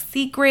deep, dark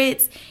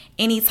secrets,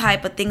 any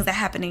type of things that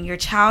happen in your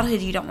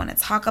childhood you don't want to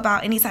talk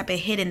about, any type of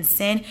hidden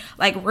sin.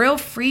 Like, real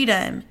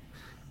freedom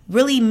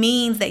really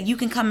means that you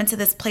can come into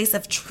this place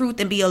of truth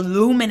and be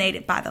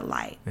illuminated by the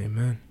light.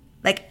 Amen.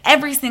 Like,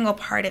 every single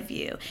part of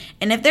you.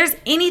 And if there's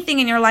anything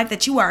in your life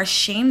that you are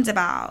ashamed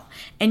about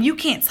and you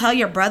can't tell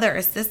your brother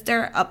or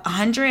sister of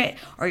 100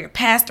 or your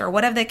pastor or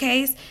whatever the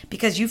case,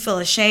 because you feel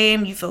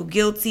ashamed, you feel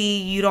guilty,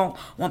 you don't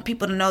want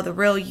people to know the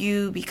real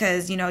you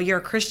because, you know, you're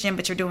a Christian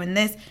but you're doing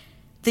this,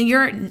 then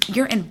you're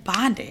in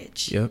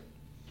bondage. Yep.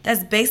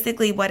 That's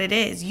basically what it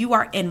is. You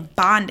are in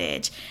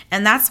bondage.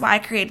 And that's why I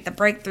created the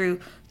Breakthrough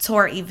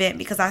Tour event,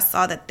 because I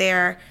saw that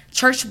their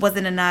church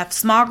wasn't enough,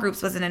 small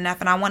groups wasn't enough,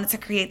 and I wanted to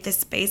create this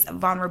space of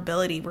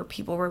vulnerability where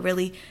people were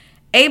really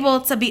able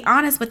to be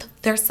honest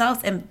with themselves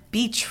and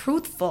be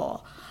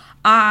truthful.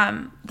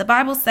 The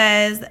Bible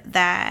says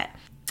that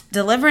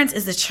deliverance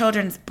is the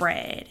children's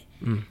bread.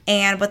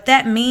 And what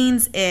that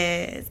means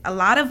is a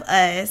lot of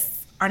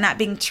us are not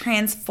being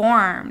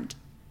transformed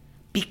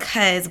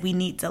because we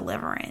need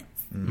deliverance.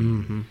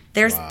 Mm-hmm.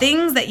 There's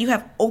things that you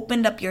have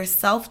opened up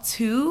yourself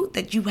to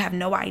that you have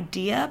no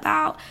idea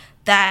about,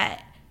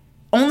 that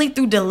only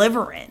through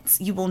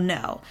deliverance you will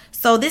know.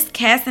 So this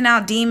casting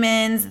out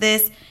demons,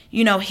 this,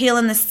 you know,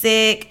 healing the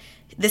sick,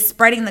 this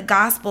spreading the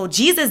gospel,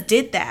 Jesus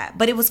did that,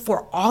 but it was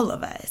for all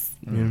of us.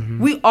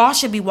 Mm-hmm. We all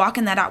should be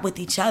walking that out with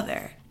each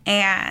other.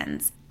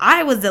 And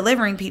I was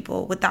delivering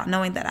people without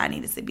knowing that I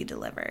needed to be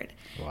delivered.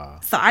 Wow.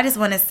 So I just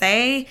want to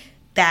say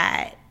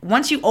that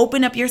once you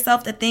open up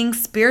yourself to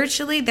things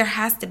spiritually, there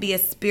has to be a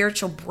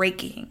spiritual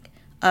breaking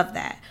of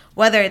that.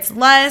 Whether it's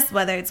lust,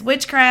 whether it's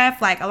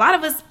witchcraft. Like, a lot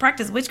of us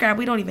practice witchcraft,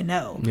 we don't even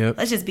know. Yep.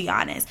 Let's just be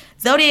honest.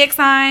 Zodiac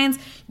signs,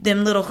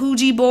 them little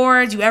Ouija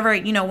boards. You ever,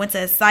 you know, went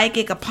to a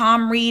psychic, a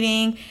palm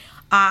reading,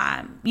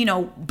 you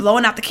know,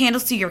 blowing out the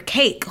candles to your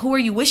cake. Who are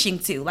you wishing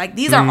to? Like,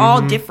 these are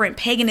all different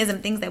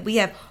paganism things that we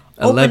have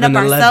opened up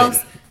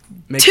ourselves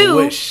Make a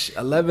wish.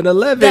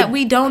 11-11. That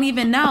we don't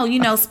even know. You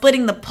know,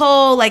 splitting the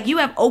pole. Like, you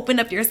have opened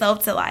up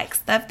yourself to like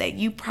stuff that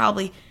you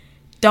probably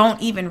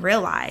don't even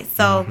realize.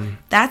 So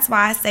that's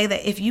why I say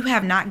that if you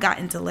have not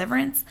gotten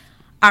deliverance,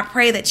 I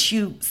pray that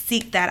you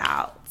seek that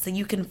out so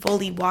you can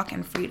fully walk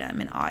in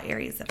freedom in all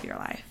areas of your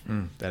life.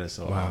 That is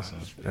so awesome.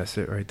 That's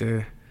it right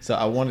there. So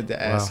I wanted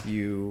to ask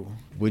you,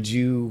 would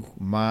you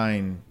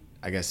mind,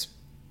 I guess,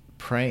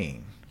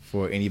 praying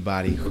for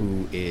anybody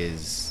who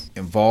is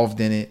involved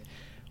in it,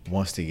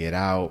 wants to get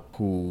out,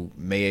 who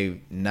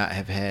may not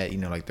have had, you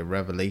know, like the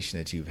revelation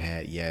that you've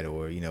had yet,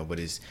 or, you know, but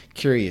is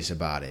curious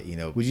about it, you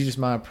know? Would you just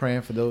mind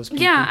praying for those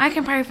people? Yeah, I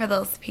can pray for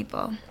those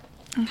people.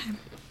 Okay.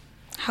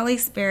 Holy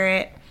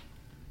Spirit,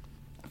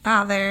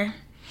 Father,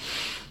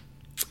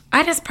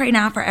 I just pray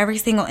now for every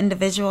single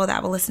individual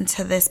that will listen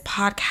to this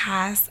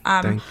podcast,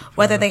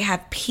 whether they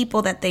have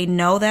people that they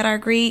know that are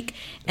Greek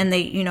and they,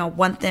 you know,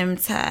 want them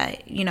to,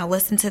 you know,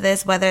 listen to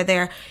this, whether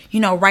they're,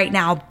 you know, right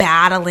now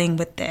battling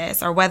with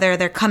this, or whether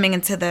they're coming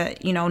into the,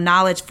 you know,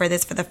 knowledge for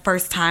this for the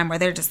first time, where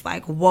they're just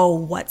like, whoa,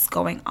 what's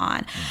going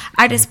on?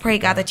 I just pray,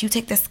 God, that you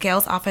take the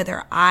scales off of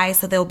their eyes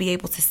so they'll be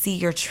able to see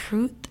your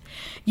truth.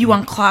 You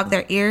unclog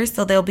their ears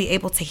so they'll be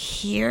able to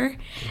hear,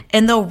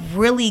 and they'll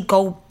really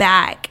go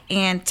back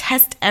and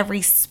test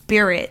every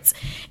spirit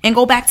and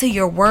go back to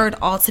your word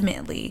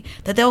ultimately,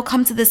 that they'll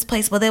come to this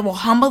place where they will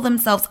humble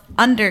themselves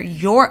under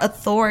your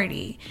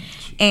authority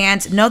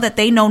and know that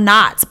they know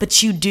not,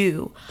 but you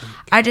do.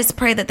 I just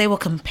pray that they will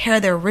compare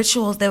their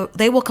rituals.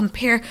 They will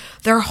compare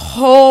their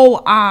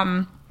whole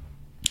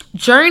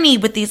journey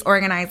with these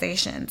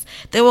organizations.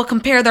 They will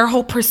compare their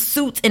whole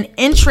pursuit and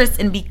interest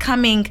in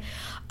becoming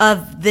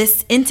of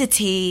this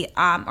entity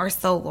or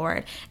so,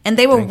 Lord. And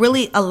they will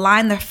really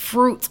align the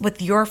fruits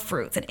with your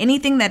fruits. And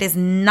anything that is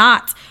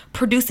not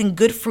producing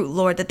good fruit,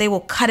 Lord, that they will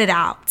cut it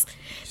out.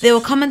 They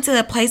will come into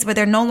a place where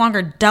they're no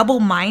longer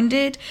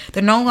double-minded.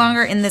 They're no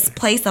longer in this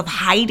place of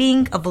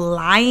hiding, of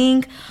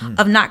lying,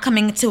 of not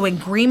coming into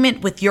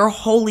agreement with your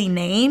holy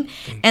name.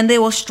 And they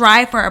will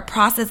strive for a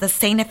process of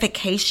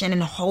sanctification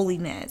and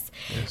holiness.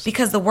 Yes.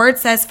 Because the word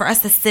says for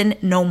us to sin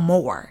no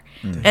more.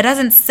 It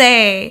doesn't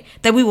say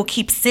that we will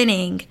keep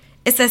sinning.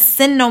 It says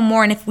sin no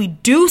more. And if we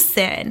do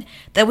sin,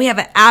 that we have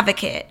an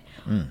advocate.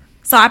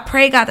 So I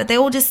pray, God, that they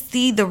will just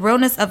see the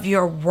realness of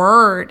your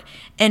word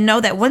and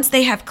know that once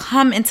they have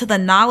come into the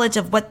knowledge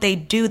of what they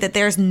do, that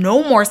there's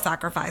no more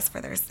sacrifice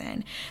for their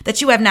sin. That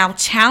you have now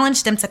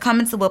challenged them to come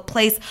into a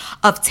place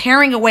of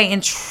tearing away in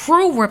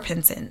true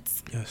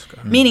repentance. Yes,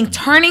 God. Meaning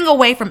turning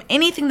away from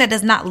anything that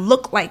does not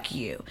look like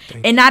you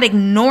and not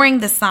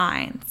ignoring the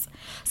signs.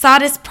 So I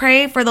just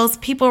pray for those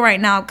people right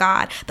now,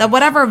 God, that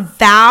whatever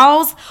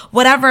vows,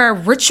 whatever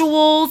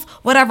rituals,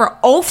 whatever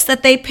oaths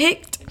that they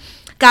picked,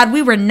 God,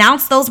 we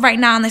renounce those right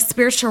now in the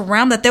spiritual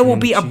realm, that there will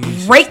be a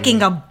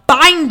breaking, a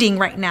binding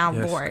right now,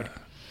 Lord.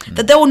 God.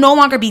 That they will no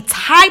longer be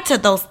tied to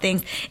those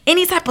things.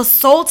 Any type of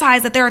soul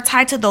ties that they are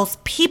tied to those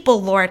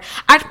people, Lord.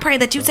 I pray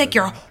that you take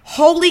your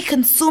holy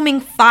consuming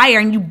fire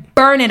and you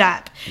burn it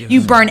up. Yes.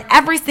 You burn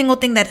every single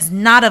thing that is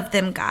not of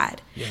them,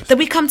 God. Yes. That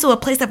we come to a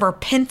place of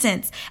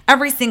repentance.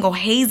 Every single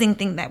hazing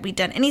thing that we've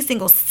done, any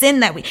single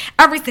sin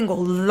every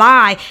single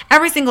lie,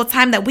 every single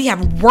time that we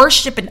have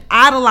worshiped and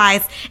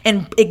idolized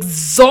and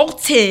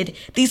exalted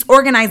these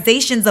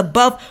organizations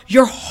above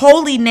your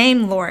holy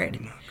name, Lord.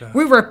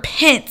 We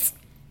repent.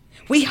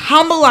 We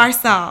humble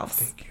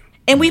ourselves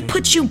and we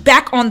put you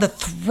back on the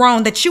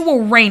throne, that you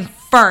will reign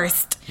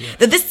first,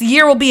 that this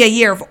year will be a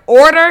year of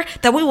order,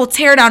 that we will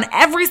tear down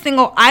every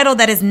single idol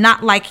that is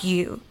not like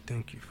you.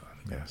 Thank you,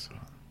 Father. Yes,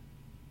 Father.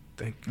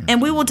 Thank you.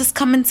 And we will just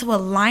come into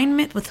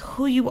alignment with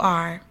who you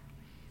are.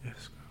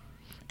 Yes,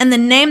 God. And the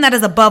name that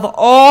is above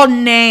all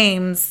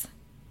names,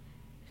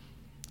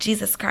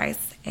 Jesus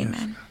Christ.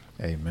 Amen.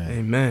 Yes. Amen.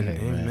 Amen.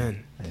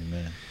 Amen.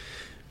 Amen.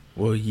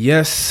 Well,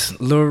 yes,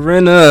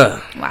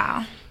 Laurina.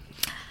 Wow.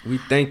 We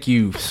thank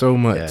you so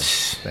much.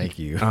 Yes, thank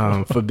you.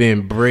 For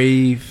being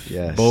brave,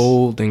 yes.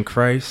 bold in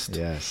Christ.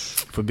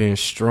 Yes. For being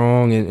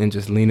strong and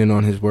just leaning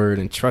on his word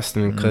and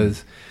trusting him,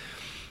 because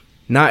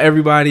not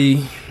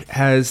everybody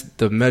has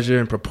the measure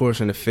and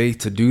proportion of faith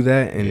to do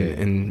that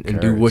and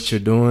do what you're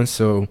doing.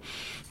 So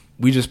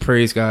we just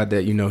praise God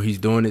that, he's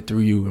doing it through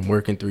you and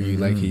working through you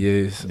like he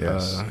is,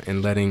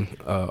 and letting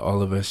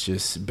all of us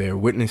just bear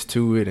witness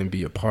to it and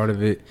be a part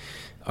of it.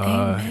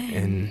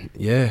 And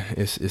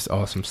it's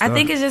awesome stuff. I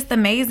think it's just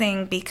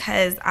amazing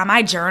because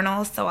I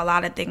journal, so a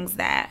lot of things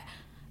that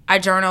I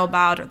journal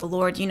about, or the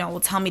Lord, will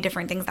tell me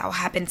different things that will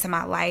happen to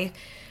my life.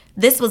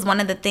 This was one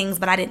of the things,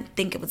 but I didn't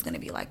think it was going to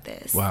be like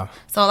this. Wow.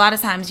 So a lot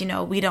of times,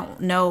 we don't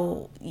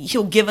know.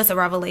 He'll give us a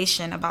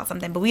revelation about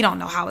something, but we don't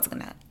know how it's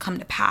going to come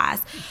to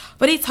pass.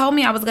 But he told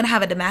me I was going to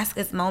have a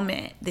Damascus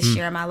moment this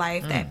year in my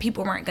life, that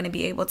people weren't going to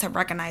be able to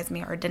recognize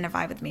me or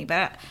identify with me.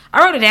 But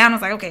I wrote it down. I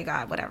was like, okay,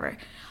 God, whatever.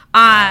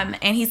 And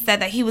he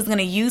said that he was going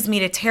to use me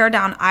to tear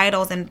down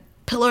idols and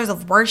pillars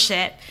of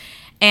worship.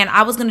 And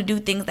I was going to do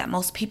things that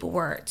most people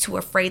were too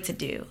afraid to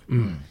do.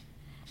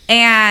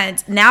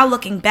 And now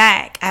looking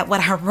back at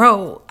what I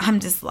wrote, I'm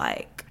just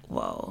like,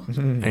 whoa.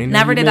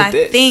 Never did I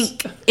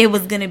think it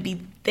was going to be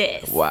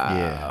this. Wow.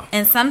 Yeah.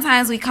 And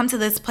sometimes we come to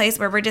this place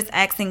where we're just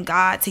asking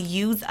God to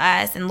use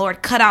us and,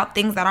 Lord, cut out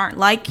things that aren't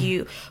like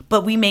you.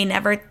 But we may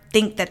never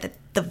think that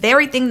the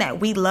very thing that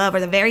we love, or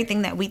the very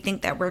thing that we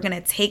think that we're going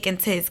to take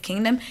into his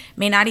kingdom,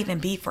 may not even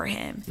be for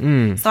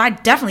him. So I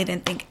definitely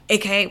didn't think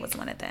AKA was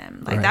one of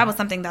them. Like, that was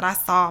something that I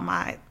saw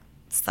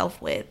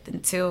myself with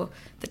until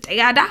the day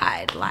I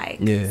died.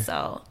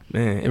 So.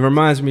 Man, it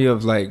reminds me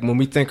of, when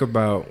we think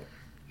about,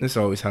 this is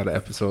always how the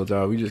episodes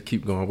are. We just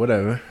keep going,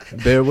 whatever.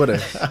 Bear with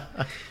us.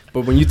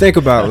 But when you think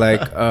about,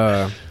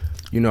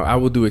 I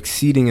will do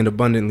exceeding and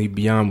abundantly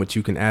beyond what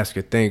you can ask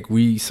or think.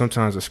 We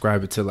sometimes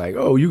ascribe it to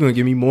oh, you're going to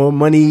give me more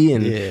money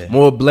and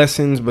more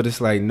blessings. But it's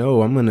like,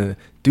 no, I'm going to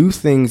do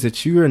things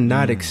that you are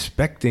not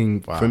expecting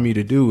for me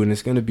to do. And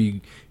it's going to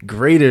be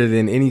greater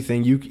than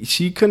anything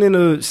she couldn't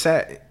have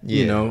sat,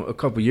 a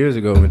couple years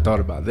ago and thought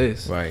about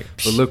this. Right.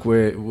 But look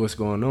what's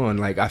going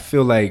on. I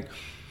feel like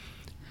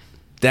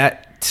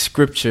that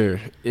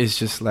scripture is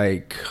just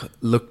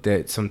looked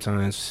at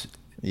sometimes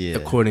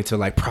according to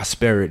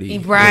prosperity,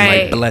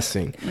 right, and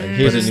blessing.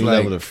 Here's a new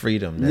level of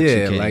freedom that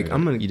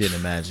you didn't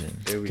imagine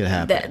could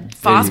happen.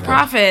 False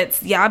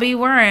prophets, y'all be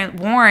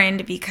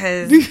warned,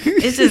 because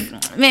it's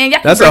just, man,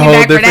 y'all that's a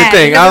whole different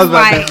thing. I was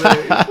about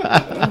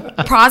to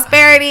say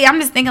prosperity. I'm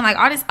just thinking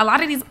a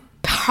lot of these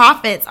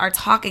prophets are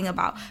talking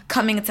about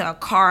coming into a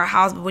car or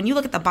house, but when you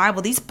look at the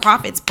Bible, these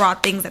prophets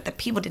brought things that the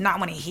people did not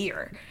want to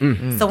hear.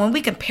 So when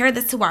we compare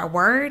this to our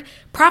word,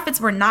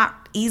 prophets were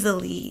not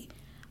easily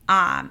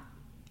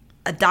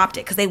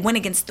adopted because they went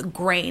against the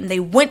grain. They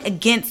went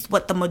against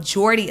what the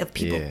majority of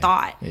people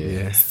thought.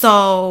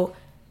 So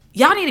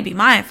y'all need to be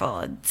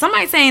mindful.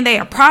 Somebody saying they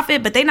a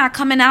prophet, but they not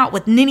coming out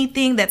with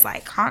anything that's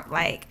what?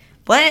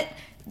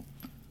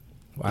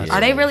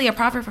 Are they really a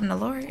prophet from the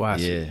Lord?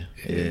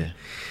 Yeah.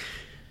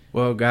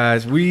 Well,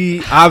 guys,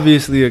 we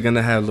obviously are going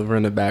to have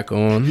Laurina back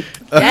on.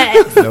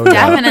 Yes,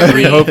 definitely.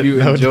 We hope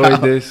you enjoyed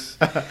this.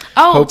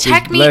 Hope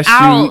check me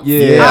out.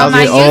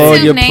 My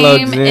YouTube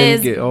name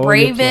is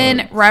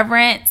Braven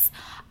Reverence.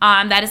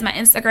 That is my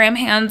Instagram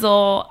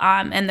handle.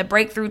 And the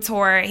Breakthrough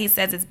Tour, he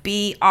says it's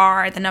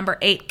BR, the number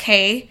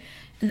 8K.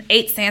 And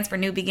 8 stands for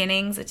New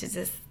Beginnings, which is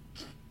just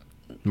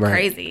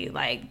crazy.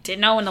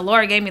 Didn't know when the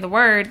Lord gave me the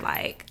word.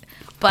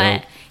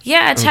 But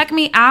check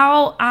me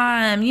out.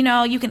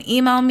 You can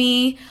email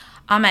me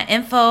at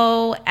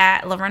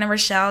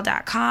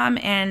info@laurinarachelle.com.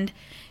 And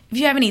if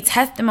you have any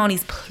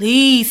testimonies,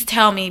 please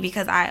tell me,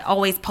 because I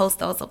always post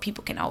those so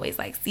people can always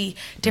see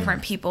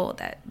different people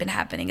that been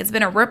happening. It's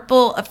been a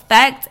ripple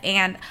effect,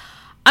 and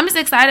I'm just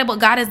excited what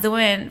God is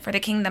doing for the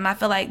kingdom. I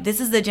feel like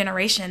this is the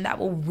generation that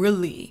will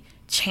really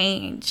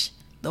change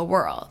the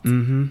world.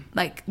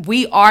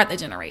 We are the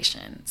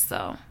generation.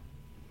 So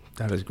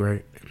that is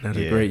great. That'd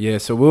be great. Yeah.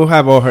 So we'll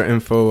have all her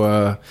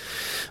info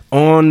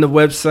on the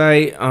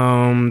website,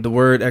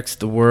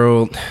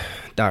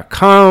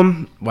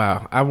 thewordxtheworld.com.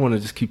 Wow, I want to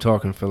just keep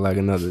talking for like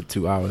another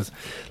 2 hours.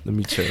 Let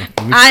me chill.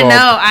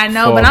 I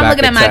know, but I'm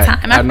looking at my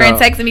time. My friend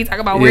texting me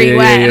talking about where you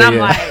at, and I'm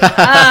like,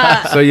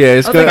 so yeah,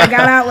 it's good. I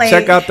got out late.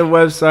 Check out the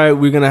website.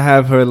 We're gonna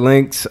have her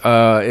links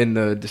in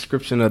the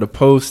description of the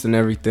post and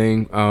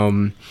everything.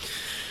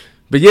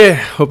 But yeah,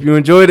 hope you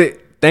enjoyed it.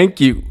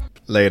 Thank you.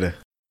 Later.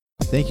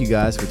 Thank you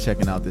guys for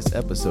checking out this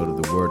episode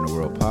of the Word in the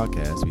World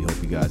podcast. We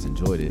hope you guys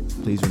enjoyed it.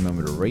 Please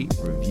remember to rate,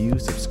 review,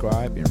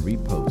 subscribe, and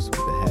repost with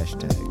the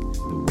hashtag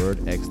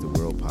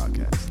 #TheWordXTheWorld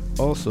podcast.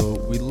 Also,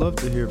 we'd love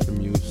to hear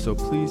from you, so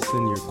please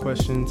send your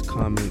questions,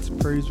 comments,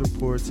 praise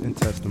reports, and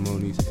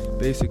testimonies.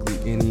 Basically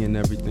any and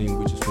everything.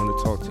 We just want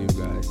to talk to you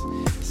guys.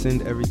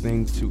 Send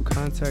everything to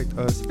contact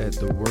us at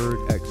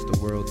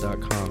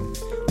thewordxtheworld.com.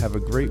 Have a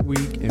great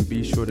week and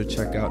be sure to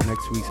check out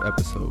next week's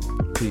episode.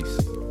 Peace.